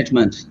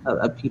management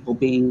of people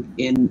being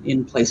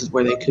in places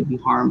where they could be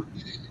harmed.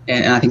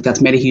 And I think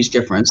that's made a huge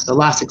difference. The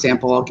last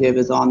example I'll give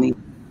is on the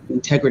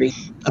integrity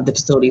of the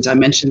facilities. I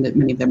mentioned that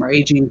many of them are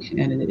aging,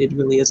 and it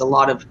really is a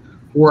lot of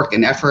work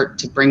and effort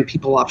to bring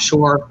people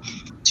offshore,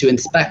 to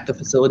inspect the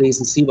facilities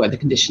and see what the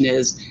condition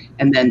is,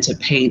 and then to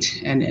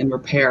paint and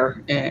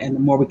repair. And the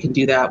more we can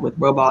do that with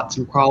robots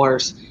and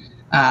crawlers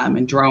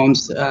and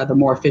drones, the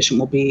more efficient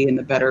we'll be, and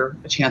the better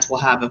a chance we'll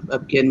have of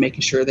again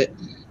making sure that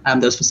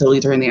those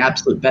facilities are in the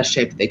absolute best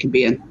shape that they can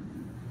be in.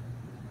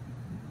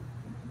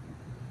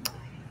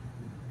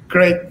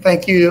 Great,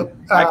 thank you.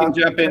 I can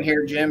jump in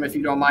here, Jim, if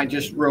you don't mind,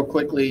 just real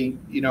quickly.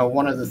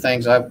 One of the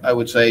things I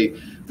would say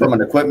from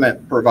an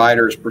equipment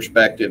provider's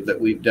perspective that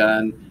we've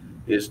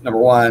done is, number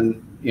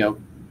one,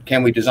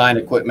 can we design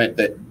equipment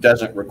that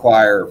doesn't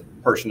require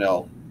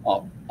personnel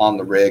on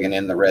the rig and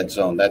in the red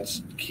zone?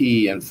 That's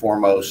key and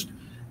foremost.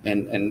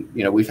 And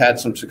we've had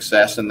some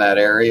success in that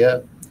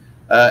area.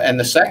 And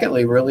the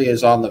secondly really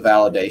is on the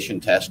validation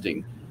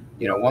testing.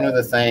 One of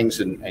the things,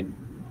 and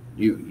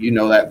you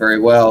know that very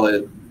well,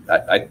 is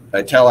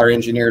I tell our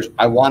engineers,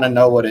 I want to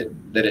know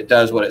that it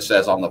does what it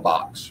says on the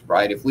box,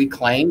 right? If we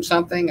claim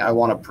something, I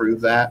want to prove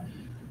that.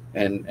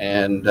 And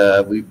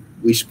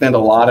we spend a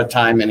lot of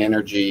time and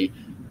energy,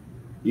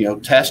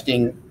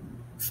 testing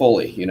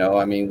fully.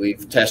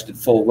 We've tested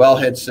full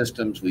wellhead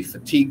systems, we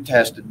fatigue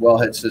tested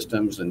wellhead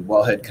systems and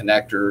wellhead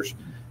connectors,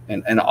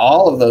 and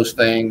all of those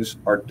things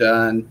are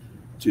done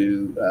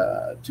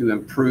to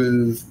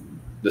improve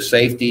the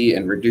safety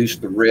and reduce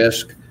the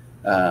risk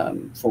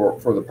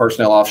for the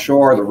personnel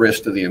offshore, the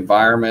risk to the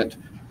environment.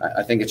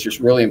 I think it's just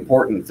really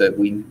important that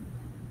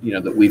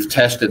we've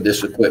tested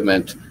this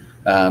equipment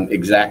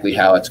exactly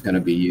how it's going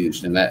to be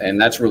used,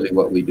 and that's really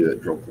what we do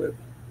at Dril-Quip.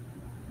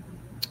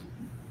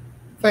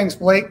 Thanks,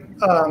 Blake.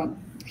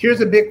 Here's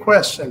a big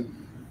question.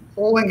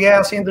 Oil and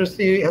gas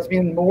industry has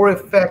been more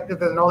affected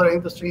than other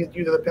industries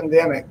due to the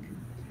pandemic.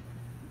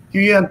 Do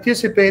you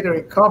anticipate a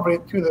recovery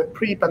to the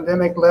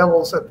pre-pandemic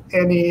levels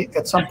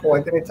at some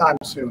point, anytime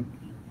soon?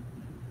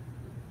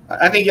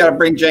 I think you got to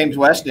bring James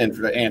West in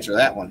to answer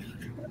that one.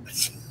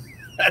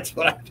 That's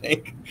what I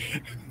think.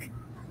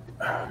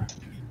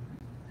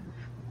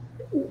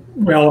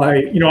 Well,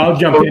 I'll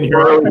jump in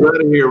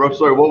here. I'm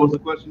sorry, what was the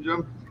question,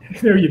 Jim?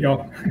 There you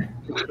go.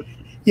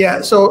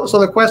 Yeah, so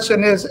the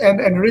question is,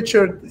 and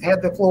Richard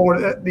had the floor,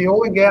 the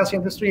oil and gas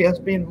industry has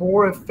been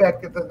more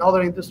affected than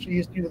other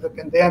industries due to the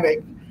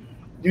pandemic.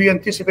 Do you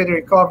anticipate a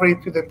recovery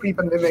to the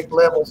pre-pandemic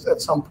levels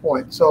at some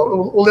point?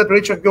 So we'll let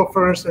Richard go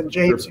first, and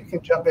James, you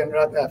can jump in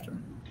right after.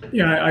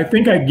 Yeah, I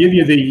think I'd give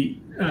you the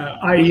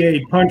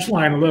IEA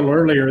punchline a little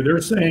earlier. They're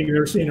saying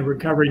they're seeing a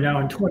recovery now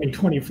in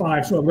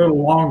 2025, so a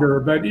little longer.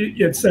 But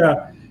it's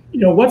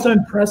what's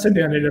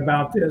unprecedented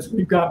about this?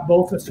 We've got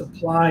both a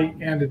supply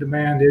and a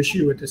demand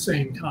issue at the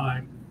same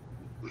time,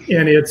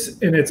 and it's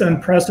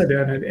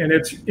unprecedented. And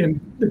it's in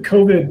the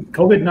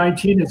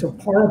COVID-19 is a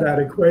part of that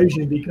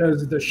equation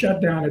because of the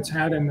shutdown it's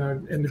had in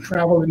the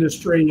travel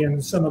industry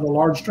and some of the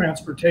large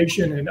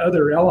transportation and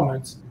other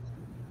elements.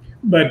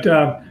 But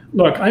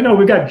look, I know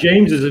we've got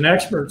James as an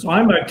expert, so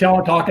I'm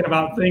talking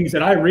about things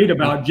that I read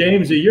about.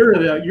 James, you're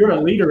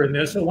a leader in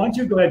this, so why don't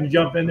you go ahead and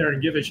jump in there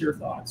and give us your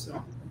thoughts?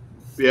 So.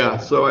 Yeah,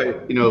 so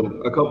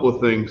a couple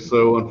of things.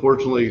 So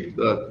unfortunately,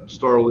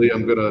 Starlee,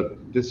 I'm going to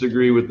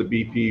disagree with the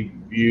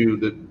BP view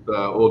that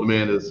oil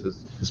demand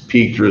has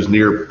peaked or is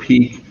near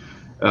peak.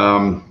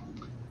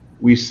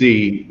 We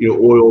see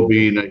oil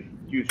being a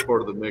huge part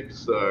of the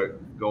mix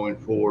going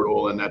forward,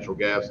 oil and natural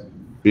gas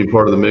being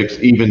part of the mix,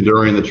 even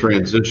during the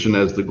transition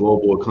as the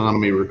global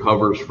economy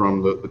recovers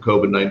from the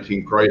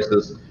COVID-19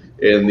 crisis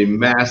and the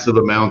massive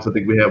amounts. I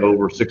think we have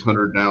over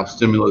 600 now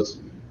stimulus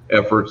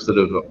efforts that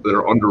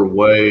are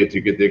underway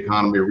to get the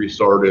economy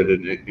restarted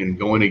and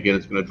going again.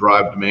 It's going to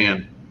drive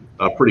demand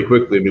pretty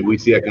quickly. I mean, we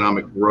see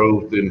economic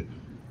growth in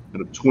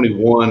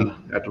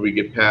 21 after we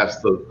get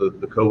past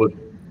the COVID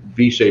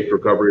V-shaped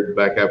recovery at the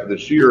back half of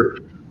this year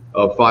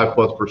of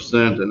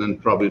 5+%, and then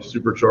probably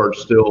supercharged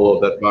still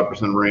of that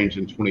 5% range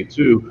in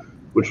 22,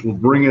 which will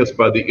bring us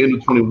by the end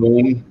of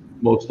 21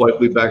 most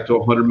likely back to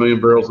 100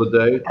 million barrels a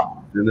day,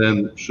 and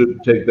then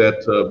should take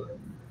that to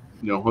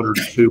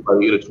 102 by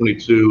the end of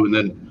 22, and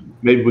then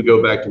maybe we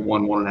go back to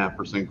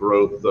 1.5%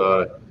 growth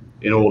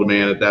in oil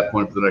demand at that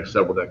point for the next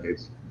several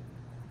decades.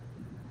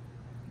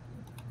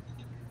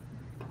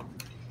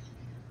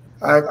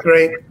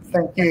 Great,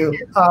 thank you.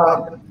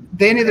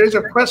 Danny, there's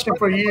a question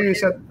for you.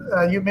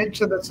 You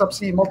mentioned that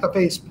subsea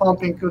multi-phase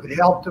pumping could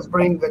help to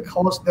bring the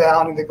cost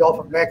down in the Gulf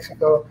of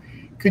Mexico.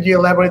 Could you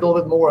elaborate a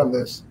little bit more on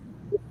this?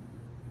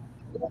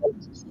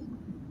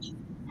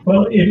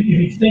 Well, if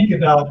you think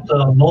about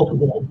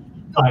multiple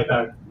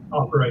tieback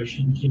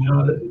operations. You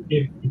know,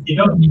 if you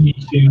don't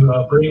need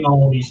to bring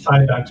all of these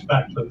tiebacks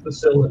back to the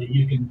facility,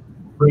 you can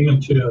bring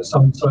them to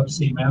some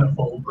subsea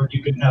manifold where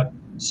you can have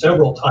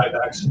several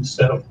tiebacks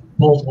instead of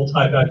multiple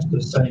tiebacks to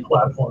the same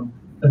platform.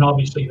 And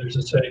obviously there's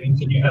a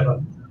savings, and you have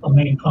a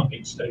main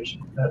pumping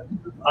station. That,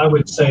 I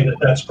would say that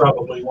that's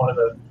probably one of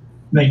the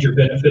major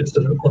benefits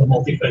of the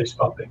multi-phase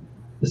pumping,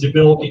 is the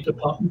ability to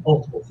pump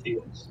multiple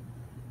fields.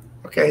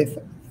 Okay,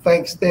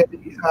 thanks,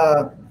 David.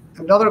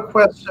 Another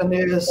question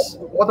is,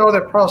 what are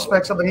the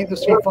prospects of the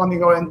industry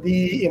funding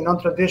R&D in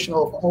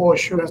non-traditional flow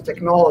assurance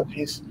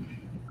technologies,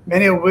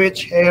 many of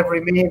which have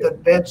remained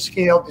at bench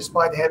scale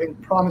despite having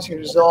promising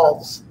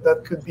results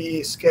that could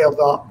be scaled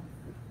up?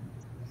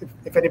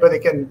 If anybody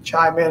can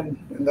chime in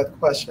that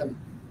question.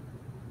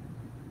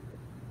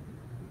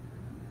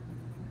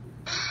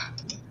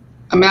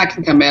 I mean, I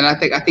can come in. I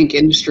think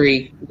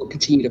industry will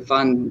continue to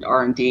fund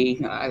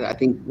R&D. I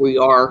think we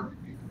are,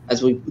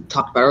 as we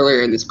talked about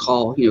earlier in this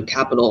call, you know,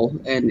 capital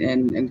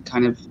and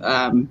kind of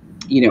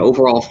you know,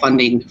 overall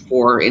funding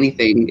for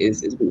anything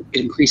is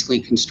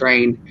increasingly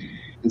constrained.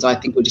 And so I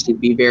think we just need to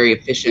be very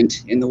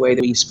efficient in the way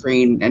that we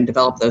screen and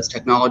develop those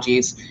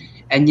technologies.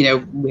 And, you know,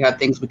 we have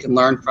things we can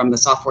learn from the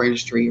software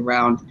industry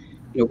around,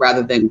 you know,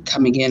 rather than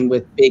coming in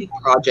with big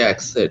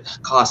projects that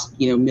cost,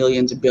 you know,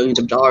 millions and billions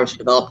of dollars to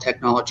develop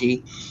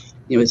technology.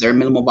 You know, is there a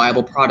minimal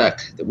viable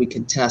product that we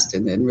can test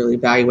and then really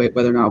evaluate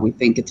whether or not we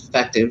think it's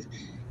effective,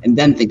 and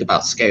then think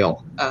about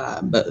scale.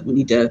 But we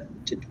need to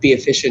be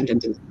efficient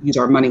and to use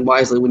our money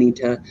wisely. We need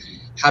to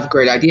have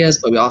great ideas,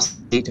 but we also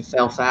need to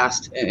fail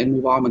fast and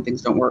move on when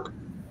things don't work.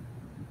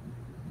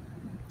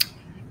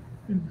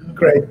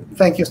 Great,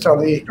 thank you,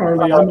 Starlee.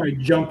 Charlie, I might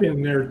jump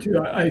in there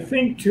too. I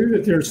think too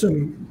that there's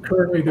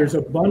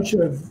a bunch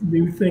of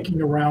new thinking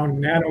around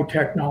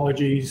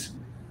nanotechnologies,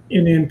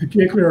 and in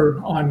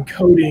particular on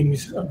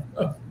coatings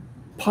of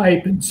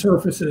pipe and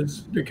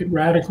surfaces that could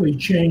radically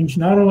change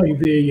not only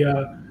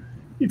the,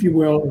 if you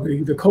will,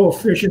 the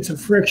coefficients of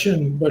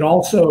friction, but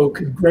also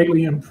could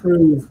greatly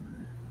improve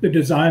the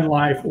design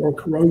life or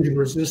corrosion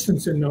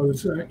resistance in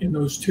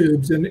those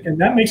tubes, and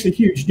that makes a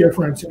huge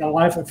difference in a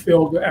life of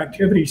field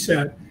activity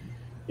set.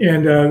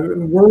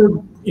 And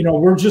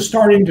we're just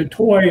starting to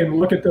toy and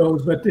look at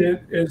those, but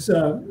as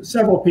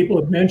several people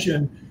have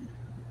mentioned,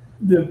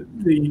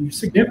 the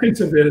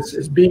significance of this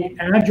is being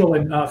agile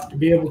enough to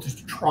be able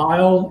to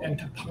trial and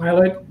to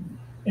pilot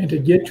and to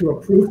get to a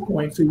proof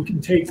point, so you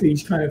can take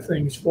these kind of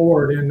things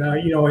forward. And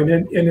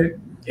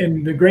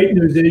and the great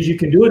news is you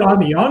can do it on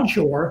the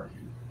onshore,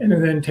 and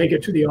then take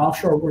it to the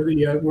offshore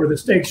where the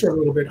stakes are a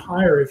little bit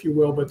higher, if you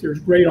will. But there's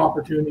great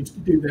opportunities to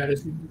do that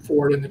as we move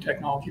forward in the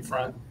technology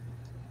front.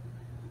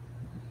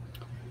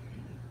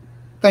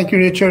 Thank you,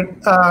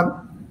 Richard.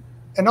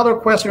 Another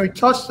question, we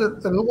touched a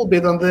little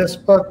bit on this,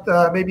 but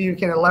maybe you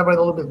can elaborate a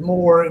little bit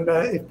more. And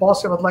if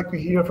possible, I'd like to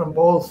hear from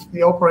both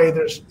the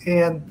operators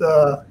and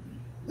the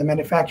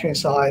manufacturing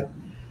side.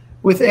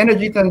 With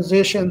energy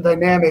transition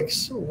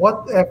dynamics,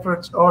 what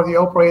efforts are the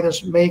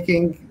operators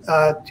making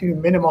to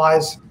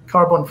minimize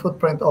carbon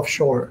footprint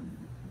offshore?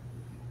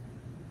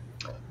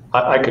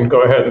 I can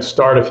go ahead and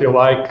start if you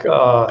like.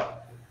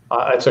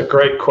 It's a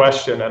great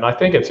question, and I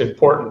think it's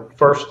important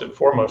first and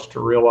foremost to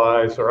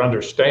realize or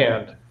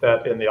understand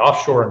that in the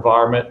offshore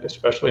environment,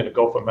 especially in the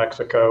Gulf of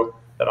Mexico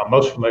that I'm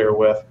most familiar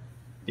with,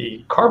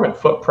 the carbon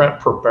footprint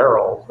per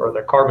barrel, or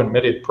the carbon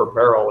emitted per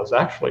barrel, is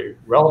actually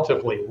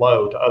relatively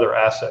low to other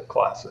asset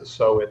classes.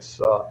 So it's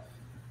got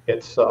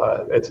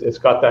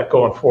that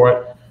going for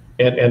it.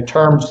 In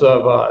terms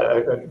of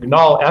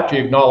after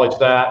you acknowledge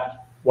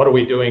that, what are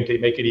we doing to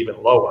make it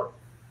even lower?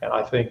 And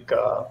I think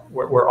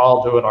we're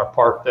all doing our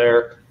part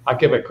there. I'll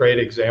give a great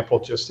example.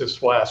 Just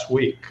this last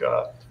week,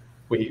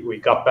 we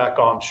got back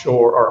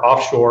onshore or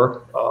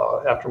offshore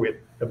after we had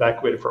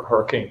evacuated from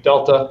Hurricane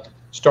Delta,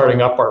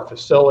 starting up our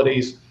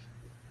facilities.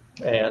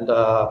 And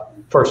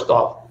first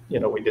off,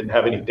 we didn't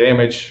have any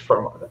damage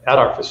at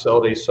our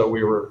facilities, so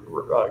we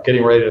were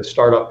getting ready to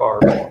start up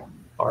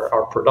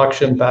our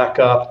production back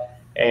up.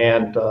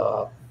 And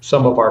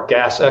some of our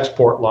gas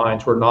export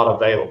lines were not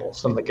available.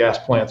 Some of the gas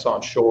plants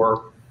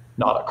onshore,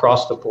 not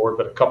across the board,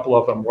 but a couple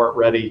of them weren't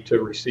ready to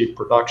receive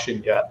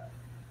production yet.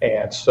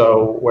 And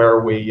so where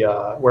we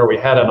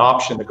had an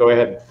option to go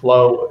ahead and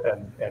flow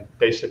and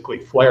basically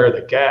flare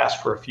the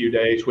gas for a few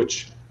days,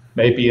 which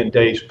maybe in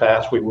days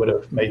past we would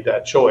have made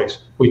that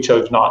choice, we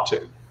chose not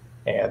to.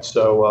 And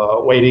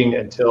so waiting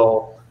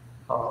until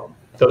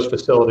those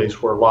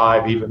facilities were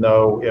live, even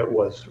though it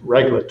was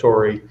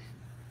regulatory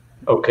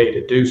okay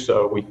to do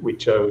so, we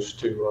chose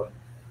to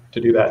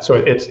do that. So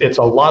it's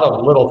a lot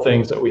of little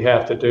things that we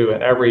have to do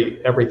in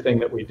everything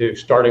that we do,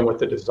 starting with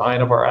the design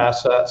of our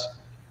assets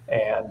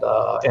and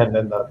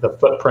then the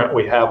footprint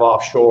we have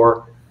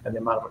offshore and the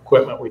amount of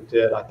equipment we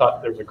did. I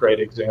thought there was a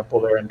great example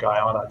there in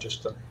Guyana,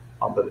 just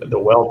on the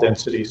well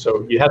density.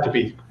 So you have to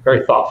be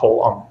very thoughtful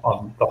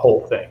on the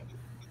whole thing.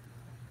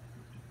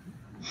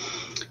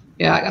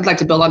 Yeah, I'd like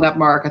to build on that,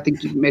 Mark. I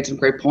think you made some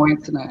great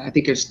points, and I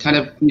think there's kind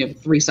of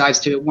three sides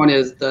to it. One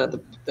is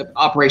the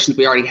operations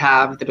we already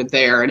have that are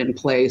there and in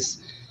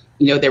place.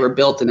 they were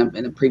built in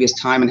a previous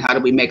time, and how do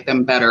we make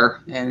them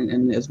better?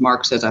 And as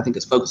Mark says, I think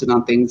it's focusing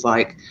on things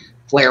like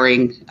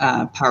flaring,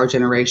 power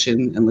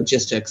generation, and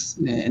logistics.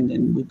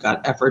 And we've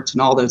got efforts in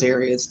all those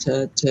areas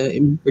to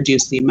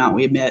reduce the amount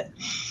we emit.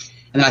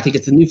 And then I think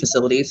it's the new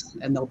facilities,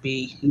 and there'll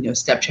be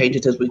step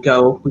changes as we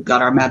go. We've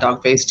got our Mad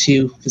Dog Phase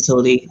 2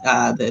 facility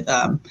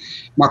that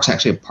Mark's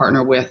actually a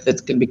partner with,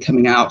 that's going to be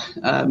coming out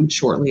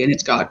shortly, and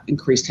it's got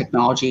increased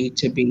technology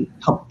to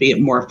help be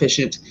more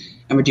efficient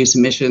and reduce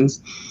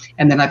emissions.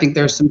 And then I think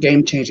there's some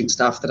game-changing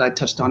stuff that I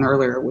touched on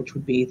earlier, which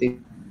would be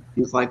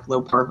things like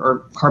low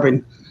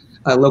carbon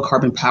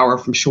power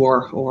from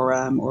shore,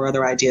 or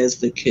other ideas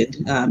that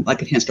could,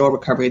 like enhanced oil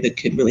recovery, that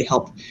could really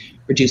help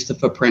reduce the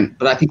footprint.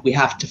 But I think we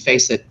have to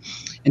face it.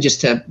 And just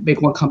to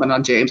make one comment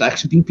on James,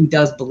 actually BP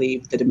does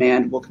believe the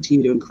demand will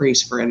continue to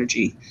increase for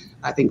energy.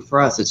 I think for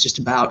us, it's just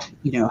about,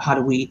 how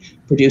do we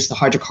produce the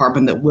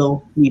hydrocarbon that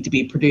will need to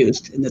be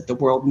produced and that the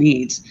world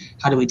needs?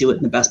 How do we do it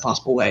in the best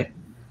possible way?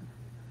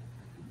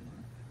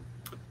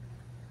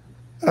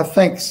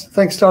 Thanks,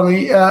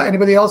 Charlie.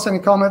 Anybody else, any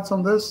comments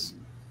on this?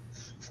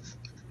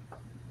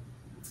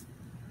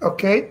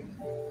 Okay.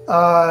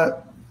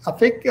 I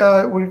think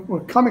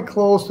we're coming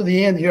close to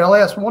the end here. I'll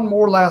ask one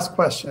more last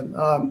question.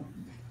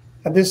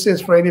 And this is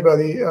for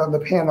anybody on the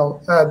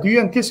panel. Do you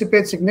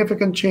anticipate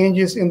significant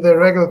changes in the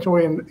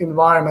regulatory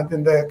environment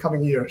in the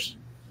coming years?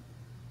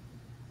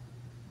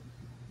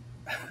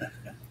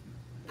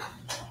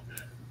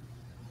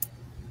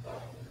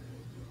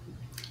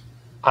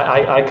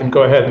 I can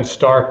go ahead and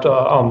start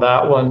on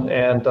that one.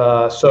 And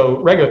so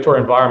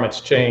regulatory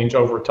environments change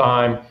over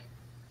time.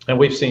 And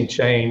we've seen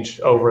change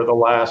over the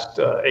last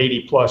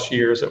 80 plus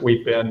years that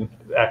we've been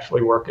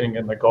actually working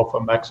in the Gulf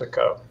of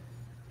Mexico.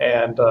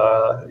 And,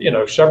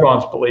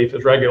 Chevron's belief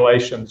is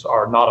regulations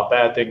are not a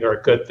bad thing, they're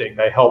a good thing.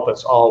 They help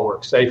us all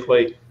work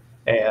safely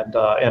and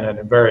in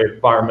a very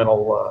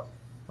environmental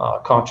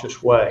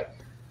conscious way.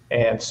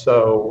 And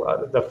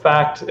so the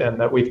fact, and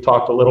that we've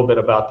talked a little bit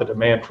about the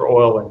demand for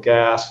oil and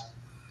gas,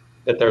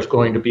 that there's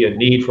going to be a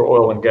need for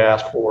oil and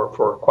gas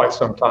for quite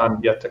some time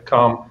yet to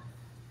come.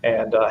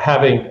 And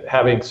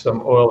having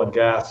some oil and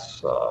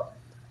gas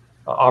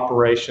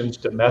operations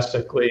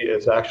domestically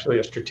is actually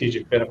a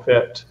strategic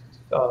benefit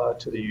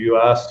to the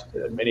U.S.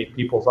 in many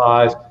people's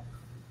eyes,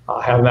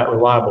 having that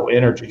reliable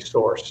energy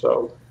source.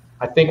 So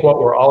I think what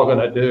we're all going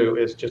to do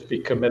is just be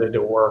committed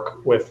to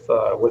work with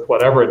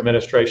whatever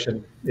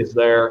administration is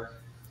there,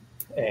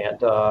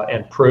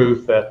 and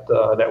prove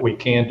that we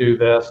can do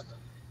this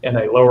in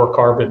a lower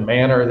carbon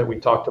manner that we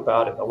talked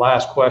about in the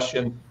last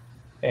question.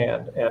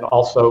 And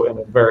also in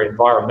a very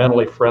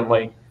environmentally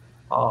friendly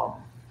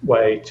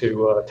way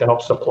to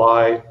help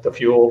supply the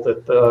fuel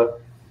that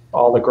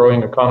all the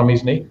growing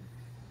economies need.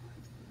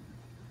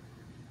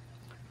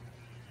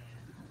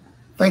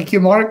 Thank you,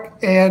 Mark.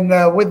 And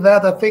with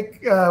that, I think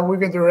we're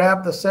going to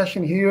wrap the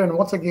session here. And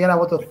once again, I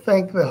want to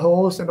thank the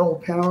host and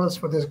all panelists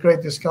for this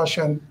great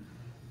discussion.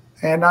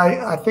 And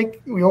I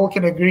think we all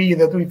can agree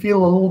that we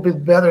feel a little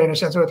bit better in a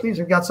sense, or at least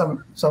we got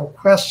some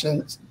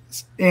questions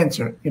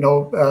answered.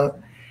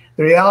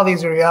 The reality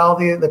is the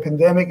reality. The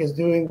pandemic is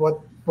doing what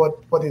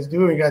it's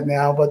doing right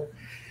now, but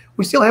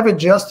we still have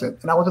adjusted.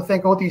 And I want to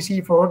thank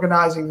OTC for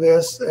organizing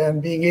this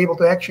and being able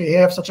to actually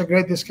have such a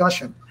great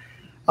discussion.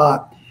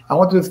 I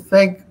want to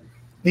thank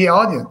the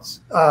audience.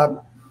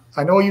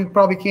 I know you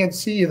probably can't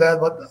see that,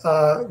 but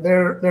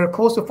there are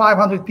close to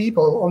 500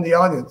 people on the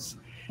audience.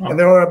 And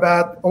there are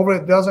about over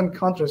a dozen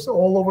countries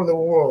all over the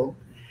world.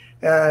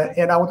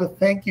 And I want to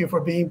thank you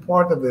for being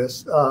part of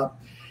this.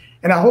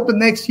 And I hope that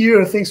next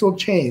year things will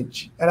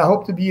change. And I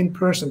hope to be in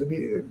person,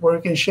 where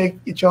we can shake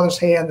each other's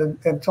hand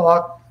and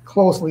talk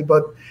closely.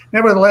 But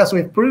nevertheless,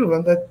 we've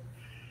proven that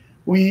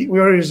we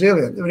are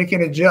resilient, we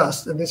can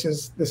adjust, and this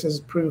is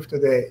proof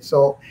today.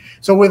 So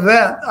with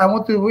that, I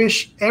want to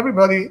wish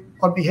everybody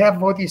on behalf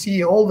of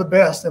OTC all the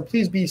best, and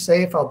please be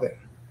safe out there.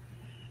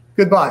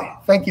 Goodbye.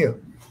 Thank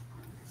you.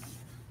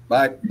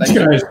 Bye. Thanks,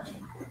 guys.